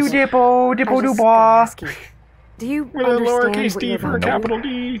forget you, balls. Dippo. I Dippo just Dubois. gotta ask you, do you With a understand lowercase what d you're for a about to do? capital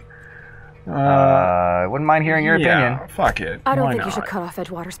D. Wouldn't mind hearing your Yeah, opinion. fuck it. I don't Why think you not? should cut off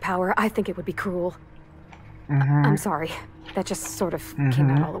Edgewater's power. I think it would be cruel. Mhm. I'm sorry. That just sort of came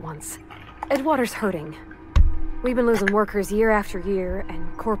out all at once. Edgewater's hurting. We've been losing workers year after year,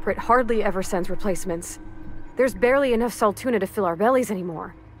 and corporate hardly ever sends replacements. There's barely enough Saltuna to fill our bellies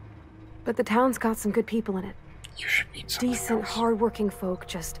anymore. But the town's got some good people in it. You should eat something Decent, else. hard-working folk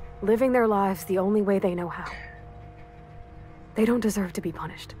just living their lives the only way they know how. They don't deserve to be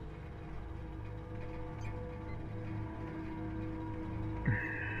punished.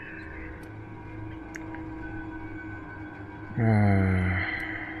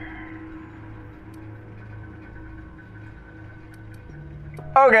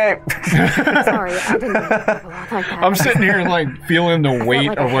 Okay. Sorry, I didn't mean to go on like that. I'm sitting here like feeling the weight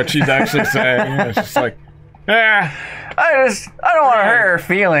like of I- what she's actually saying. It's just like, I don't want to hurt her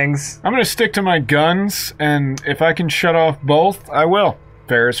feelings. I'm gonna stick to my guns, and if I can shut off both, I will.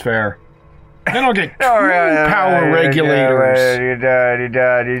 Fair is fair. Then I'll get power regulators. Power regulators.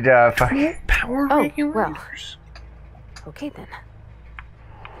 Well, okay then.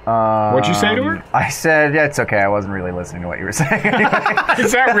 What'd you say to her? I said, yeah, it's okay. I wasn't really listening to what you were saying.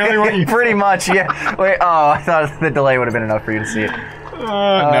 Is that really what you Pretty much, yeah. Wait, I thought the delay would have been enough for you to see it.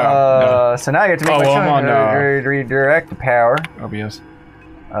 No. So now I get to make my I'm on, redirect the power. OBS.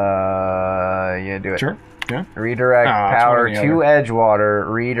 Yeah, do it. Sure. Yeah. Redirect it's power one or the to other. Edgewater.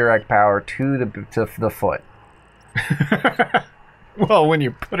 Redirect power to the foot. Well, when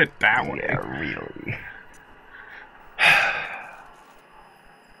you put it that way. Yeah, really.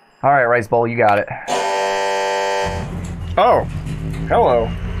 All right, Rice Bowl, you got it. Oh, hello.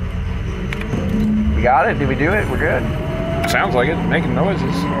 We got it? Did we do it? We're good. Sounds like it. Making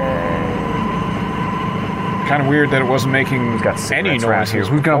noises. Kind of weird that it wasn't making Who's got any cigarettes around noises. here?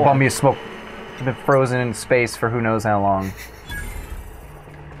 Who's gonna before. bum me a smoke? I've been frozen in space for who knows how long.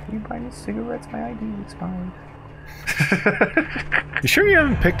 You buy me cigarettes? My ID expired. You sure you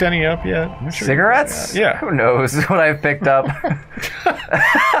haven't picked any up yet? I'm sure Cigarettes? Yeah. Who knows what I've picked up?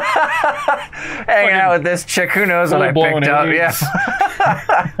 Hanging out with this chick, who knows what I Full-blown picked up? AIDS.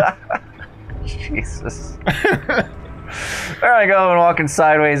 Yeah. Jesus. There I go, and walking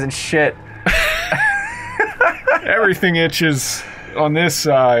sideways and shit. Everything itches on this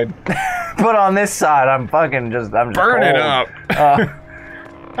side. But on this side, I'm just Burn it cold. up.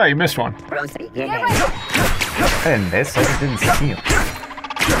 Oh, you missed one. I didn't miss, I just didn't steal.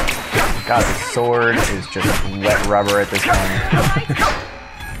 God, the sword is just wet rubber at this point.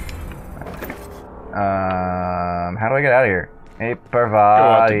 How do I get out of here? Hey, Parvati. Go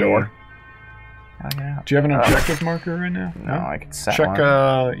out the door. How do I get out? Do you have an objective marker right now? No, I can set check,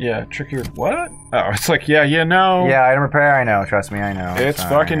 one. yeah, check your... What? Oh, it's like, yeah, no. Yeah, item repair, I know. Trust me, I know. It's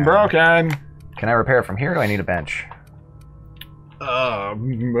fucking broken. Can I repair it from here, or do I need a bench?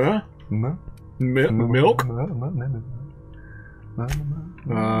 Milk?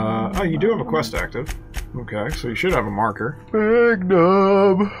 Oh, you do have a quest active. Okay, so you should have a marker. Big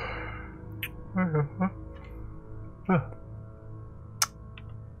nub.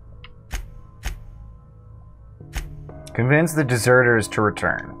 Convince the deserters to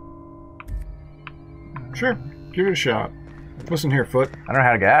return. Sure, give it a shot. Listen here, Foot. I don't know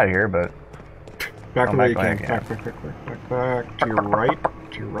how to get out of here, but... Back the way you back, came. yeah. Back. To your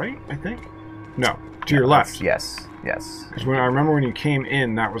right. To your right, I think? No, to your left. Yes. Because when I remember when you came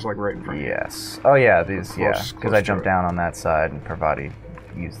in, that was like right in front of you. Yes. Oh, yeah, these, yeah. Close Because I to jumped it. down on that side, and Parvati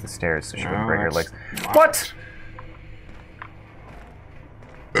used the stairs so she wouldn't No, break her that's legs. not- What?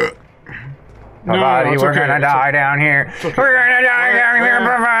 No, Parvati, it's we're okay, gonna it's die okay. down here. It's okay. We're gonna die down here,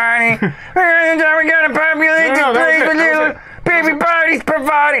 Parvati. We're gonna populate No, this that was place it, with that was little it. baby bodies,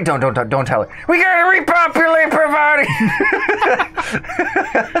 Parvati. Don't tell her. We gotta repopulate Parvati.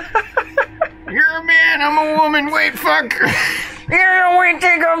 You're a man, I'm a woman, wait, fuck! You know, we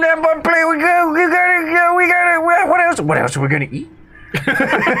take off that butt plate. We gotta. What else are we gonna eat?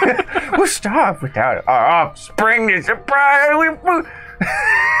 We'll starve without our offspring to surprise.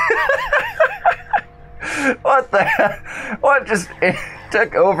 What the hell? What just it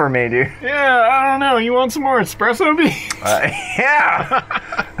took over me, dude? Yeah, I don't know, you want some more espresso beans? Yeah!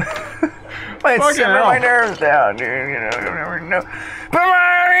 Might Fucking simmer hell. my nerves down, dude. You know, you never know.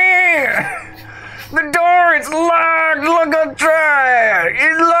 Parvati! The door, it's locked! Look, I'll try it!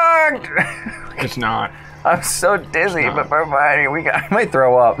 It's locked! It's not. I'm so dizzy, but Parvati, I might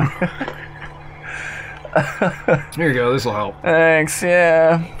throw up. Here you go, this'll help. Thanks,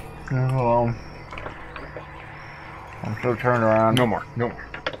 yeah. Oh, I'm still turned around. No more. No more.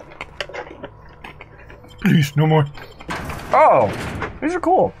 Please, no more. Oh, these are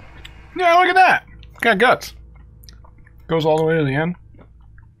cool. Yeah, look at that. Got guts. Goes all the way to the end.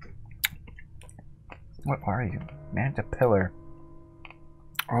 What are you? Manta pillar.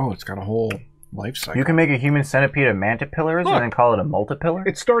 Oh, it's got a whole life cycle. You can make a human centipede of manta pillars and then call it a multipillar?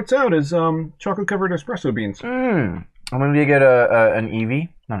 It starts out as chocolate-covered espresso beans. Mmm. I'm going to get an Eevee.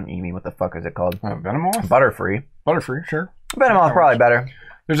 Not an Eevee, what the fuck is it called? Venomoth? Butterfree. Butterfree, sure. Venomoth probably better.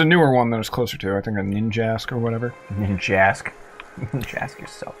 There's a newer one that is closer to, I think, a Ninjask or whatever. Ninjask. Ninjask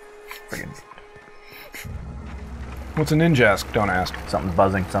yourself. Friggin'. What's a Ninjask? Don't ask. Something's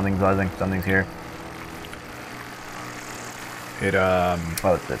buzzing. Something's buzzing. Something's here. It, oh,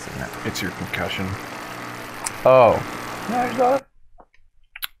 it's this, isn't it? It's your concussion. Oh. No, I just thought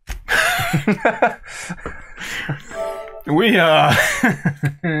We, Is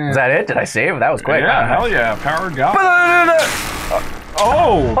that it? Did I save? That was quick. Yeah, hell yeah. Power God.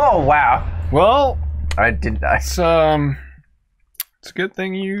 Oh! Oh, wow. Well... I did die. It's a good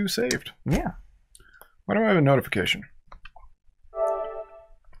thing you saved. Yeah. Why do I have a notification?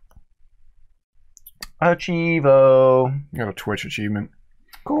 Achievo. You got a Twitch achievement.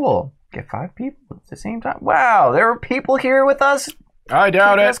 Cool. Get 5 people at the same time. Wow, there are people here with us? I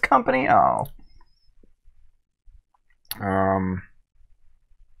doubt it. This company? Oh.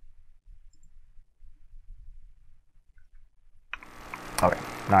 Okay,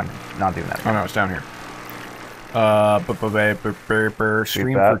 not doing that. Oh no, it's down here.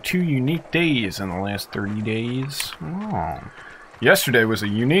 Stream for 2 unique days in the last 30 days. Oh. Yesterday was a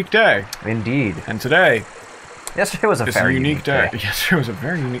unique day. Indeed. And today... Yesterday was a very unique day. Yesterday was a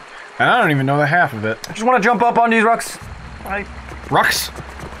very unique... And I don't even know the half of it. I just want to jump up on these rocks. Rocks?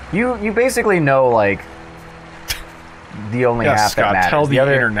 You basically know, like, the only half Scott, that matters. Tell the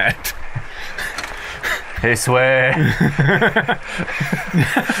other... internet. Hey, swear.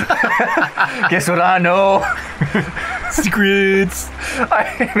 Guess what I know? Secrets.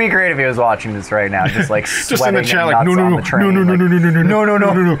 It'd be great if he was watching this right now, just like just in the chat, like no.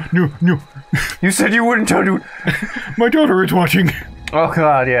 You said you wouldn't tell, dude. My daughter is watching. Oh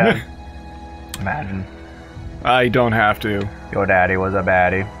God, yeah. Imagine. I don't have to. Your daddy was a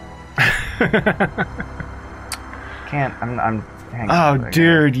baddie. Can't. I'm hanging. Oh,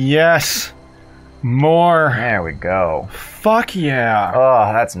 dude, yes. More. There we go. Fuck yeah.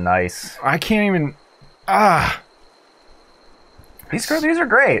 Oh, that's nice. I can't even... These are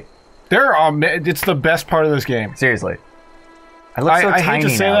great. They're it's the best part of this game. Seriously. I hate to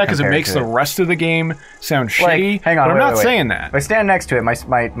say that because it makes the rest of the game sound shitty. Hang on, but I'm not wait. saying that. If I stand next to it,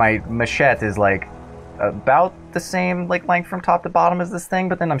 my machete is like about the same like length from top to bottom as this thing,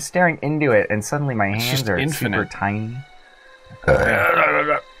 but then I'm staring into it and suddenly my hands are super tiny.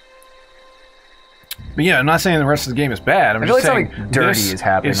 But yeah, I'm not saying the rest of the game is bad. I'm just saying something dirty is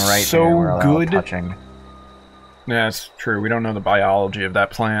happening right so there. Where good. Touching. Yeah, it's true. We don't know the biology of that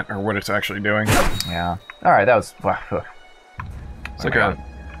plant or what it's actually doing. Yeah. All right, that was. It's like a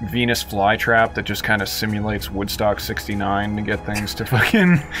Venus flytrap that just kind of simulates Woodstock '69 to get things to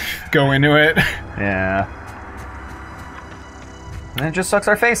fucking go into it. Yeah. And it just sucks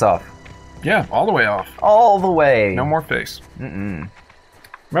our face off. Yeah, all the way off. All the way. No more face. Mm-mm.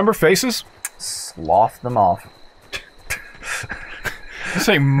 Remember faces? Slough them off.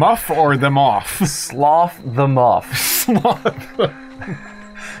 Say muff or them off? Slough them off. Slough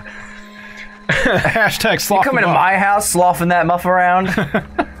Hashtag slough. You come into my house sloughing that muff around?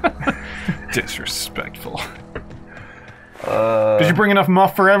 Disrespectful. Did you bring enough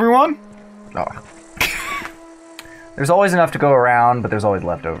muff for everyone? Oh. There's always enough to go around, but there's always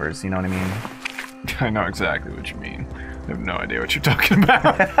leftovers, you know what I mean? I know exactly what you mean. I have no idea what you're talking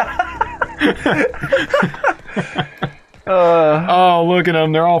about. Oh, look at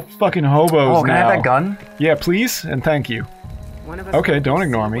them. They're all fucking hobos now. Oh, can I have that gun? Yeah, please, and thank you. Okay, don't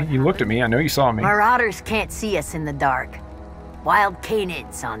ignore me. You looked at me. I know you saw me. Marauders can't see us in the dark. Wild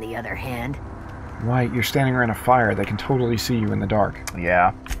canids, on the other hand. White, you're standing around a fire. They can totally see you in the dark.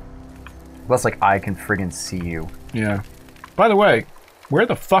 Yeah. Less like I can friggin' see you. Yeah. By the way, where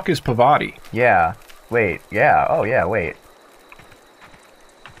the fuck is Parvati? Yeah. Wait. Yeah. Oh, yeah, wait.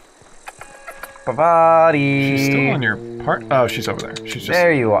 Parvati. She's still on your part. Oh, she's over there. She's just.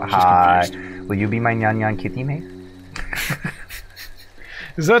 There you are. Hi. Confused. Will you be my nyan kitty mate?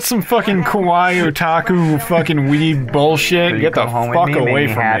 Is that some fucking kawaii otaku fucking weeb bullshit? Get the fuck away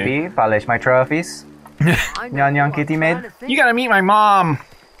from me. Polish my trophies. Nyan kitty mate. You gotta meet my mom.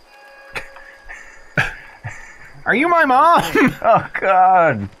 Are you my mom? Oh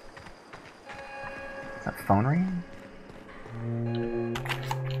God. Is that phone ringing?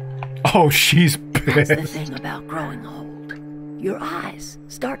 Oh, she's That's the thing about growing old. Your eyes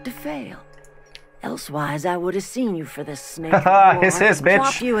start to fail. Elsewise, I would have seen you for this snake. Hiss, hiss, bitch.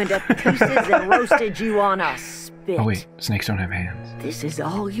 Chopped you into pieces and roasted you on a spit. Oh wait, snakes don't have hands. This is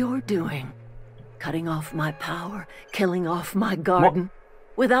all you're doing. Cutting off my power, killing off my garden.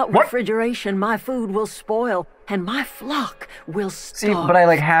 Without refrigeration, my food will spoil, and my flock will starve. See, but I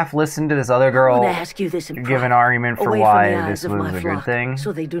like half listened to this other girl I want to ask you this in give private, an argument for away why from the this eyes of was my a good flock, thing.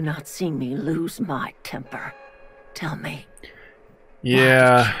 so they do not see me lose my temper. Tell me.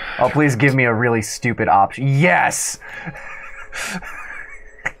 Yeah. Oh, please give me a really stupid option. Yes!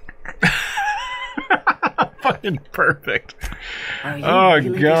 Fucking perfect. Are you Oh,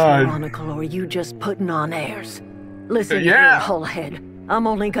 really God. this ironical, or are you just putting on airs? Listen Yeah. here, Hullhead. I'm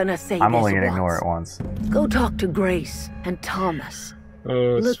only gonna say I'm this only gonna once. ignore it once. Go talk to Grace and Thomas.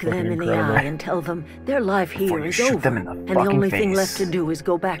 Oh, it's Look fucking them in the incredible. eye and tell them their life Before here you is shoot over, them in the and the fucking only thing face. left to do is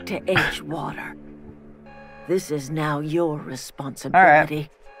go back to Edgewater. This is now your responsibility.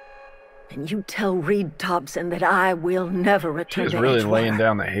 And you tell Reed Thompson that I will never return She's to really Edgewater. laying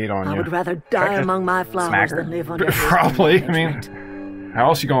down the hate on I you. would rather die among my flowers than live under his Probably. I management. mean, how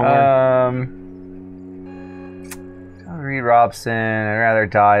else you gonna learn? Reed Robson, I'd rather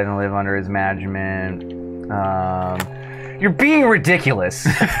die than live under his management. You're being ridiculous.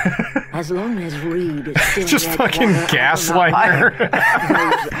 As long as Reed is still Just in fucking Edgewater, gaslight her.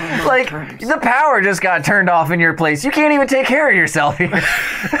 Like, the power just got turned off in your place. You can't even take care of yourself here.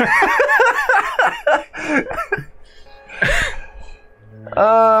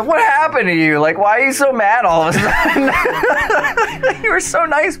 What happened to you? Like, why are you so mad all of a sudden? You were so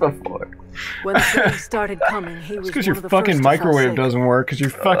nice before. When the thing started coming, he was Because one your of the fucking first to fall microwave sick. doesn't work, because your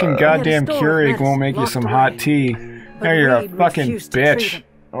fucking goddamn store of Keurig medicine won't make you locked some away. hot tea. Now you're a Reed fucking refused to treat bitch. him.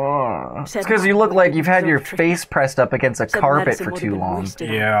 It's because you look like you've had your face pressed up against a Said carpet medicine for would've too been long. wasted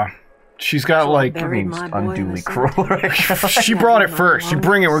on Yeah. She's got So I like... buried Being my boy in the unduly cruel cemetery. right now. She brought it first. You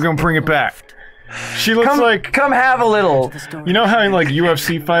bring it, we're gonna bring it back. She looks like... Come have a little. You know how like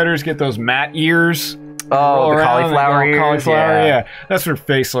UFC fighters get those mat ears? Oh, Roll the around, cauliflower they go, ears? Cauliflower, Yeah. yeah. That's what her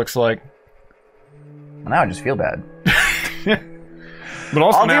face looks like. Now I just feel bad. But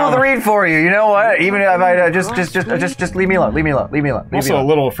also I'll now, deal with the Reed for you. You know what? Even if I just leave me alone. Leave me alone. Leave me alone. Leave me also a alone.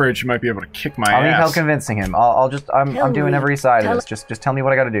 little afraid she might be able to kick my I need help ass. convincing him. I'm doing every side of this. Just tell me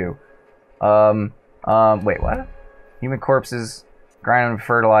what I gotta do. Wait, what? Human corpses, grind and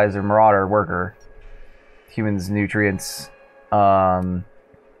fertilizer, marauder, worker. Humans, nutrients. Yeah.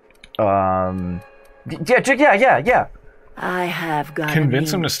 I have got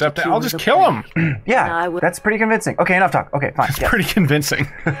Convince him to step down. I'll just kill him. Yeah, that's pretty convincing. Okay, enough talk. Okay, fine. That's yes. pretty convincing.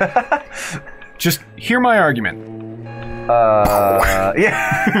 Just hear my argument.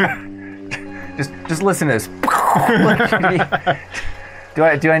 Yeah. just listen to this. Do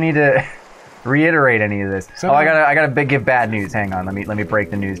I need to reiterate any of this? Oh, I gotta give bad news. Hang on, let me break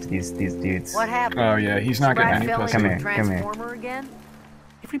the news to these dudes. What happened? Oh yeah, he's not getting any pussy. Come here. Transformer again?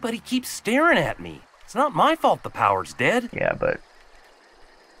 Everybody keeps staring at me. It's not my fault the power's dead. Yeah, but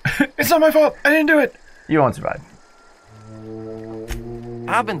It's not my fault. I didn't do it. you won't survive.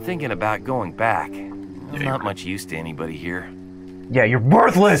 I've been thinking about going back. I'm not much use to anybody here. Yeah, you're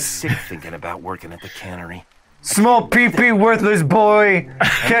worthless. Sick thinking about working at the cannery. Small pee-pee, worthless boy.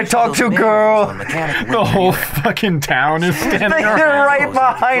 Can't talk to girl. The whole fucking town is standing They're around. right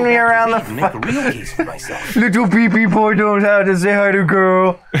behind me around the Make a real case for myself. little pee-pee boy don't have to say hi to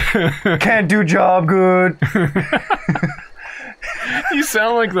girl. Can't do job good. You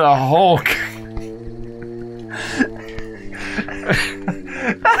sound like the Hulk.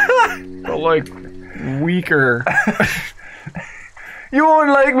 But like weaker. You won't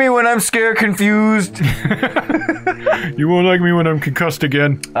like me when I'm scared, confused. You won't like me when I'm concussed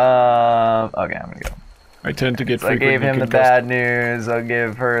again. Okay, I'm gonna go. I tend to get So I gave him the bad news. I'll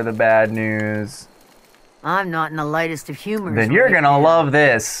give her the bad news. I'm not in the lightest of humors. Then you're gonna love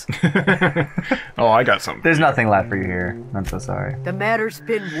this. Oh, I got something. There's nothing left for you here. I'm so sorry. The matter's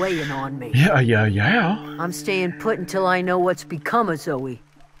been weighing on me. Yeah. I'm staying put until I know what's become of Zoe.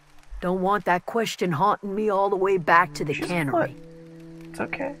 Don't want that question haunting me all the way back to the cannery. It's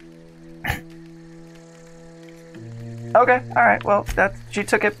okay. Okay, alright, well, she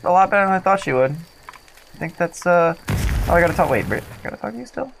took it a lot better than I thought she would. I think that's, oh, I gotta talk, wait, Britt, I gotta talk to you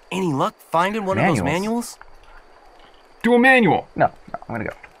still? Any luck finding one of those manuals? Do a manual. No, I'm gonna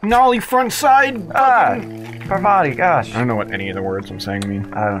go. Nollie front side. Parvati, gosh. I don't know what any of the words I'm saying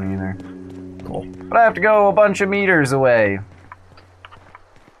mean. I don't either. Cool. But I have to go a bunch of meters away.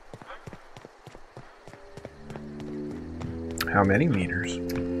 How many meters?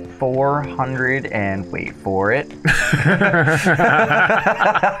 400 and wait for it.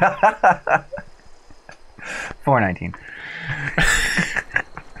 419.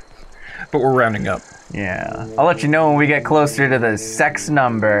 But we're rounding up. Yeah. I'll let you know when we get closer to the sex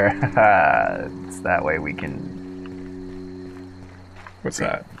number. It's that way we can... What's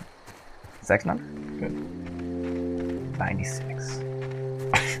that? Sex number? Good. 96.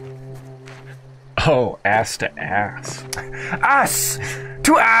 Oh, ass to ass. Ass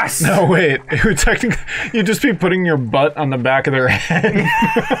to ass! No, wait. It would technically... You'd just be putting your butt on the back of their head.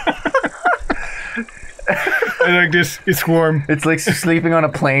 And like this, it's warm. It's like sleeping on a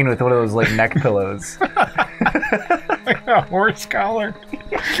plane with one of those like neck pillows. Like a horse collar.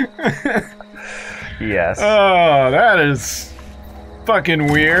 Yes. Oh, that is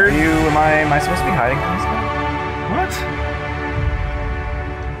fucking weird. Am I supposed to be hiding from this guy? What?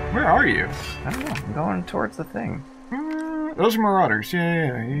 Where are you? I don't know. I'm going towards the thing. Those are marauders.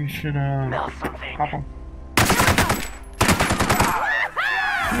 Yeah. You should pop them.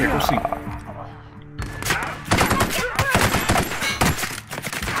 Here, go see.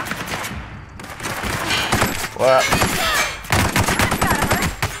 What?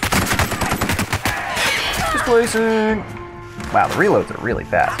 Displacing. Wow, the reloads are really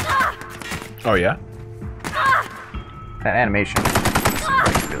fast. Oh yeah. That animation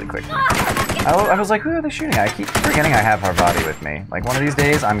is really quick. I was like, who are they shooting at? I keep forgetting I have Parvati with me. Like one of these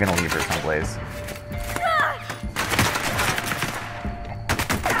days, I'm gonna leave her someplace.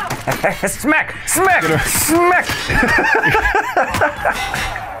 Smack! Smack! Smack!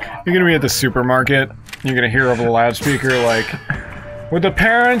 You're gonna be at the supermarket. You're gonna hear over the loudspeaker like, "Would the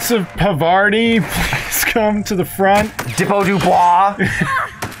parents of Parvati please come to the front?" Dippo Dubois!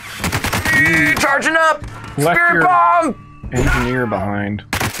 Charging up! Left Spirit your bomb! engineer behind.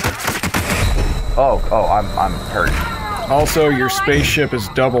 Oh, I'm hurt. Also, your spaceship is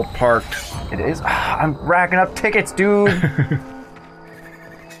double parked. It is? I'm racking up tickets, dude!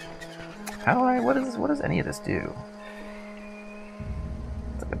 How do what does any of this do?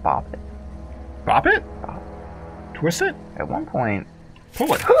 It's like a bop it. Bop it? Bop. Twist it? At one point.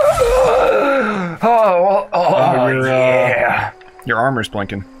 Pull it. Yeah. Your armor's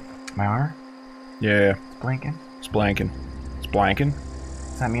blinking. My armor? Yeah. It's blinking? It's blanking. It's blanking.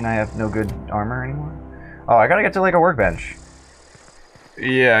 Does that mean I have no good armor anymore? Oh, I gotta get to like a workbench.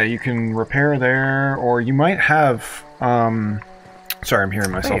 Yeah, you can repair there, or you might have, sorry, I'm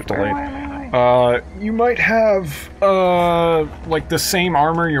hearing myself delayed. You might have, like the same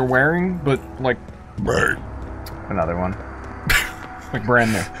armor you're wearing, but like... Another one. Like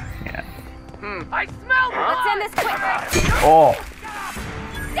brand new. Yeah. I smell it! Let's end this quick! Oh!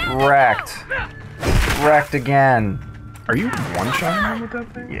 Wrecked. Wrecked again. Are you one-shotting him with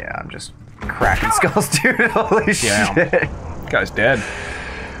that thing? Yeah, I'm just cracking skulls, dude. Holy shit. Guy's dead.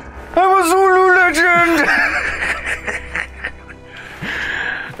 I'm a Zulu legend!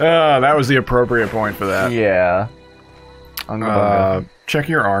 That was the appropriate point for that. Yeah. Check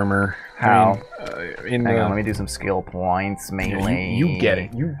your armor. How? Hang on, let me do some skill points. Melee. You get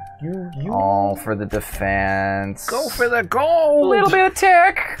it. You. All for the defense. Go for the gold! A little bit of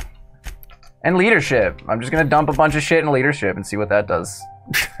tech. And leadership. I'm just gonna dump a bunch of shit in leadership and see what that does.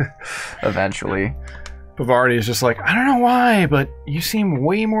 Eventually. Parvati is just like, I don't know why, but you seem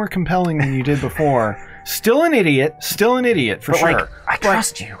way more compelling than you did before. Still an idiot for sure. Like, I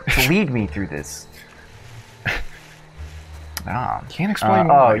trust you to lead me through this. Can't explain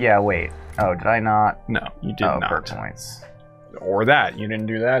why. Oh, yeah, wait. Oh, did I not? No, you did not. Perk points. Or that. You didn't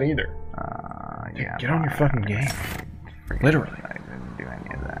do that either. Yeah. Get on your fucking game. Literally. I didn't do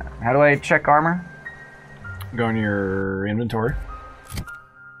any of that. How do I check armor? Go in your inventory.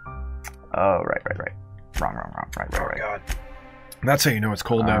 Oh, right. Wrong. Right. God. That's how you know it's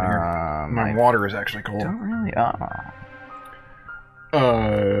cold down here. My water is actually cold. Don't really. I'll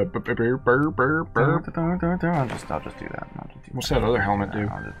just do that. What's that other helmet do?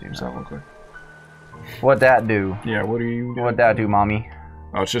 I'll just do What's that look like? What'd that do? Yeah, what do you... What'd that do, mommy?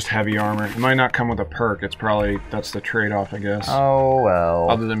 Oh, it's just heavy armor. It might not come with a perk. It's probably... That's the trade-off, I guess. Oh, well.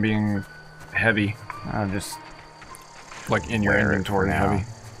 Other than being heavy. I'll just... Like, in your inventory heavy.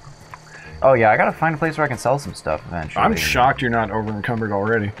 Oh, yeah, I gotta find a place where I can sell some stuff eventually. I'm shocked you're not over-encumbered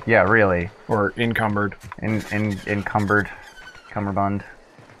already. Yeah, really. Or encumbered. Encumbered. Cummerbund.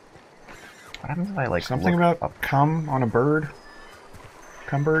 What happens if I, like, something about cum on a bird?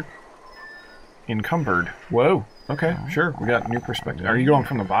 Cumbered? Encumbered. Whoa. Okay, sure. We got new perspective. Are you going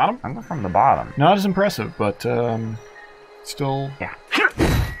from the bottom? I'm going from the bottom. Not as impressive, but, still... Yeah.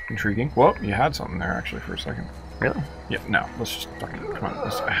 Intriguing. Whoa, you had something there, actually, for a second. Really? Yeah, no. Let's just fucking... Come on.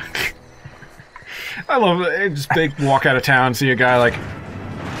 Let's, I love it. Just they walk out of town, see a guy, like...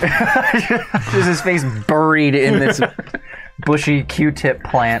 Just his face buried in this bushy Q-tip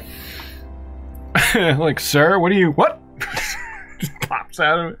plant. Like, sir, what? Just pops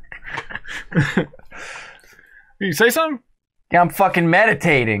out of it. You say something? Yeah, I'm fucking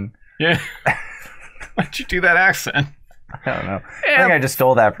meditating. Yeah. Why'd you do that accent? I don't know. I think I just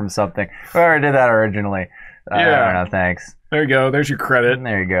stole that from something. Whoever did that originally. Yeah. I don't know, thanks. There you go. There's your credit.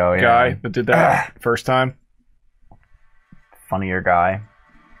 There you go, yeah. Guy that did that first time. Funnier guy.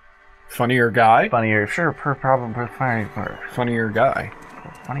 Funnier guy? Funnier, sure, probably funnier. Funnier guy.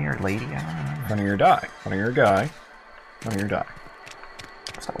 Funnier lady, I don't know. Funnier die. Funnier guy. Funnier die.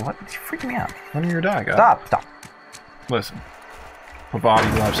 Stop, what? You're freaking me out. Funnier die, guy. Stop. Listen. Parvati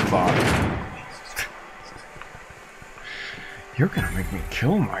loves Parvati. You're gonna make me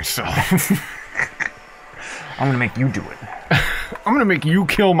kill myself. I'm gonna make you do it. I'm gonna make you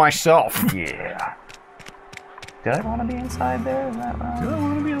kill myself. Yeah. Did I want to be inside there? Is that right? Do I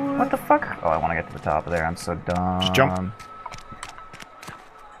want to be alive? What the fuck? Oh, I want to get to the top of there. I'm so dumb. Just jump.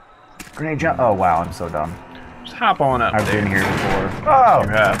 Grenade jump. Oh, wow. I'm so dumb. Just hop on up. I've been here before. Oh! You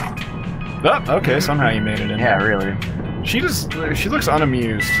have. Oh, okay. Somehow you made it in. Yeah, there. really. She looks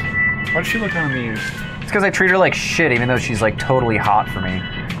unamused. Why does she look unamused? It's because I treat her like shit, even though she's like totally hot for me.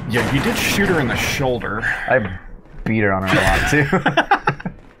 Yeah, you did shoot her in the shoulder. I beat her on her a lot, too.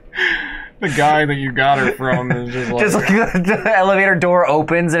 The guy that you got her from is just like... Just like the elevator door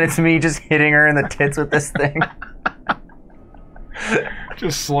opens and it's me just hitting her in the tits with this thing.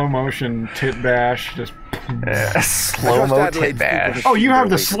 Just slow motion tit bash. Just... slow-mo tit bash. Oh, you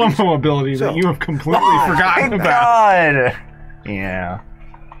have the slow-mo ability that you have completely forgotten about. God! Yeah.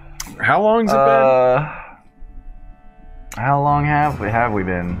 How long's it been? How long have we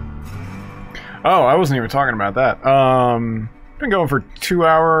been? Oh, I wasn't even talking about that. Been going for 2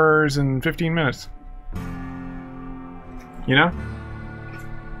 hours and 15 minutes. You know?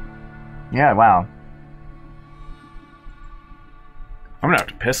 Yeah, wow. I'm gonna have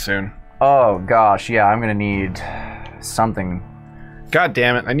to piss soon. Oh gosh, yeah, I'm gonna need something. God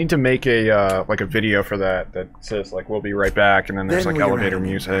damn it! I need to make a like a video for that says like we'll be right back, and then there's like elevator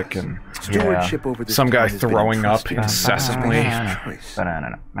music and over some guy throwing up incessantly. I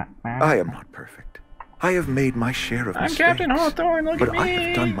am not perfect. I have made my share of mistakes. I'm Captain Hawthorne, look at me! But I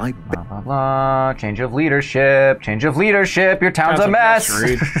have done my best. Blah, blah, blah. Change of leadership. Your town's a mess.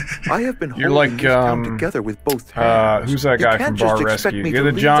 I have been You're like, together with both hands. Who's that guy from Bar Rescue?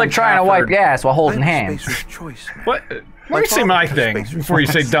 You're the John It's like trying to wipe ass while holding hands. What? Let me say my thing before you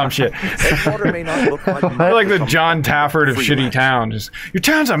say dumb shit. You're like the John Tafford of shitty town. Just, your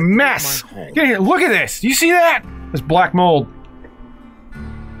town's a mess! Look at this! Do you see that? This black mold.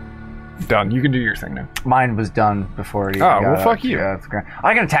 Done. You can do your thing now. Mine was done before it even got well, fuck you.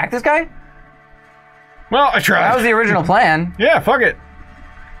 I can attack this guy? Well, I tried. That was the original plan. Yeah, fuck it.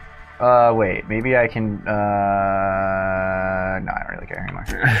 Wait. Maybe I can, no, I don't really care anymore.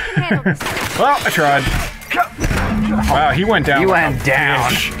 Well, I tried. Wow, he went down. He went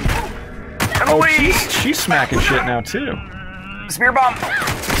down. Oh, she's smacking shit now, too. Spear bomb.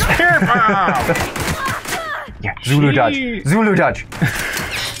 Spear bomb. Yeah, Zulu dodge. Zulu dodge.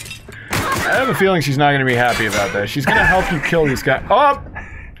 I have a feeling she's not going to be happy about that. She's going to help you kill these guys. Oh,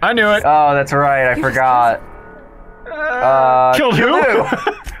 I knew it. Oh, that's right. I forgot. Killed who?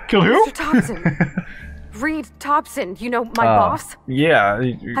 Killed who? Mr. Thompson. Reed Thompson. You know, my boss. Yeah.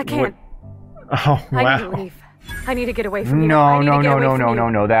 I can't. Oh, wow. I need to leave. I need to get away from you. No.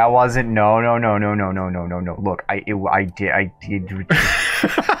 That wasn't. No. Look, I did.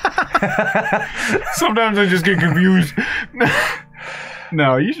 Sometimes I just get confused.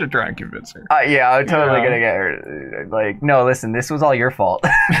 No, you should try and convince her. Yeah, I'm totally gonna get her. Like, no, listen, this was all your fault.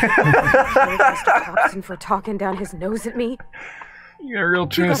 Mr. Thompson for talking down his nose at me. You got a real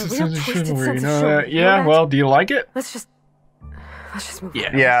twisted sense of chivalry, you know chivalry. that? Yeah, well, do you like it? Let's just move on.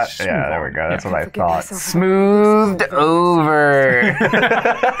 Yeah, there we go. That's what I thought. Smoothed over.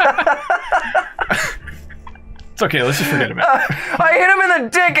 It's okay, let's just forget about it. I hit him in the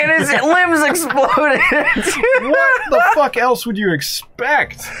dick and his limbs exploded. What the fuck else would you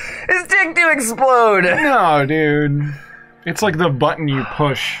expect? His dick to explode. No, dude. It's like the button you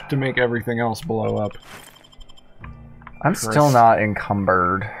push to make everything else blow up. I'm still not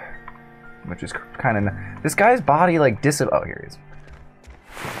encumbered. Which is kind of... This guy's body, like, Oh, here he is.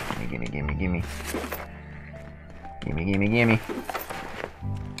 Gimme. Gimme.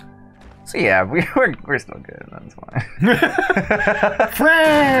 So yeah, we're still good. That's fine.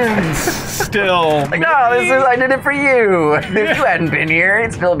 Friends, still. Like, no, I did it for you. If you hadn't been here,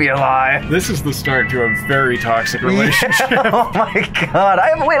 I'd still be alive. This is the start to a very toxic relationship. Yeah. Oh my god! I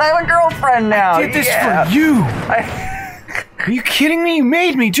have a girlfriend now. I did this for you. Are you kidding me? You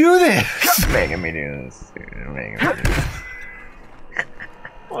made me do this. You're making me do this.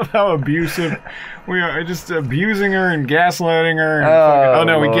 Love how abusive we are. Just abusing her and gaslighting her. And Oh,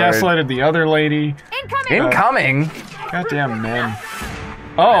 no, we Lord. gaslighted the other lady. Incoming? Goddamn men.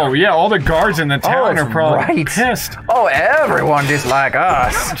 Oh, yeah, all the guards in the town are probably pissed. Oh, everyone dislike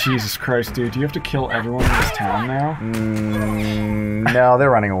us. Jesus Christ, dude. Do you have to kill everyone in this town now? No,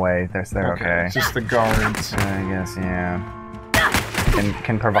 they're running away. They're okay. It's just the guards. I guess, yeah.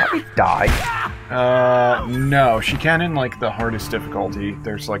 Can Parvati die? No. She can in, like, the hardest difficulty.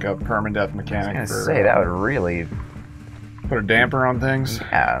 There's, like, a permadeath mechanic I was for... gonna say, that would really... Put a damper on things?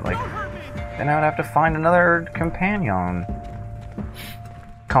 Yeah, like... Then I would have to find another companion.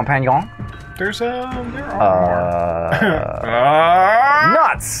 Companion? There are more.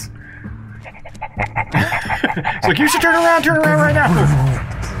 Nuts! It's like, you should turn around right now!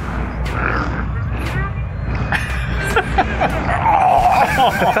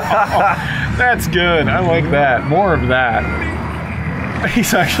 That's good. I like that. More of that.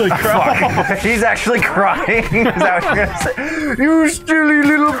 He's actually crying. He's actually crying? Is that what you're gonna say? You silly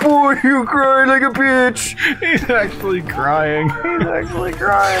little boy, you cry like a bitch. He's actually crying. He's actually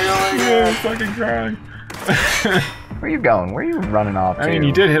crying. Oh my Yeah, god. he's fucking crying. Where are you going? Where are you running off to? I mean,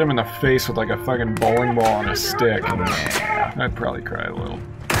 you did hit him in the face with like a fucking bowling ball on a stick. Yeah. I'd probably cry a little.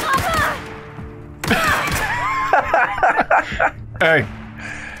 Hey.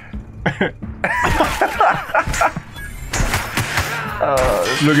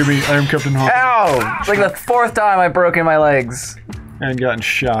 Look at me, I am Captain Hawk. Ow! It's like the 4th time I've broken my legs. And gotten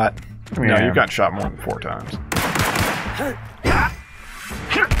shot. No, Yeah. you've gotten shot more than 4 times. Oh,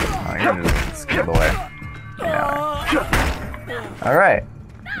 you're just skip away. Yeah. Alright.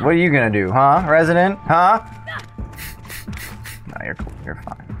 What are you gonna do, huh, resident? Huh? No, you're cool. You're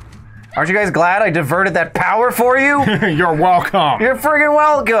fine. Aren't you guys glad I diverted that power for you? You're welcome. You're friggin'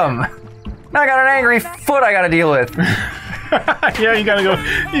 welcome. Now I got an angry foot I gotta deal with. Yeah, you gotta go.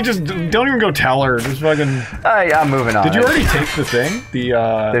 You just don't even go tell her. Just fucking. I'm moving on. Did you already take the thing?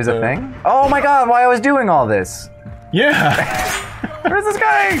 There's a thing? Oh my god, why I was doing all this? Yeah. Where's this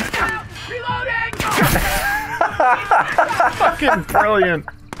guy? Fucking brilliant.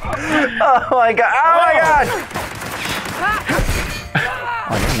 Oh my god. Oh my god.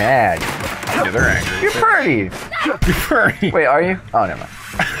 Oh, you're mad. Yeah, they're angry. You're pretty. You're pretty. Wait, are you? Oh, never mind.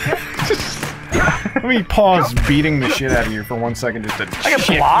 Let me pause beating the shit out of you for 1 second just to check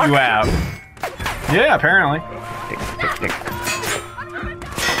you out. Yeah, apparently.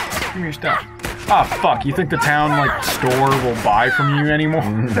 Give me your stuff. Oh, fuck. You think the town, like, store will buy from you anymore?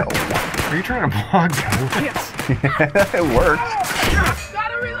 No. Are you trying to block bullets? It worked.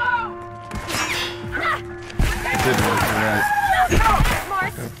 It did work, you're right.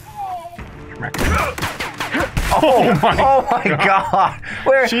 Oh my god.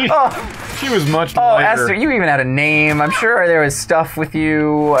 Where? She was much Oh, lighter. Esther, you even had a name. I'm sure there was stuff with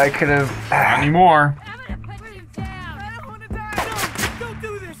you. I could have. Not anymore.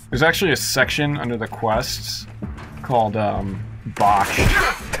 There's actually a section under the quests called Botched.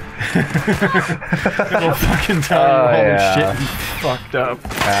 It'll fucking tell you all the shit you fucked up.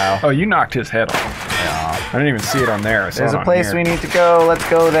 Ow. Oh, you knocked his head off. Yeah. I didn't even see it on there. I saw There's it a on place here. we need to go. Let's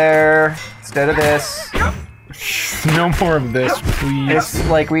go there instead of this. No more of this, please. It's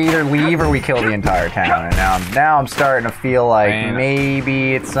like we either leave or we kill the entire town, and now I'm starting to feel like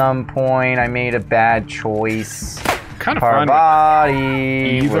maybe at some point I made a bad choice. Kind of fine Parvati,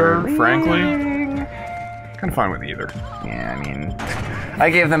 with either, we're frankly. leaving. Kind of fine with either. Yeah, I mean, I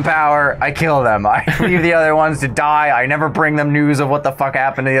give them power, I kill them. I leave the other ones to die. I never bring them news of what the fuck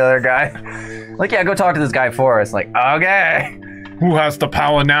happened to the other guy. Like, yeah, go talk to this guy for us. Like, okay. Who has the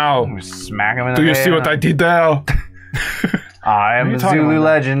power now? Smack him in the Do you face. see what I did there? I am a Zulu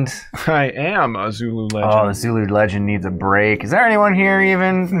legend. I am a Zulu legend. Oh, the Zulu legend needs a break. Is there anyone here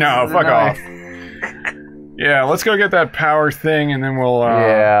even? No, fuck off. Yeah, let's go get that power thing, and then we'll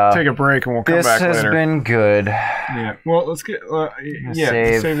take a break, and we'll come back later. This has been good. Yeah. Well, let's get.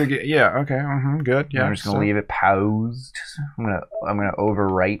 Save the game. Yeah. Okay. Good. Yeah. I'm just gonna leave it paused. I'm gonna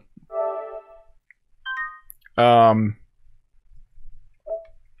overwrite.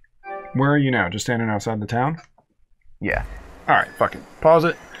 Where are you now? Just standing outside the town? Yeah. All right. Fuck it. Pause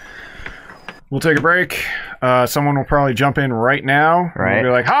it. We'll take a break. Someone will probably jump in right now. Right.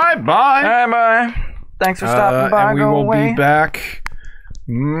 We'll be like, "Hi, bye." Hi, bye. Thanks for stopping by. And we will be back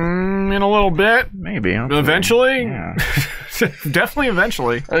in a little bit. Maybe. Eventually. Yeah. Definitely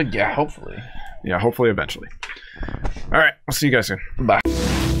eventually. Yeah, hopefully. Yeah, hopefully eventually. All right. I'll see you guys soon. Bye.